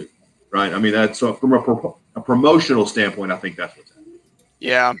money too, right? I mean, that's from a promotional standpoint, I think that's what's happening.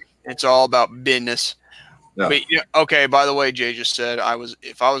 Yeah, it's all about business. Yeah. But, okay, by the way, Jay just said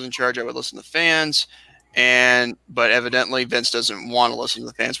if I was in charge, I would listen to fans. But evidently Vince doesn't want to listen to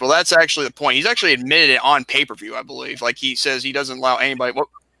the fans. Well, that's actually the point. He's actually admitted it on pay-per-view, I believe. Like he says he doesn't allow anybody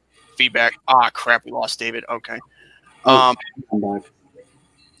feedback. Ah, crap, we lost David. Okay.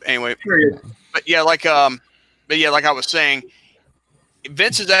 Anyway, but like I was saying,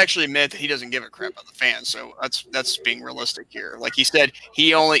 Vince has actually admitted that he doesn't give a crap about the fans. So that's being realistic here. Like he said, he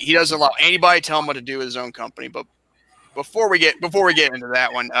doesn't allow anybody to tell him what to do with his own company. But before we get into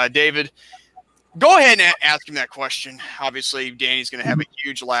that one, David, go ahead and ask him that question. Obviously, Danny's going to have a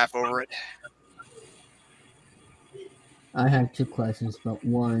huge laugh over it. I have two questions, but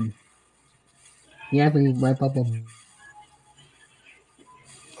one, do you have any red bubble?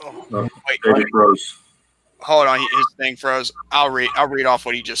 David froze. Hold on, his thing froze. I'll read off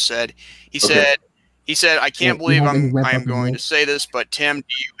what he just said. He said, I can't believe I am going to say this, but Tim, do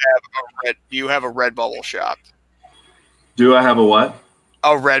you have a red bubble shop? Do I have a what?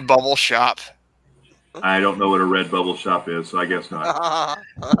 A red bubble shop. I don't know what a red bubble shop is, so I guess not.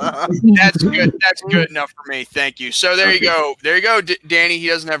 That's good. That's good enough for me. Thank you. So there you go. There you go, Danny. He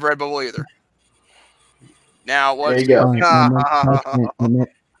doesn't have red bubble either. Now what's There you go.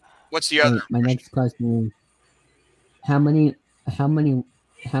 What's the other? My next question is, how many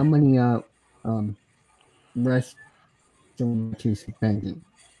wrestling matches suspended?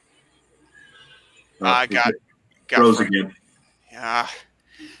 I got froze again. Yeah,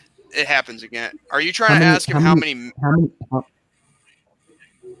 it happens again. Are you trying to ask him how many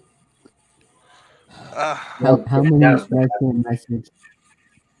wrestling matches?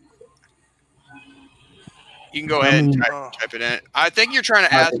 You can go ahead and type it in. I think you're trying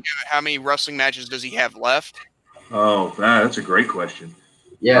to ask him how many wrestling matches does he have left? Oh, that's a great question.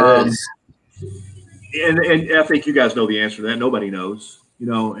 Yeah, it is. And I think you guys know the answer to that. Nobody knows,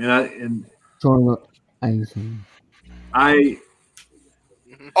 and I.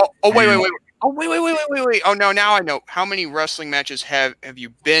 Oh, wait. Oh, wait. Oh, no, now I know. How many wrestling matches have you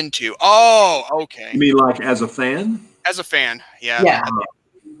been to? Oh, okay. You mean like as a fan? As a fan, yeah. Yeah.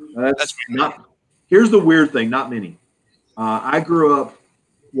 That's not. Here's the weird thing, not many. I grew up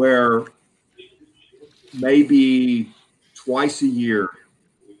where maybe twice a year,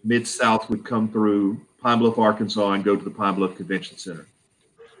 Mid-South would come through Pine Bluff, Arkansas, and go to the Pine Bluff Convention Center.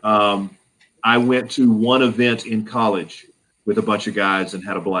 I went to one event in college with a bunch of guys and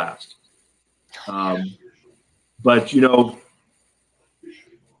had a blast. But, you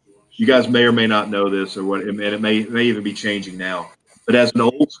guys may or may not know this, or what, and it may even be changing now. But as an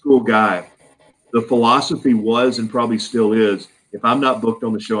old school guy, the philosophy was and probably still is, if I'm not booked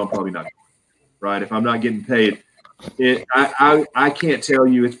on the show, I'm probably not going, right? If I'm not getting paid, I can't tell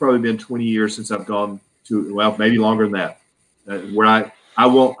you. It's probably been 20 years since I've gone to, well, maybe longer than that, where I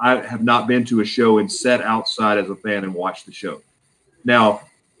have not been to a show and sat outside as a fan and watched the show. Now,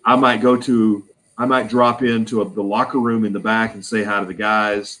 I might drop into the locker room in the back and say hi to the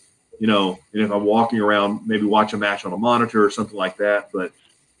guys, and if I'm walking around, maybe watch a match on a monitor or something like that. But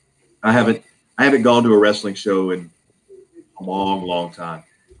I haven't gone to a wrestling show in a long, long time.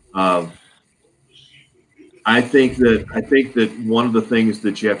 I think that one of the things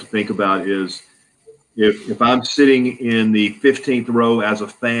that you have to think about is if I'm sitting in the 15th row as a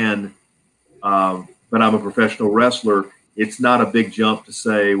fan, but I'm a professional wrestler, it's not a big jump to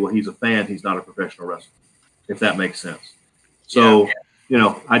say, well, he's a fan, he's not a professional wrestler, if that makes sense. So,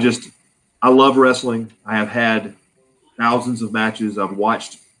 I love wrestling. I have had thousands of matches. I've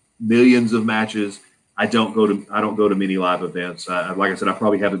watched millions of matches. I don't go to many live events. Like I said, I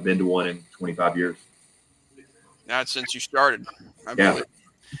probably haven't been to one in 25 years. Not since you started. I Yeah. believe.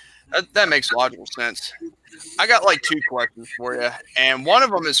 That makes logical sense. I got like two questions for you, and one of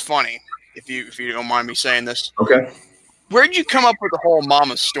them is funny. If you don't mind me saying this. Okay. Where'd you come up with the whole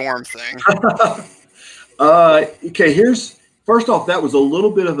Mama Storm thing? Okay. First off, that was a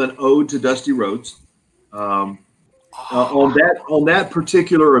little bit of an ode to Dusty Rhodes. On that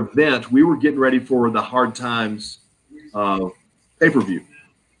particular event, we were getting ready for the Hard Times pay-per-view.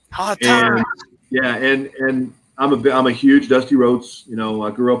 Hard Times. And I'm a huge Dusty Rhodes.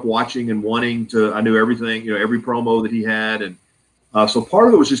 I grew up watching and wanting to. I knew everything. Every promo that he had, and so part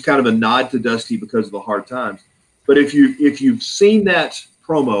of it was just kind of a nod to Dusty because of the Hard Times. But if you've seen that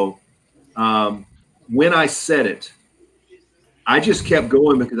promo, when I said it, I just kept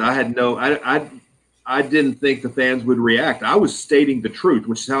going because I didn't think the fans would react. I was stating the truth,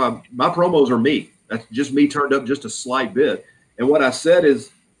 which is how my promos are me. That's just me turned up just a slight bit. And what I said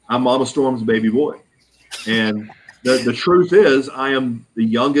is, I'm Mama Storm's baby boy. And the truth is, I am the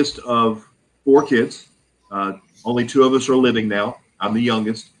youngest of 4 kids. Only 2 of us are living now. I'm the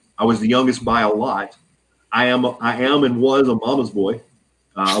youngest. I was the youngest by a lot. I am and was a mama's boy.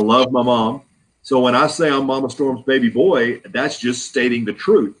 I love my mom. So when I say I'm Mama Storm's baby boy, that's just stating the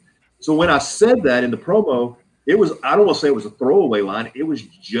truth. So when I said that in the promo, I don't want to say it was a throwaway line. It was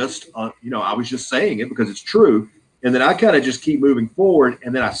just, I was just saying it because it's true. And then I kind of just keep moving forward,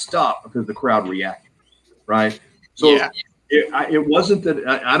 and then I stop because the crowd reacted, right? So Yeah. It wasn't that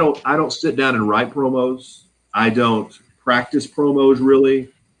I don't sit down and write promos. I don't practice promos really.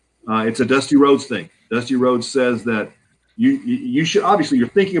 It's a Dusty Rhodes thing. Dusty Rhodes says that you should, obviously you're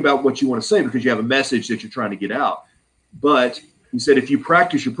thinking about what you want to say because you have a message that you're trying to get out. But he said if you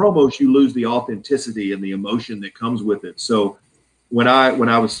practice your promos, you lose the authenticity and the emotion that comes with it. So when I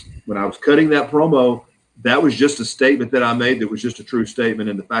was cutting that promo, that was just a statement that I made that was just a true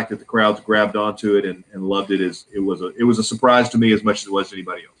statement, and the fact that the crowds grabbed onto it and loved it it was a surprise to me as much as it was to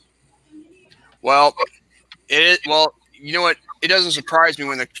anybody else. Well, you know what? It doesn't surprise me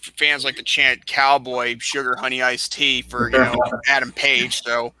when the fans like to chant "Cowboy Sugar Honey Iced Tea" for Adam Page.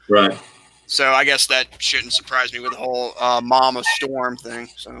 So right. So I guess that shouldn't surprise me with the whole Mama Storm thing.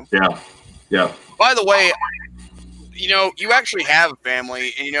 So yeah. By the way, you actually have a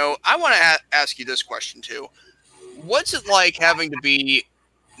family, and I want to ask you this question too. What's it like having to be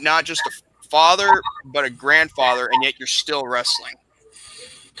not just a father but a grandfather, and yet you're still wrestling?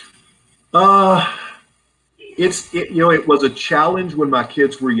 It was a challenge when my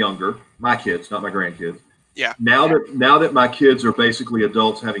kids were younger. My kids, not my grandkids. Yeah. Now that my kids are basically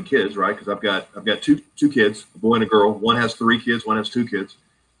adults having kids, right? Because I've got two kids, a boy and a girl. One has 3 kids, one has 2 kids.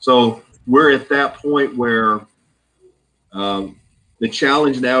 So we're at that point where the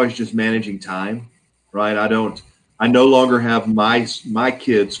challenge now is just managing time, right? I no longer have my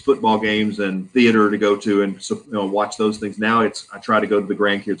kids' football games and theater to go to and watch those things. Now I try to go to the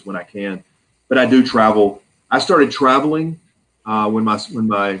grandkids when I can, but I do travel. I started traveling when my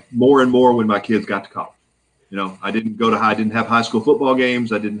kids got to college. I didn't have high school football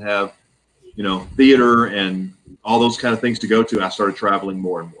games. I didn't have, theater and all those kind of things to go to. I started traveling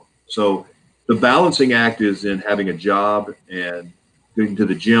more and more. So the balancing act is in having a job and going to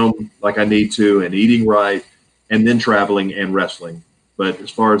the gym like I need to and eating right, and then traveling and wrestling. But as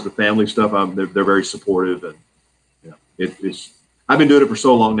far as the family stuff, they're very supportive, and I've been doing it for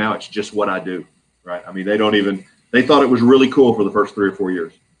so long now. It's just what I do, right? I mean, they thought it was really cool for the first 3 or 4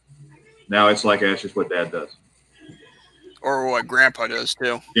 years. Now it's like that's just what Dad does, or what Grandpa does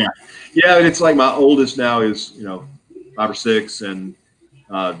too. Yeah. It's like my oldest now is 5 or 6, and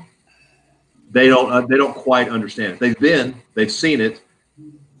they don't quite understand it. They've seen it,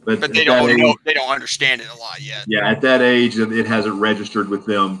 but they don't know. They don't understand it a lot yet. Yeah, at that age, it hasn't registered with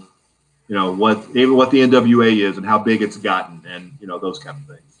them. What the NWA is and how big it's gotten, and those kind of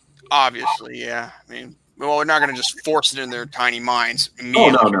things. Obviously, yeah. I mean, well, we're not going to just force it in their tiny minds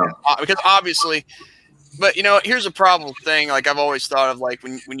immediately. Oh, no. Because obviously, but here's a problem thing. Like I've always thought of, like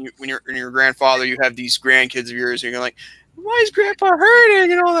when you're your grandfather, you have these grandkids of yours, and you're like, why is Grandpa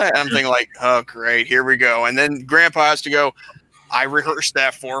hurting and all that? And I'm thinking like, oh, great, here we go. And then Grandpa has to go, I rehearsed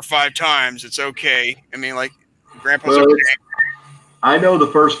that 4 or 5 times. It's okay. I mean, like, Grandpa's okay. I know the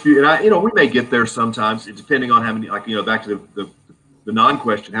first few, and we may get there sometimes, depending on how many, back to the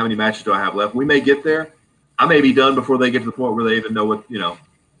non-question, how many matches do I have left? We may get there. I may be done before they get to the point where they even know what, I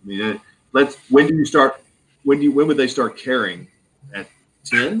mean, when would they start caring? At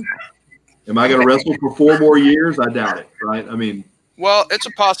 10? Am I going to wrestle for 4 more years? I doubt it, right? I mean, well, it's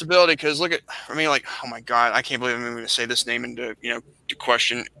a possibility because oh my God, I can't believe I'm going to say this name into, to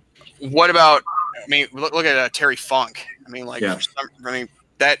question. What about, look at Terry Funk.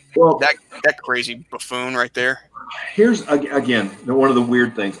 That crazy buffoon right there. Here's, again, one of the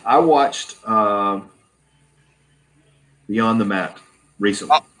weird things. I watched Beyond the Mat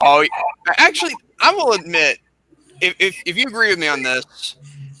recently. Actually, I will admit, if you agree with me on this,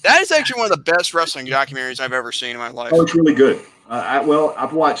 that is actually one of the best wrestling documentaries I've ever seen in my life. Oh, it's really good. I've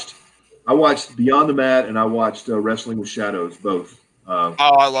watched I watched Beyond the Mat and I watched Wrestling with Shadows, both.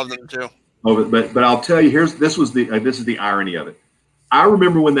 I love them too. But I'll tell you, this is the irony of it. I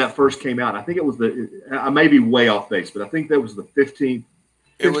remember when that first came out. I think it was I may be way off base, but I think that was the 15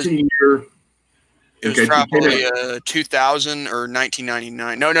 year. It was probably 2000 or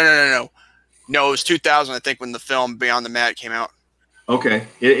 1999. No. No, it was 2000. I think when the film Beyond the Mat came out. Okay.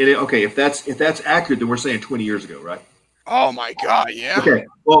 Okay. If that's accurate, then we're saying 20 years ago, right? Oh my God, yeah. Okay.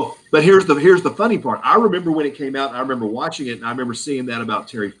 Well, but here's the funny part. I remember when it came out, and I remember watching it, and I remember seeing that about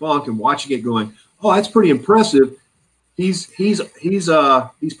Terry Funk and watching it, going, "Oh, that's pretty impressive." He's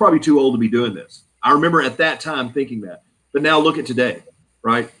probably too old to be doing this. I remember at that time thinking that. But now look at today,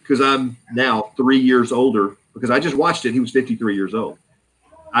 right? Because I'm now 3 years older. Because I just watched it. He was 53 years old.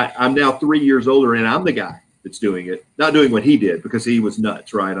 I'm now 3 years older, and I'm the guy that's doing it, not doing what he did because he was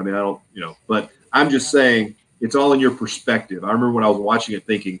nuts, right? I mean, I don't, but I'm just saying it's all in your perspective. I remember when I was watching it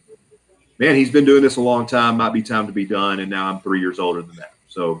thinking, man, he's been doing this a long time. Might be time to be done. And now I'm 3 years older than that.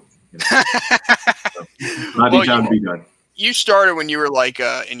 So, might be time to be done. You started when you were in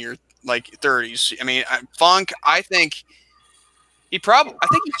your 30s. I mean, Funk, I think he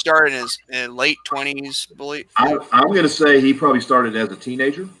started in his late 20s, believe. I'm going to say he probably started as a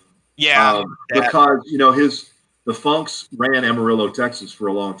teenager. Yeah, because the Funks ran Amarillo, Texas, for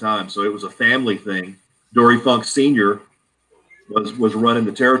a long time, so it was a family thing. Dory Funk Sr. was running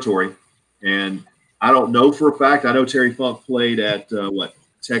the territory, and I don't know for a fact. I know Terry Funk played at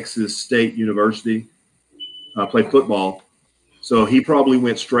Texas State University, played football, so he probably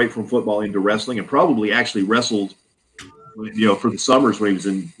went straight from football into wrestling, and probably actually wrestled, for the summers when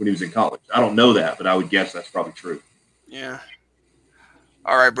he was in college. I don't know that, but I would guess that's probably true. Yeah.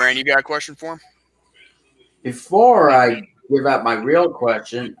 All right, Brandon, you got a question for him? Before I give out my real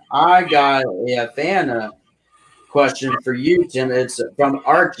question, I got a fan question for you, Tim. It's from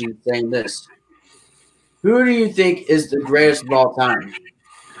Archie saying this. Who do you think is the greatest of all time?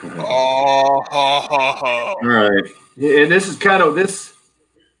 All right. And this is kind of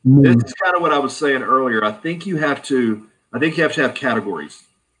what I was saying earlier. I think you have to have categories.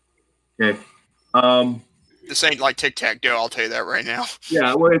 Okay. This ain't like tic-tac-toe, I'll tell you that right now.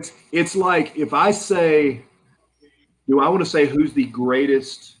 Yeah, well, it's like if I say, do I want to say who's the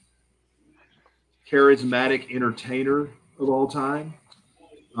greatest charismatic entertainer of all time?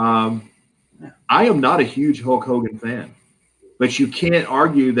 I am not a huge Hulk Hogan fan, but you can't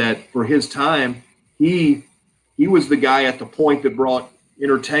argue that for his time, he was the guy at the point that brought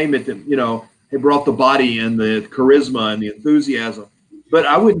entertainment, that it brought the body and the charisma and the enthusiasm. But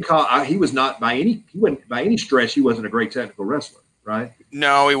I wouldn't he wasn't by any stretch, he wasn't a great technical wrestler, right?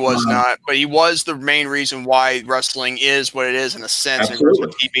 No, he was not. But he was the main reason why wrestling is what it is in a sense, absolutely.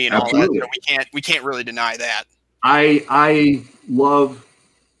 And TV and all that. So we can't really deny that. I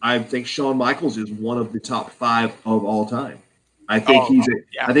think Shawn Michaels is one of the top 5 of all time. I think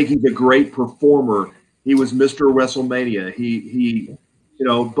I think he's a great performer. He was Mr. WrestleMania. He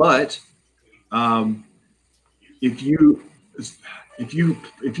but if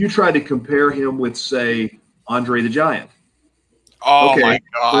you try to compare him with, say, Andre the Giant. Oh, okay, my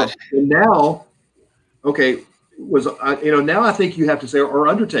God. And now, now I think you have to say, or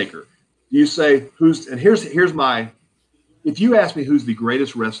Undertaker. You say here's my, if you ask me who's the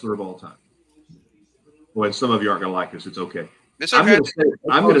greatest wrestler of all time, boy, some of you aren't going to like this. It's okay. I'm going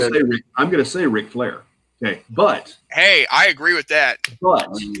to say Ric Flair. Okay, but hey, I agree with that.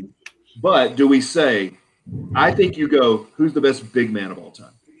 But do we say? I think you go, who's the best big man of all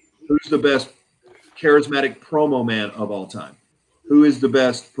time? Who's the best charismatic promo man of all time? Who is the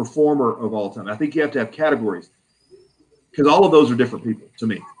best performer of all time? I think you have to have categories because all of those are different people to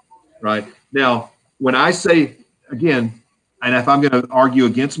me, right? Now, when I say, again, and if I'm going to argue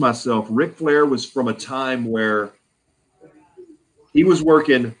against myself, Ric Flair was from a time where he was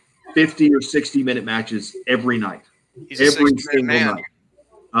working 50 or 60-minute matches every night. Every single night.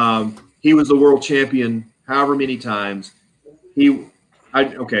 He was the world champion however many times. If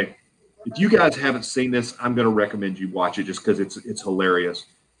you guys haven't seen this, I'm going to recommend you watch it just because it's hilarious.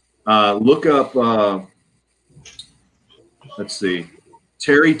 Look up, let's see,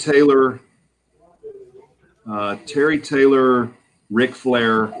 Terry Taylor, Ric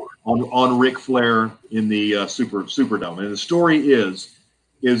Flair on Ric Flair in the Superdome. And the story is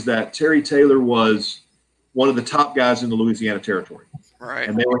that Terry Taylor was one of the top guys in the Louisiana Territory. Right.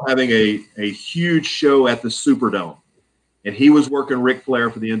 And they were having a huge show at the Superdome. And he was working Ric Flair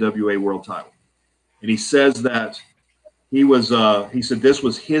for the NWA World title. And he says that he said this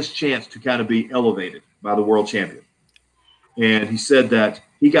was his chance to kind of be elevated by the world champion. And he said that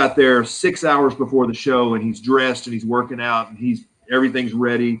he got there 6 hours before the show and he's dressed and he's working out and everything's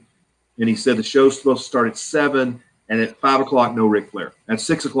ready. And he said the show's supposed to start at 7, and at 5 o'clock, no Ric Flair. At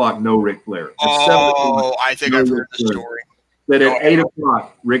 6 o'clock, no Ric Flair. At 7 o'clock, I think no I've Ric heard the Flair. story. That at 8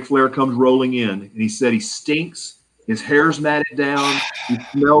 o'clock, Ric Flair comes rolling in, and he said he stinks. His hair's matted down. He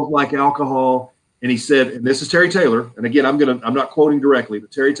smells like alcohol. And he said, and this is Terry Taylor, and again, I'm not quoting directly,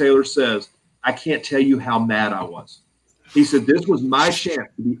 but Terry Taylor says, I can't tell you how mad I was. He said, this was my chance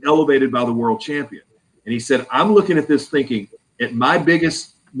to be elevated by the world champion. And he said, I'm looking at this thinking, at my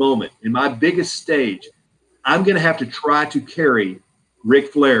biggest moment, in my biggest stage, I'm going to have to try to carry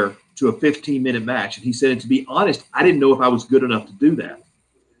Ric Flair to a 15-minute match. And he said, and to be honest, I didn't know if I was good enough to do that.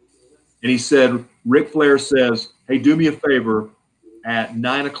 And he said, Ric Flair says, hey, do me a favor. At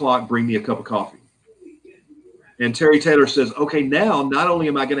 9 o'clock, bring me a cup of coffee. And Terry Taylor says, okay, now not only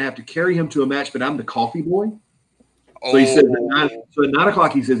am I going to have to carry him to a match, but I'm the coffee boy. So he said, so at 9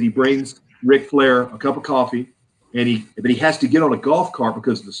 o'clock, he says he brings Ric Flair a cup of coffee, but he has to get on a golf cart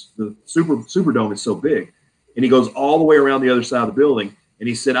because the Superdome is so big. And he goes all the way around the other side of the building. And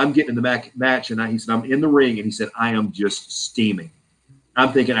he said, I'm getting in the match. And he said, I'm in the ring. And he said, I am just steaming.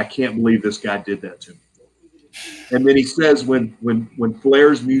 I'm thinking, I can't believe this guy did that to me. And then he says, when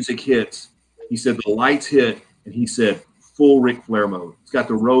Flair's music hits, he said the lights hit, and he said, full Ric Flair mode. He's got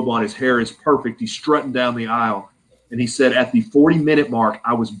the robe on. His hair is perfect. He's strutting down the aisle. And he said, at the 40-minute mark,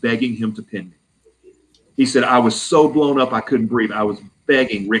 I was begging him to pin me. He said, I was so blown up I couldn't breathe. I was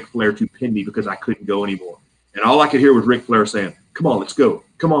begging Ric Flair to pin me because I couldn't go anymore. And all I could hear was Ric Flair saying, come on, let's go.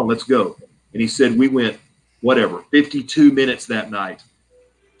 Come on, let's go. And he said, we went, 52 minutes that night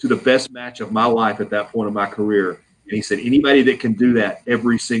to the best match of my life at that point in my career. And he said, anybody that can do that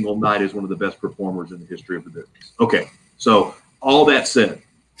every single night is one of the best performers in the history of the business. Okay, so all that said,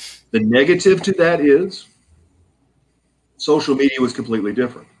 the negative to that is social media was completely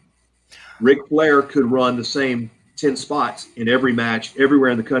different. Ric Flair could run the same 10 spots in every match everywhere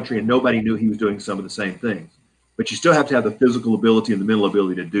in the country, and nobody knew he was doing some of the same things. But you still have to have the physical ability and the mental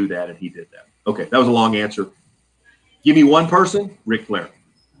ability to do that, and he did that. Okay, that was a long answer. Give me one person, Ric Flair.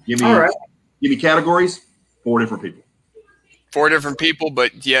 Give me categories, 4 different people. 4 different people,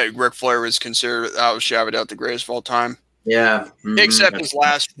 but yeah, Ric Flair was considered, I was shouted out the greatest of all time. Yeah. Mm-hmm. Except his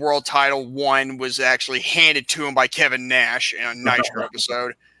last world title one was actually handed to him by Kevin Nash in a Nitro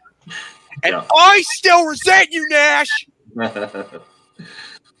episode. And I still resent you, Nash.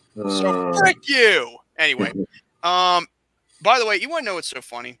 So frick you. Anyway, by the way, you want to know what's so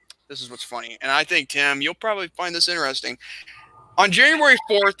funny? This is what's funny. And I think, Tim, you'll probably find this interesting. On January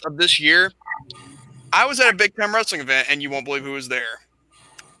 4th of this year, I was at a big time wrestling event, and you won't believe who was there.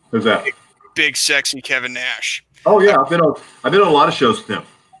 Who's that? Big sexy Kevin Nash. Oh yeah, I've been on a lot of shows with him.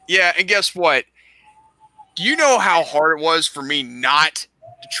 Yeah, and guess what? Do you know how hard it was for me not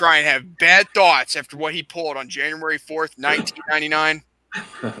to try and have bad thoughts after what he pulled on January 4th, 1999?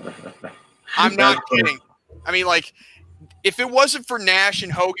 I'm not kidding. I mean, like, if it wasn't for Nash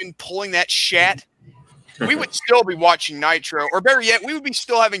and Hogan pulling that shat, we would still be watching Nitro, or better yet, we would be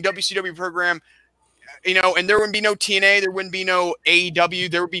still having WCW program, you know, and there wouldn't be no TNA, there wouldn't be no AEW,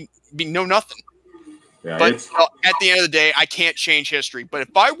 there would be no nothing. Yeah, but at the end of the day, I can't change history. But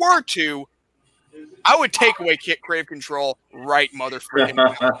if I were to, I would take away Crave Control right motherfucking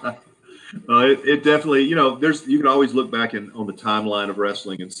now. It definitely, you know, you can always look back on the timeline of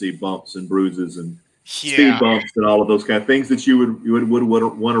wrestling and see bumps and bruises and speed bumps and all of those kind of things that you would want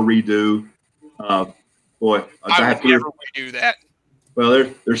to redo. Boy, I would never redo that.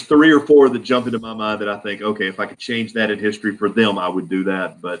 Well, there's 3 or 4 that jump into my mind that I think, okay, if I could change that in history for them, I would do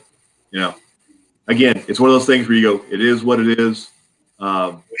that. But, you know, again, it's one of those things where you go, it is what it is.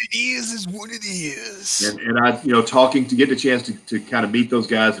 What it is what it is. And I, you know, get a chance to kind of meet those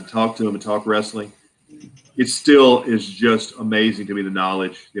guys and talk to them and talk wrestling. It still is just amazing to me, the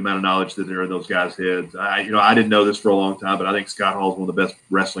amount of knowledge that there are in those guys' heads. I didn't know this for a long time, but I think Scott Hall is one of the best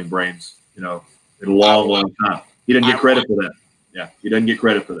wrestling brains, you know, in a long time. He doesn't get credit for that. Yeah, he doesn't get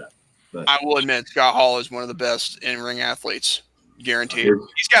credit for that. But I will admit, Scott Hall is one of the best in-ring athletes, guaranteed.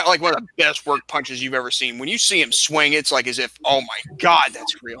 He's got like one of the best work punches you've ever seen. When you see him swing, it's like as if, oh my God,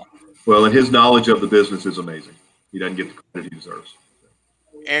 that's real. Well, and his knowledge of the business is amazing. He doesn't get the credit he deserves.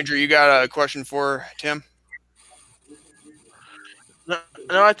 Andrew, you got a question for Tim? No,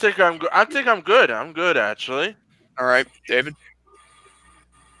 I think I'm good. I'm good. I'm good, actually. All right, David.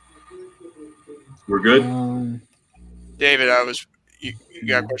 We're good. David, you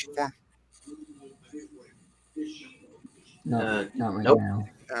got a question for him? No, not right nope. now.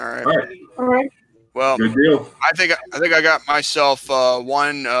 All right. Well, good deal. I think I got myself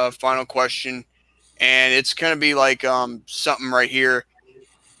one final question, and it's gonna be like something right here.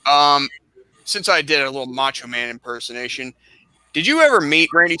 Since I did a little Macho Man impersonation, Did you ever meet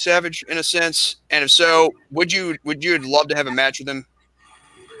Randy Savage in a sense? And if so, would you love to have a match with him?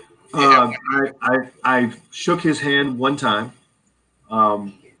 I shook his hand one time,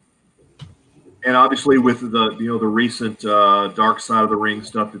 and obviously with the recent Dark Side of the Ring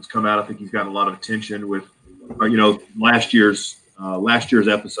stuff that's come out, I think he's gotten a lot of attention with last year's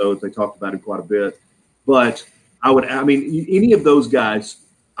episodes. They talked about him quite a bit, but any of those guys,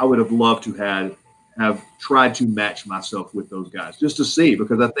 I would have loved to have tried to match myself with those guys just to see,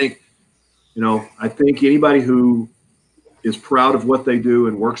 because I think anybody who is proud of what they do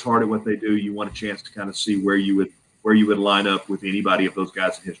and works hard at what they do, you want a chance to kind of see where you would line up with anybody of those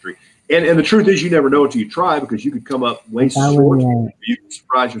guys in history. And the truth is, you never know until you try, because you could come up way short. You can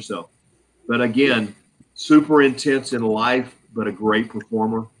surprise yourself. But again, super intense in life, but a great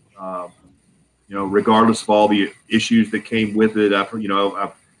performer. Regardless of all the issues that came with it, I've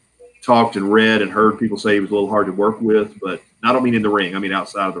talked and read and heard people say he was a little hard to work with, but I don't mean in the ring. I mean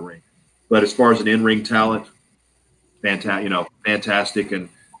outside of the ring. But as far as an in-ring talent, fantastic, and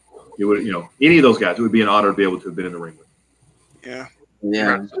it would, any of those guys, it would be an honor to be able to have been in the ring with. Yeah.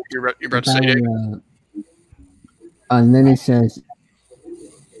 You're about to say, Dave? And then it says,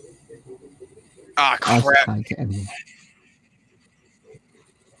 crap. hi to everyone.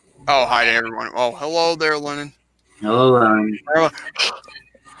 Oh, hi to everyone. Oh, hello there, Lennon. Hello, Lennon.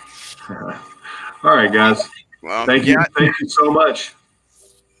 All right, guys. Well, thank you so much.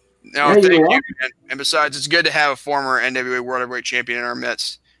 No, thank you. And besides, it's good to have a former NWA World Heavyweight Champion in our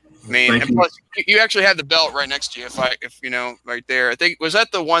midst. I mean, and plus, you actually have the belt right next to you. Right there. I think, was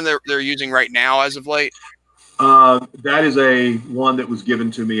that the one that they're using right now as of late? That is a one that was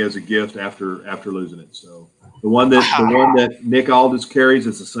given to me as a gift after losing it. So the one that Nick Aldis carries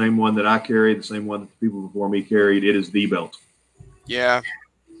is the same one that I carry, the same one that the people before me carried. It is the belt. Yeah.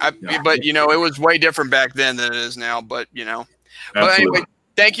 But it was way different back then than it is now. But Absolutely. But anyway,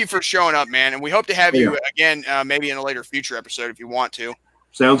 thank you for showing up, man. And we hope to have you again, maybe in a later future episode if you want to.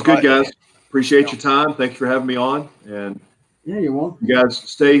 Sounds good, guys. Appreciate your time. Thanks for having me on. And you're welcome. You guys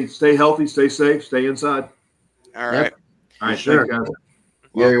stay healthy, stay safe, stay inside. All right. Yep. All right. Sure. Thanks, guys.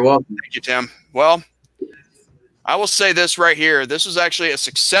 You're welcome. Thank you, Tim. Well, I will say this right here. This was actually a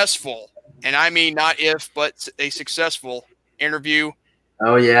successful, and I mean not if, but a successful interview.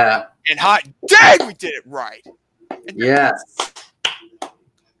 Oh, yeah. And hot dang, we did it right. Yes.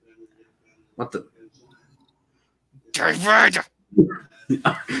 What the? David!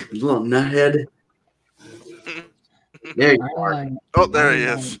 Little nuthead. There you are. Oh, there he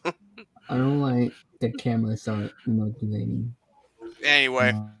is. I don't like the camera start motivating.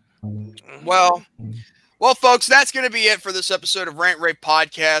 Anyway, well, folks, that's going to be it for this episode of Rant N Rave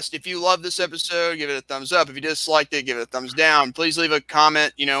Podcast. If you love this episode, give it a thumbs up. If you disliked it, give it a thumbs down. Please leave a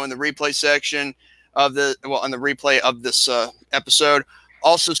comment, in the replay section on the replay of this episode.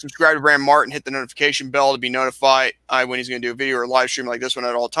 Also, subscribe to Brand Martin, hit the notification bell to be notified when he's going to do a video or a live stream like this one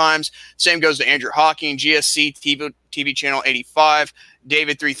at all times. Same goes to Andrew Hawking, GSC TV channel 85,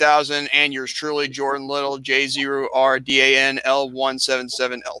 David 3000, and yours truly, Jordan Little,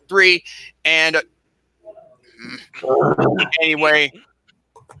 J0RDANL177L3. And anyway,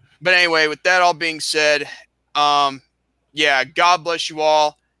 with that all being said, God bless you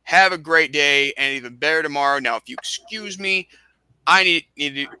all. Have a great day and even better tomorrow. Now, if you excuse me, I need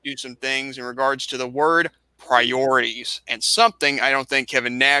to do some things in regards to the word priorities, and something I don't think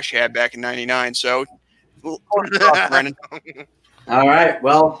Kevin Nash had back in '99. So, Brennan. All right.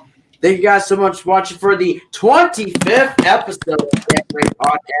 Well, thank you guys so much for watching for the 25th episode of the Rant N Rave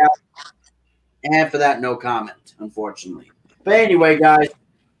Podcast. And for that, no comment, unfortunately. But anyway, guys,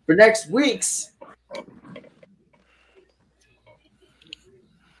 for next week's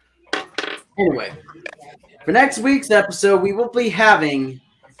episode, we will be having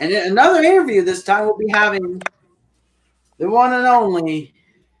another interview. This time we'll be having the one and only,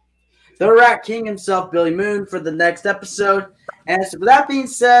 the Rat King himself, Billy Moon, for the next episode. And so with that being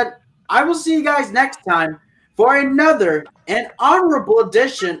said, I will see you guys next time for another and honorable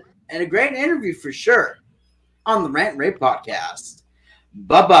edition and a great interview for sure on the Rant N Rave Podcast.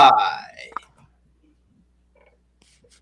 Bye-bye.